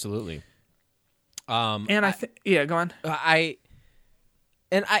 Absolutely. And yeah, go on. I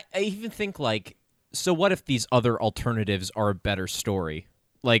even think like, so what if these other alternatives are a better story?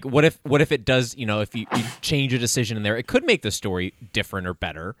 Like, what if it does, if you change a decision in there, it could make the story different or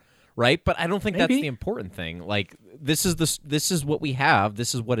better, right? But I don't think that's the important thing. Like, this is what we have.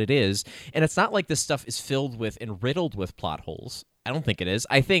 This is what it is. And it's not like this stuff is filled with and riddled with plot holes. I don't think it is.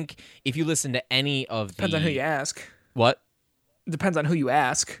 I think if you listen to any of the... Depends on who you ask. What? Depends on who you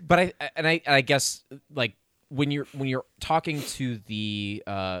ask. But I guess, like, when you're talking to the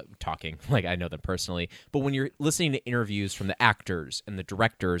talking, like I know them personally, but when you're listening to interviews from the actors and the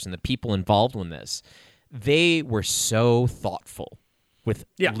directors and the people involved in this, they were so thoughtful with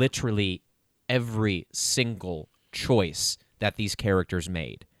literally every single choice that these characters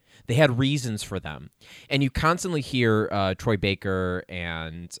made. They had reasons for them. And you constantly hear Troy Baker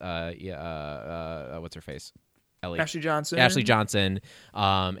and what's her face? Ashley Johnson,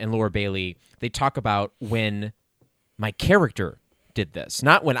 and Laura Bailey. They talk about when my character did this,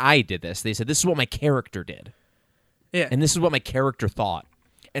 not when I did this. They said, this is what my character did. Yeah. And this is what my character thought.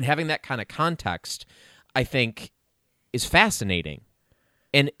 And having that kind of context, I think, is fascinating.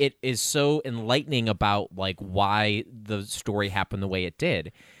 And it is so enlightening about like why the story happened the way it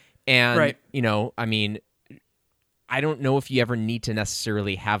did. And, you know, I mean, I don't know if you ever need to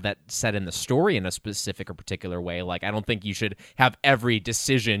necessarily have that set in the story in a specific or particular way. Like, I don't think you should have every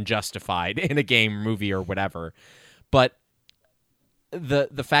decision justified in a game, movie, or whatever. But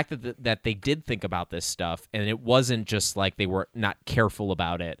the fact that they did think about this stuff, and it wasn't just like they were not careful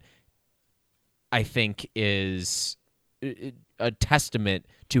about it, I think is a testament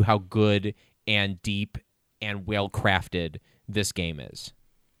to how good and deep and well-crafted this game is.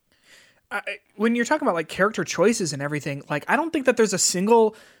 When you're talking about like character choices and everything, like I don't think that there's a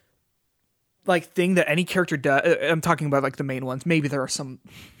single like thing that any character does. I'm talking about like the main ones. Maybe there are some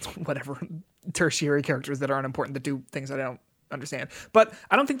whatever tertiary characters that aren't important that do things that I don't understand. But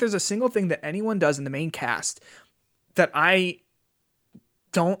I don't think there's a single thing that anyone does in the main cast that I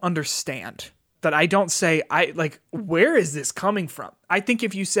don't understand. That I don't say, where is this coming from? I think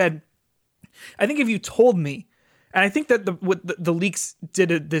if you told me, and I think that the leaks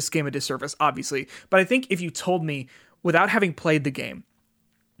did this game a disservice, obviously, but I think if you told me without having played the game,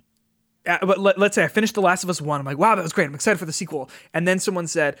 but let's say I finished The Last of Us 1, I'm like, wow, that was great, I'm excited for the sequel. And then someone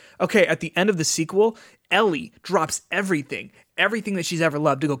said, okay, at the end of the sequel, Ellie drops everything that she's ever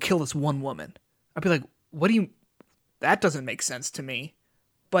loved to go kill this one woman. I'd be like, that doesn't make sense to me.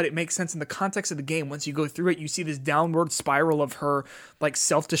 But it makes sense in the context of the game. Once you go through it, you see this downward spiral of her like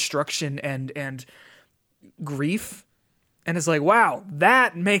self-destruction and grief. And it's like, wow,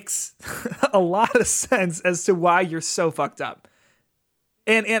 that makes a lot of sense as to why you're so fucked up.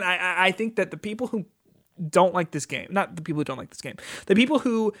 And I think that the people who don't like this game, not the people who don't like this game, the people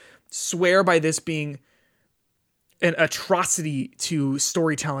who swear by this being an atrocity to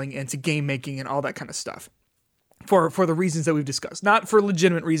storytelling and to game making and all that kind of stuff, for the reasons that we've discussed, not for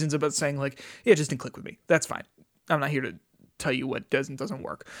legitimate reasons about saying like, yeah, it just didn't click with me. That's fine. I'm not here to tell you what does and doesn't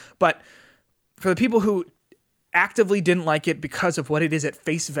work. But for the people who actively didn't like it because of what it is at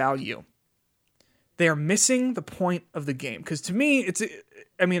face value, they are missing the point of the game. Because to me,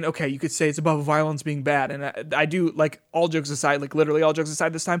 okay, you could say it's about violence being bad. And I do, like, all jokes aside, like literally all jokes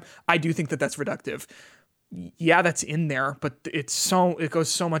aside this time, I do think that that's reductive. Yeah, that's in there, but it goes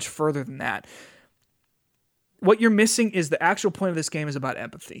so much further than that. What you're missing is the actual point of this game is about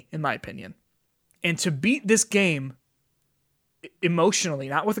empathy, in my opinion. And to beat this game emotionally,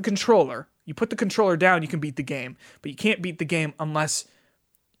 not with a controller, you put the controller down, you can beat the game. But you can't beat the game unless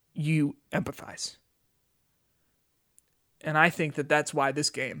you empathize. And I think that that's why this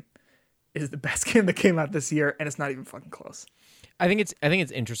game is the best game that came out this year, and it's not even fucking close. I think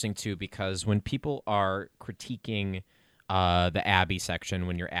it's interesting, too, because when people are critiquing the Abby section,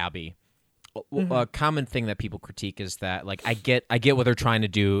 when you're Abby, a common thing that people critique is that, like, I get what they're trying to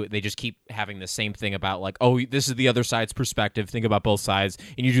do. They just keep having the same thing about, like, oh, this is the other side's perspective. Think about both sides.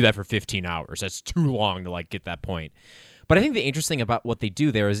 And you do that for 15 hours. That's too long to, like, get that point. But I think the interesting about what they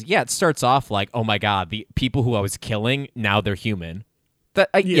do there is, yeah, it starts off like, oh, my God, the people who I was killing, now they're human.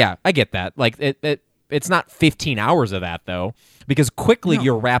 I get that. Like, it's not 15 hours of that, though, because quickly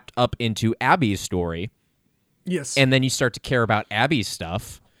you're wrapped up into Abby's story. Yes. And then you start to care about Abby's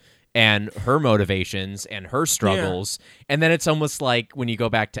stuff and her motivations and her struggles. Yeah. And then it's almost like when you go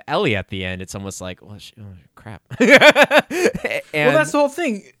back to Ellie at the end, it's almost like, well, crap. Well, that's the whole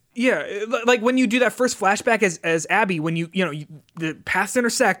thing. Yeah. Like when you do that first flashback as Abby, when the paths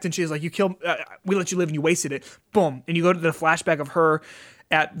intersect and she's like, we let you live and you wasted it. Boom. And you go to the flashback of her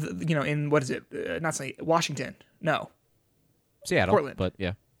at, in what is it? Not say Washington. No. Seattle. Portland. But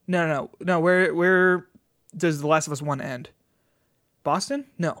yeah. No. Where does The Last of Us 1 end? Boston?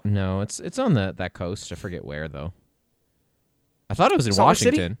 No, it's on that coast. I forget where though. I thought it was in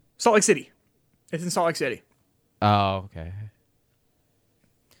Washington. Salt Lake City. It's in Salt Lake City. Oh, okay.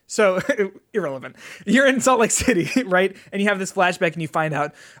 So irrelevant. You're in Salt Lake City, right? And you have this flashback, and you find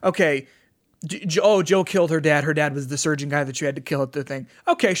out, okay, Joe killed her dad. Her dad was the surgeon guy that you had to kill at the thing.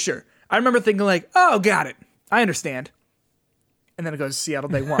 Okay, sure. I remember thinking like, oh, got it. I understand. And then it goes Seattle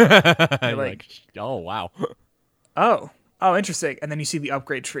Day 1. You're like, oh wow. oh, interesting. And then you see the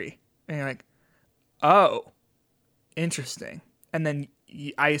upgrade tree, and you're like, oh, interesting. And then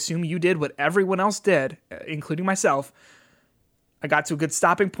I assume you did what everyone else did, including myself. I got to a good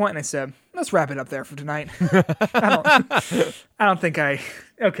stopping point, and I said, let's wrap it up there for tonight. I don't think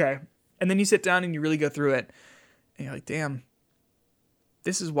okay. And then you sit down and you really go through it, and you're like, damn,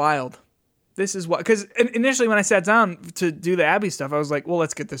 this is wild. This is what, because initially when I sat down to do the Abby stuff, I was like, well,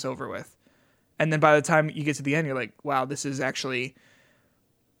 let's get this over with. And then by the time you get to the end, you're like, wow, this is actually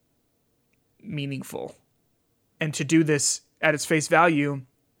meaningful. And to do this at its face value,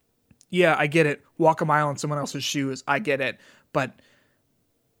 yeah, I get it. Walk a mile in someone else's shoes, I get it. But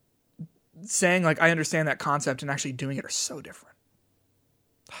saying, like, I understand that concept and actually doing it are so different.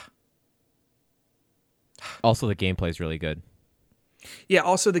 Also, the gameplay is really good. Yeah,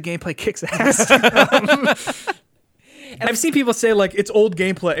 also the gameplay kicks ass. And I've seen people say, like, it's old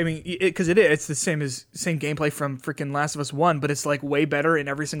gameplay. I mean, because it's the same gameplay from freaking Last of Us 1, but it's, like, way better in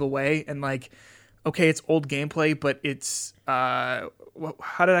every single way. And, like, okay, it's old gameplay, but it's, how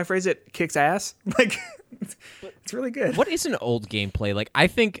did I phrase it? Kicks ass? Like, it's really good. What is an old gameplay? Like, I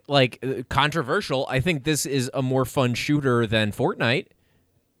think, like, controversial, I think this is a more fun shooter than Fortnite,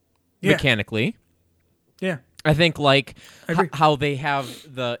 mechanically. Yeah. I think, like, how they have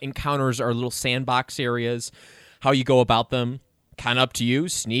the encounters are little sandbox areas, how you go about them, kind of up to you,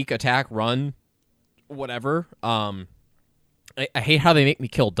 sneak, attack, run, whatever. I hate how they make me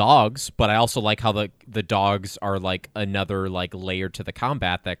kill dogs, but I also like how the dogs are, like, another, like, layer to the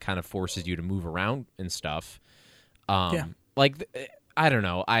combat that kind of forces you to move around and stuff. Like, I don't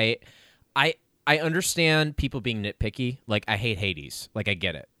know. I understand people being nitpicky. Like, I hate Hades. Like, I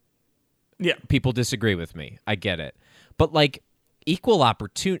get it. Yeah. People disagree with me. I get it. But, like, equal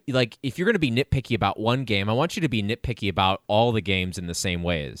opportunity, like, if you're going to be nitpicky about one game, I want you to be nitpicky about all the games in the same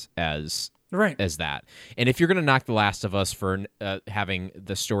ways as that. And if you're going to knock The Last of Us for having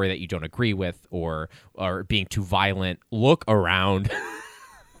the story that you don't agree with or being too violent, look around.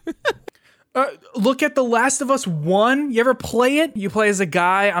 Look at The Last of Us 1. You ever play it? You play as a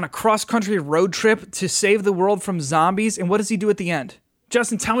guy on a cross-country road trip to save the world from zombies, and what does he do at the end?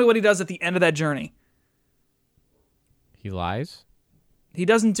 Justin, tell me what he does at the end of that journey. He lies? He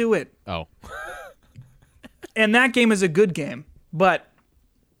doesn't do it. Oh. And that game is a good game, but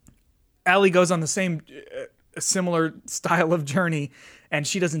Ellie goes on the same, similar style of journey, and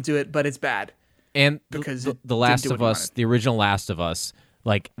she doesn't do it, but it's bad. And because the Last of Us, the original Last of Us,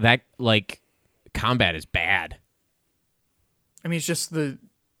 like, that, like, combat is bad. I mean, it's just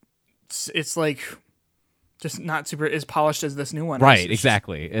it's like, just not super as polished as this new one. Right,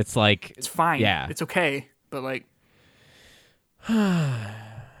 exactly. It's like, it's fine. Yeah. It's okay, but, like, I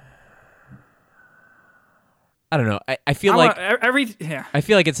don't know. I feel like I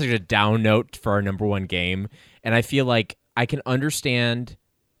feel like it's such a down note for our number one game, and I feel like I can understand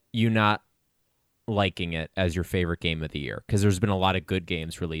you not liking it as your favorite game of the year because there's been a lot of good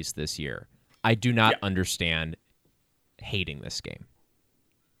games released this year. I do not understand hating this game.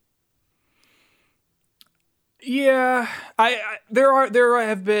 Yeah, there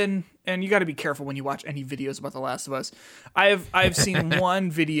have been, and you got to be careful when you watch any videos about The Last of Us. I've seen one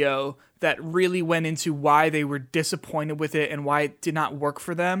video that really went into why they were disappointed with it and why it did not work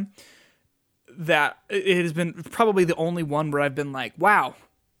for them. That it has been probably the only one where I've been like, wow,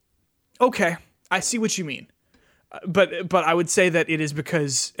 okay, I see what you mean. But I would say that it is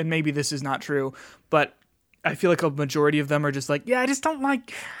because, and maybe this is not true, but I feel like a majority of them are just like, yeah, I just don't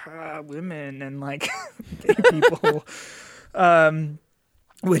like women and, like, gay people,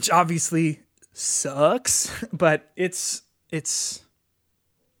 which obviously sucks. But it's.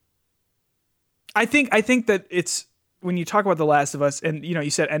 I think that it's when you talk about The Last of Us, and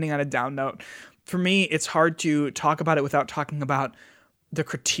you said ending on a down note. For me, it's hard to talk about it without talking about the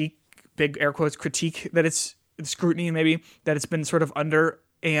critique, big air quotes critique that it's scrutiny maybe that it's been sort of under.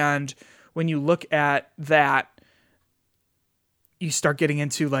 And when you look at that, you start getting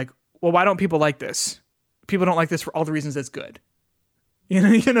into, like, well, why don't people like this? People don't like this for all the reasons that's good. You know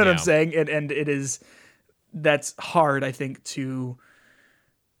what I'm saying? And that's hard, I think, to,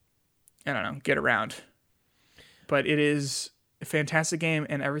 I don't know, get around. But it is a fantastic game,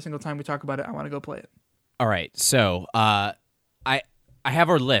 and every single time we talk about it, I want to go play it. All right, so I have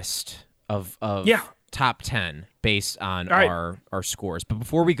our list of top 10 based on our scores. But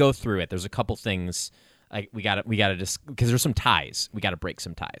before we go through it, there's a couple things we got to just, because there's some ties. We got to break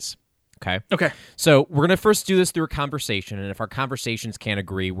some ties. Okay. So we're gonna first do this through a conversation, and if our conversations can't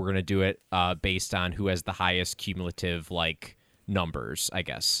agree, we're gonna do it based on who has the highest cumulative, like, numbers, I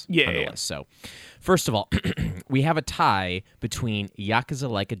guess. On the list. So, first of all, we have a tie between Yakuza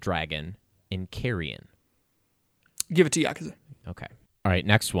Like a Dragon and Carrion. Give it to Yakuza. Okay. All right,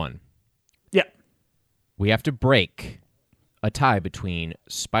 next one. Yeah. We have to break a tie between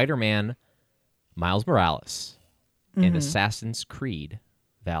Spider-Man, Miles Morales, and Assassin's Creed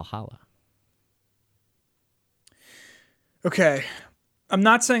Valhalla. Okay. I'm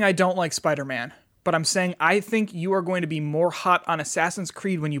not saying I don't like Spider-Man, but I'm saying I think you are going to be more hot on Assassin's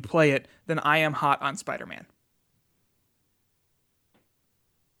Creed when you play it than I am hot on Spider-Man.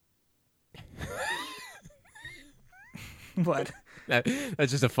 What?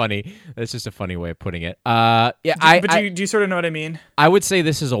 That's just a funny way of putting it. Do you sort of know what I mean? I would say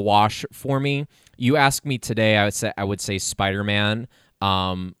this is a wash for me. You asked me today, I would say Spider-Man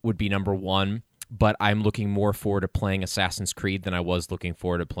would be number one, but I'm looking more forward to playing Assassin's Creed than I was looking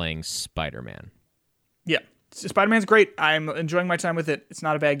forward to playing Spider-Man. Yeah. Spider-Man's great. I'm enjoying my time with it. It's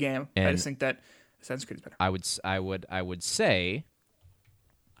not a bad game. And I just think that Assassin's Creed is better. I would say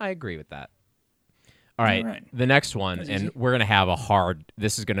I agree with that. All right. The next one, and we're gonna have a hard.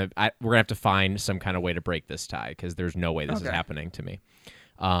 This is gonna. We're gonna have to find some kind of way to break this tie because there's no way this is happening to me.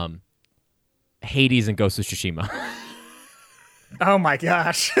 Hades and Ghost of Tsushima. Oh my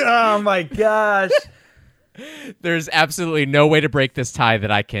gosh! Oh my gosh! There's absolutely no way to break this tie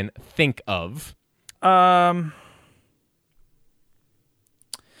that I can think of. And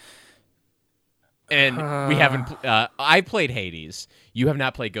we haven't. I played Hades. You have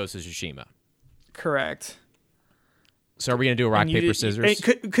not played Ghost of Tsushima. Correct. So are we gonna do a rock paper scissors?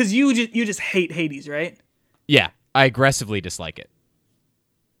 Because you just hate Hades, right? Yeah, I aggressively dislike it.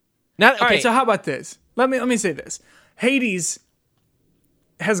 All right. So how about this? Let me say this. Hades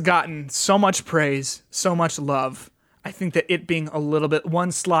has gotten so much praise, so much love. I think that it being a little bit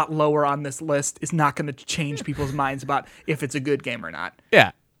one slot lower on this list is not going to change people's minds about if it's a good game or not.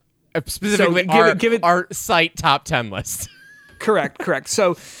 Yeah. Specifically, so give it our site top 10 list. Correct.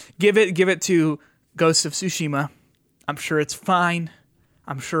 So give it to Ghost of Tsushima. I'm sure it's fine.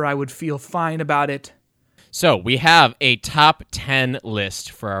 I'm sure I would feel fine about it. So we have a top 10 list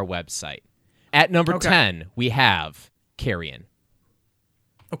for our website. At number 10, we have Carrion.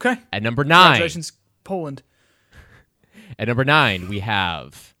 Okay. At number 9. Congratulations, Poland. At number 9, we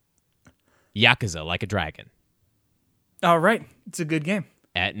have Yakuza Like a Dragon. All right. It's a good game.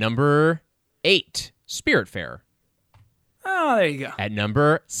 At number 8, Spiritfarer. Oh, there you go. At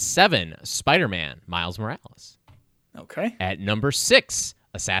number 7, Spider-Man, Miles Morales. Okay. At number 6,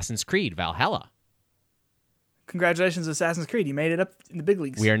 Assassin's Creed, Valhalla. Congratulations, Assassin's Creed. You made it up in the big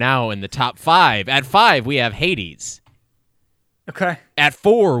leagues. We are now in the top 5. At 5, we have Hades. Okay. At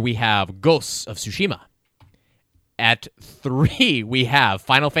 4, we have Ghosts of Tsushima. At 3, we have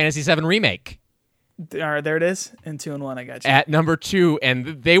Final Fantasy VII Remake. All right, there it is. And 2 and 1, I got you. At number 2,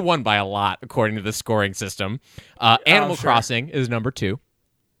 and they won by a lot according to the scoring system. Animal Crossing is number 2.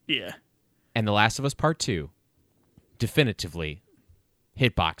 Yeah. And The Last of Us Part 2, definitively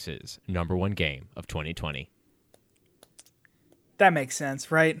Hitbox's number 1 game of 2020. That makes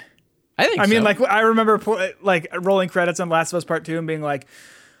sense, right? I mean, like, I remember rolling credits on Last of Us Part 2 and being like,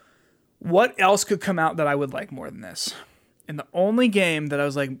 what else could come out that I would like more than this? And the only game that I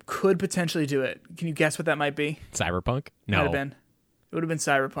was like, could potentially do it. Can you guess what that might be? Cyberpunk? No. It would have been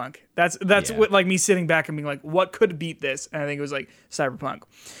Cyberpunk. That's what, like, me sitting back and being like, what could beat this? And I think it was like Cyberpunk.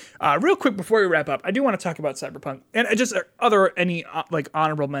 Real quick before we wrap up, I do want to talk about Cyberpunk and just any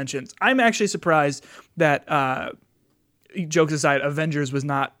honorable mentions. I'm actually surprised that, jokes aside, Avengers was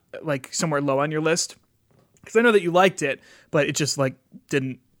not like somewhere low on your list, because I know that you liked it, but it just like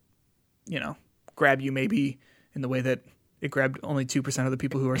didn't, grab you maybe in the way that it grabbed only 2% of the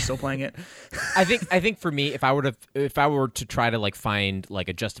people who are still playing it. I think for me, if I were to try to like find like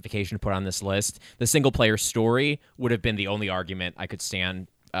a justification to put on this list, the single player story would have been the only argument I could stand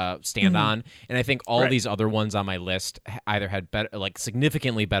on, and I think all these other ones on my list either had better, like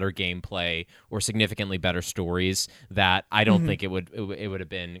significantly better gameplay or significantly better stories that I don't think it would have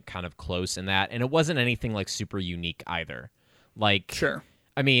been kind of close in that, and it wasn't anything like super unique either. Like, sure,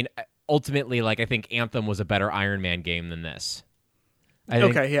 I mean, ultimately, like I think Anthem was a better Iron Man game than this. I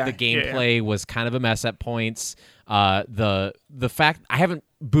think the gameplay was kind of a mess at points. The fact I haven't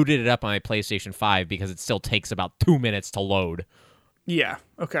booted it up on my PlayStation 5 because it still takes about 2 minutes to load. Yeah.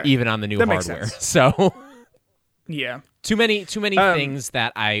 Okay. Even on the new hardware. So yeah. Too many things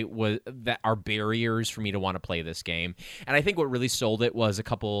that are barriers for me to want to play this game. And I think what really sold it was a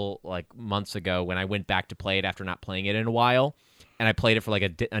couple like months ago when I went back to play it after not playing it in a while. And I played it for like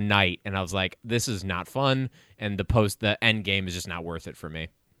a night, and I was like, this is not fun, and the end game is just not worth it for me.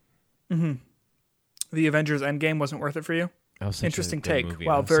 Mm-hmm. The Avengers Endgame wasn't worth it for you? Interesting take. Movie.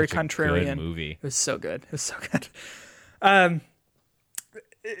 Wow, very contrarian. Movie. It was so good.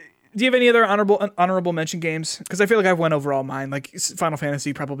 Do you have any other honorable mention games? Because I feel like I've went over all mine. Like Final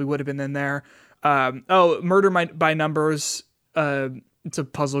Fantasy probably would have been in there. Murder by Numbers. It's a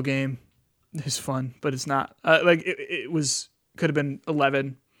puzzle game. It's fun, but it's not. It could have been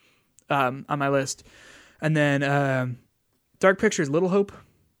 11 on my list. And then Dark Pictures, Little Hope.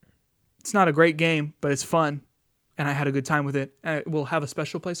 It's not a great game, but it's fun, and I had a good time with it. And it will have a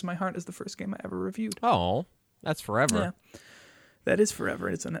special place in my heart as the first game I ever reviewed. Oh, that's forever. Yeah. That is forever,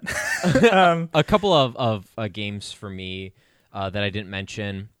 isn't it? A couple of games for me that I didn't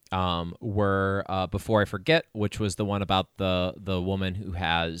mention were Before I Forget, which was the one about the woman who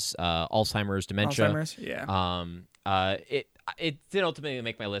has Alzheimer's, dementia. Alzheimer's, yeah. It didn't ultimately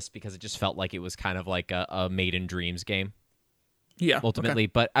make my list because it just felt like it was kind of like a Made in Dreams game. Yeah, ultimately,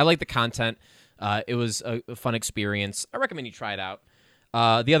 okay. But I like the content. It was a fun experience. I recommend you try it out.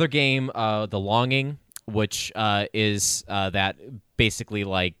 The other game, The Longing, which is that basically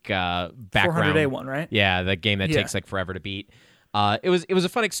like background 400-day one, right? Yeah, the game that takes like forever to beat. It was a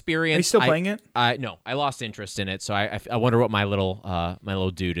fun experience. Are you still playing it? No, I lost interest in it, so I wonder what my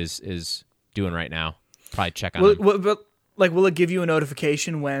little dude is doing right now. Probably check on him. Will it give you a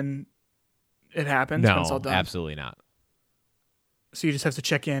notification when it happens? No, when it's all done? Absolutely not. So you just have to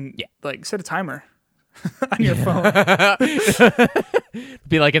check in. Yeah. Like set a timer on your phone.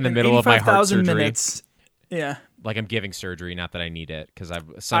 Be like in the middle of my heart surgery. minutes. Yeah. Like I'm giving surgery, not that I need it, because I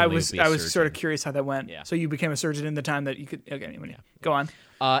was sort of curious how that went. Yeah. So you became a surgeon in the time that you could. Okay, anyway, yeah. Go on.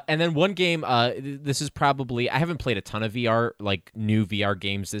 And then one game. This is probably I haven't played a ton of VR, like new VR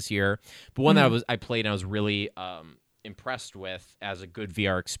games this year, but one that I played and I was really impressed with as a good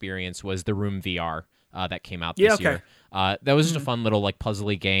VR experience was The Room VR. That came out this year. That was just a fun little like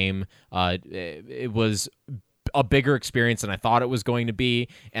puzzly game. It was a bigger experience than I thought it was going to be,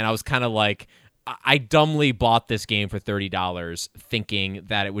 and I was kind of like, I dumbly bought this game for $30, thinking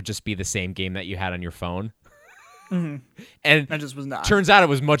that it would just be the same game that you had on your phone. And that just was not. Turns out it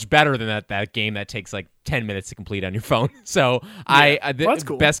was much better than that game that takes like 10 minutes to complete on your phone. So that's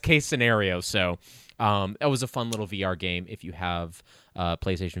cool. Best case scenario. So it was a fun little VR game if you have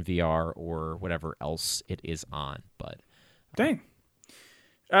PlayStation VR or whatever else it is on. But dang.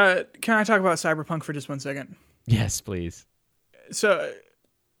 Can I talk about Cyberpunk for just 1 second? Yes, please. So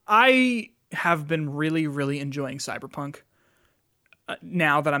I have been really, really enjoying Cyberpunk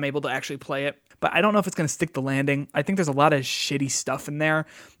now that I'm able to actually play it. But I don't know if it's going to stick the landing. I think there's a lot of shitty stuff in there.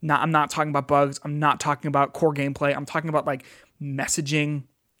 I'm not talking about bugs. I'm not talking about core gameplay. I'm talking about like messaging.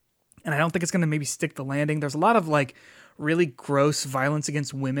 And I don't think it's going to maybe stick the landing. There's a lot of like really gross violence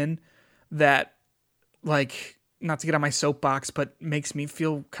against women that, like, not to get on my soapbox, but makes me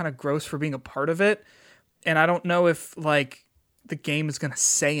feel kind of gross for being a part of it. And I don't know if like the game is going to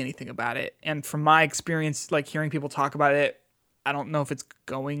say anything about it. And from my experience, like hearing people talk about it, I don't know if it's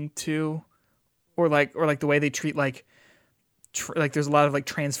going to, or like the way they treat like there's a lot of like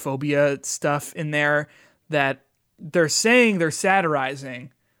transphobia stuff in there that they're saying they're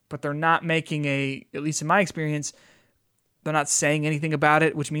satirizing, but they're not making at least in my experience, they're not saying anything about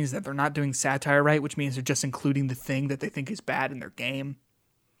it, which means that they're not doing satire right, which means they're just including the thing that they think is bad in their game.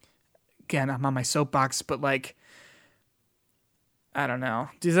 Again, I'm on my soapbox, but like, I don't know.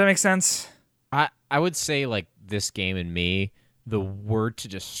 Does that make sense? I would say like this game and me, the word to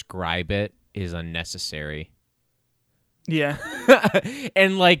describe it is unnecessary. Yeah.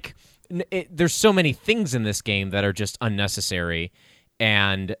 And like, there's so many things in this game that are just unnecessary.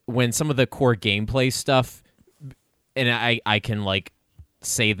 And when some of the core gameplay stuff, and I can like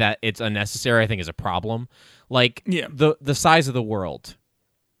say that it's unnecessary, I think is a problem. Like the size of the world,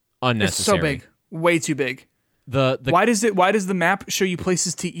 unnecessary. It's so big, way too big. Why does the map show you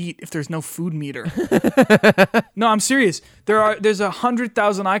places to eat if there's no food meter? No, I'm serious. There's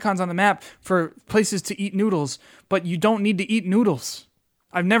 100,000 icons on the map for places to eat noodles, but you don't need to eat noodles.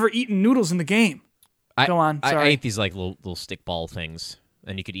 I've never eaten noodles in the game. Go on. Sorry. I ate these like little stick ball things,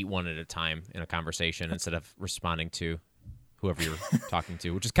 and you could eat one at a time in a conversation instead of responding to whoever you're talking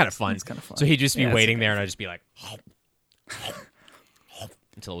to, which is kind of fun. It's kind of fun. So he'd just be waiting there, and I'd just be like,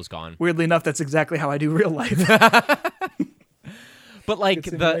 until it was gone. Weirdly enough, that's exactly how I do real life. But like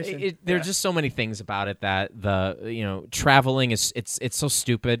there's just so many things about it that traveling is it's so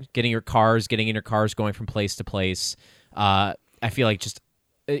stupid. Getting in your cars, going from place to place. I feel like just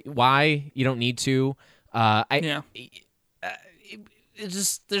why you don't need to. There's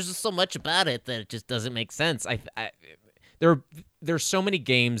just so much about it that it just doesn't make sense. There's so many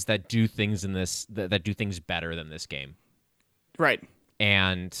games that do things in this that do things better than this game. Right.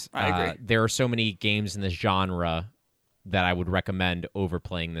 And I agree. There are so many games in this genre that I would recommend over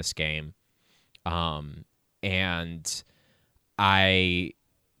playing this game. And I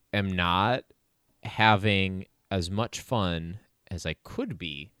am not having as much fun as I could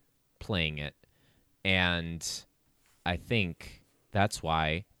be playing it. And I think that's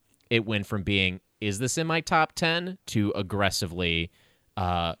why it went from being, is this in my top 10, to aggressively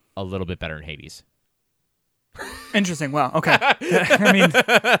a little bit better than Hades. Interesting. Wow. Okay. I mean,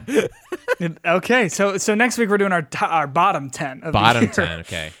 okay. So next week we're doing our bottom 10 of Bottom the year. 10.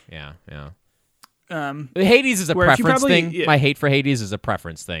 Okay. Yeah. Hades is a preference thing. Yeah. My hate for Hades is a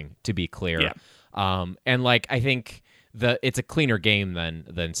preference thing, to be clear. Yeah. And like, I think it's a cleaner game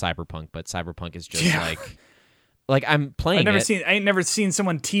than Cyberpunk, but Cyberpunk is just like I'm playing. I ain't never seen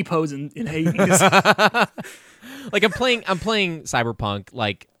someone T-pose in Hades. Like I'm playing Cyberpunk.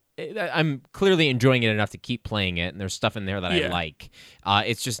 Like I'm clearly enjoying it enough to keep playing it, and there's stuff in there that I like.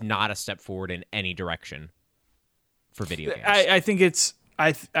 It's just not a step forward in any direction for video games. I think it's.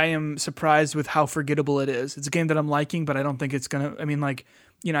 I am surprised with how forgettable it is. It's a game that I'm liking, but I don't think it's gonna. I mean, like,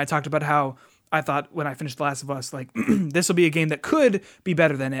 I talked about how I thought when I finished The Last of Us, like this will be a game that could be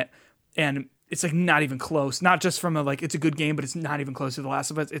better than it, and it's like not even close. Not just from it's a good game, but it's not even close to The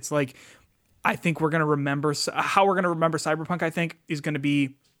Last of Us. It's like I think we're gonna remember how we're gonna remember Cyberpunk. I think is gonna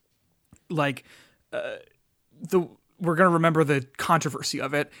be like we're gonna remember the controversy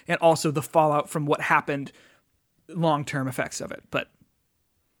of it and also the fallout from what happened, long-term effects of it, but.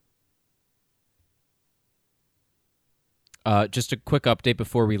 Just a quick update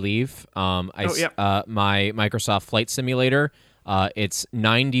before we leave. My Microsoft Flight Simulator, it's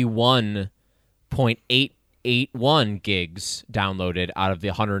 91.881 gigs downloaded out of the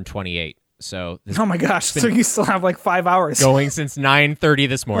 128. So oh my gosh! So you still have like 5 hours going since 9:30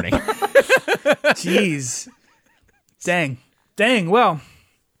 this morning. Jeez, dang. Well,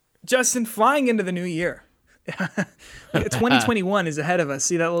 Justin, flying into the new year. 2021 is ahead of us.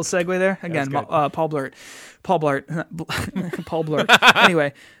 See that little segue there? Again, Paul Blart.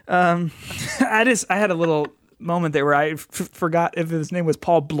 Anyway, I had a little moment there where I forgot if his name was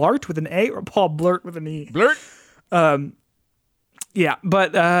Paul Blart with an A or Paul Blurt with an E. Blurt. Yeah,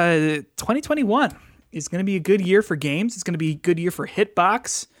 but 2021 is going to be a good year for games. It's going to be a good year for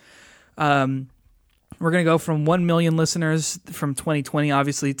Hitbox. We're going to go from 1 million listeners from 2020,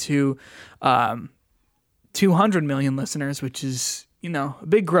 obviously, to 200 million listeners, which is, a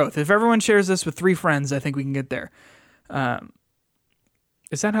big growth. If everyone shares this with 3 friends, I think we can get there.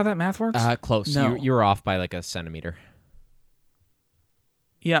 Is that how that math works? Close. No. You were off by like a centimeter.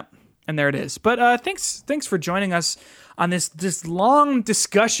 Yep. And there it is. But thanks for joining us on this long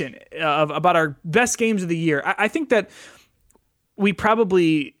discussion about our best games of the year. I think that we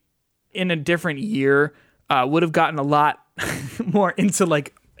probably, in a different year, would have gotten a lot more into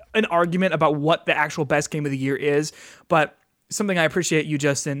like an argument about what the actual best game of the year is. But something I appreciate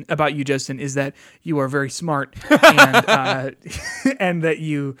about you, Justin, is that you are very smart and and that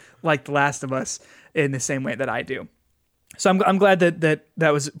you like The Last of Us in the same way that I do. So I'm glad that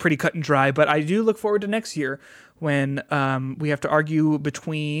was pretty cut and dry. But I do look forward to next year when we have to argue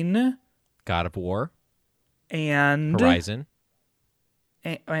between God of War and Horizon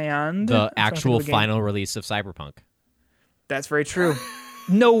and the actual final release of Cyberpunk. That's very true.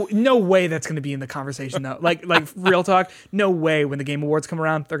 No way that's going to be in the conversation though. Like real talk. No way when the Game Awards come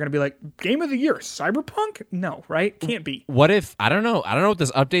around, they're going to be like, Game of the Year, Cyberpunk? No, right? Can't be. What if, I don't know what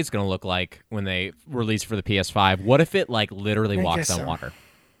this update's going to look like when they release for the PS5. What if it like literally walks on water?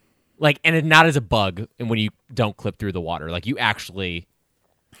 Like, and it not as a bug, and when you don't clip through the water, like you actually...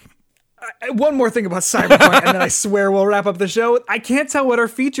 One more thing about Cyberpunk, and then I swear we'll wrap up the show. I can't tell what are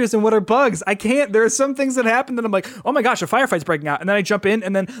features and what are bugs. I can't. There are some things that happen that I'm like, oh my gosh, a firefight's breaking out. And then I jump in,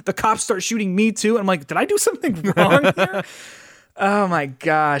 and then the cops start shooting me too. And I'm like, did I do something wrong here? Oh my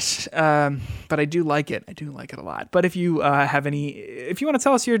gosh. But I do like it. I do like it a lot. But if you if you want to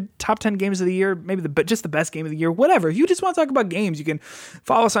tell us your top 10 games of the year, maybe just the best game of the year, whatever. If you just want to talk about games, you can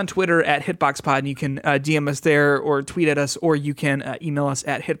follow us on Twitter at HitboxPod, and you can DM us there or tweet at us, or you can email us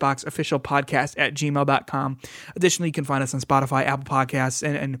at hitboxofficialpodcast@gmail.com. Additionally, you can find us on Spotify, Apple Podcasts,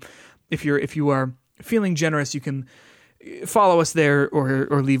 and if you are feeling generous, you can follow us there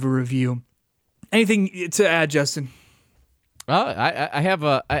or leave a review. Anything to add, Justin? I have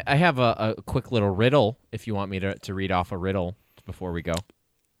a quick little riddle if you want me to read off a riddle before we go.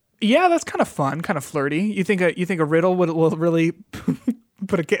 Yeah, that's kind of fun, kind of flirty. You think a riddle will really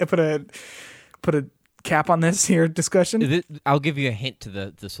put a cap on this here discussion? I'll give you a hint to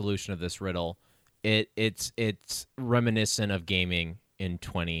the solution of this riddle. It's reminiscent of gaming in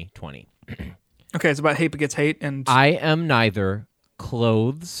 2020. Okay, it's about hate begets hate, and I am neither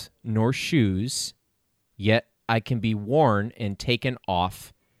clothes nor shoes, yet I can be worn and taken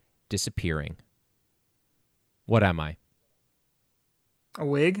off, disappearing. What am I? A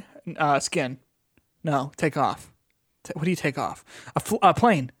wig? Skin. No, take off. What do you take off? A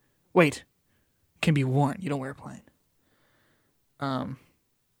plane. Wait. Can be worn. You don't wear a plane.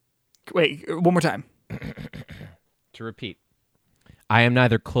 Wait, one more time. To repeat. I am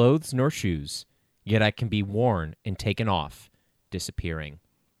neither clothes nor shoes, yet I can be worn and taken off, disappearing.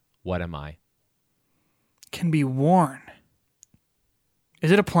 What am I? Can be worn.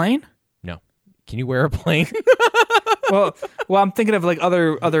 Is it a plane? No. Can you wear a plane? well, I'm thinking of like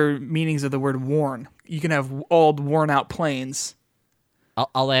other meanings of the word worn. You can have old, worn out planes.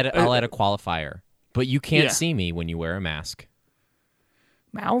 I'll add a qualifier. But you can't see me when you wear a mask.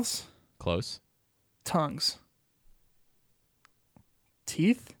 Mouths? Close. Tongues.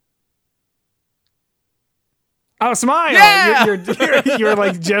 Teeth? Oh, smile! Yeah! You're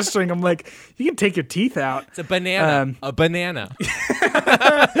like gesturing. I'm like, you can take your teeth out. It's a banana. A banana.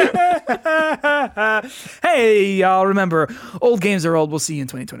 Hey, y'all! Remember, old games are old. We'll see you in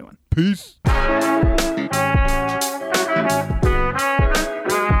 2021. Peace.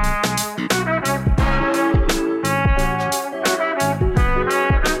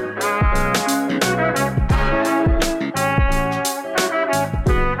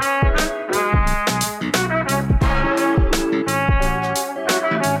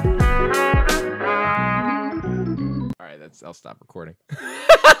 I'll stop recording.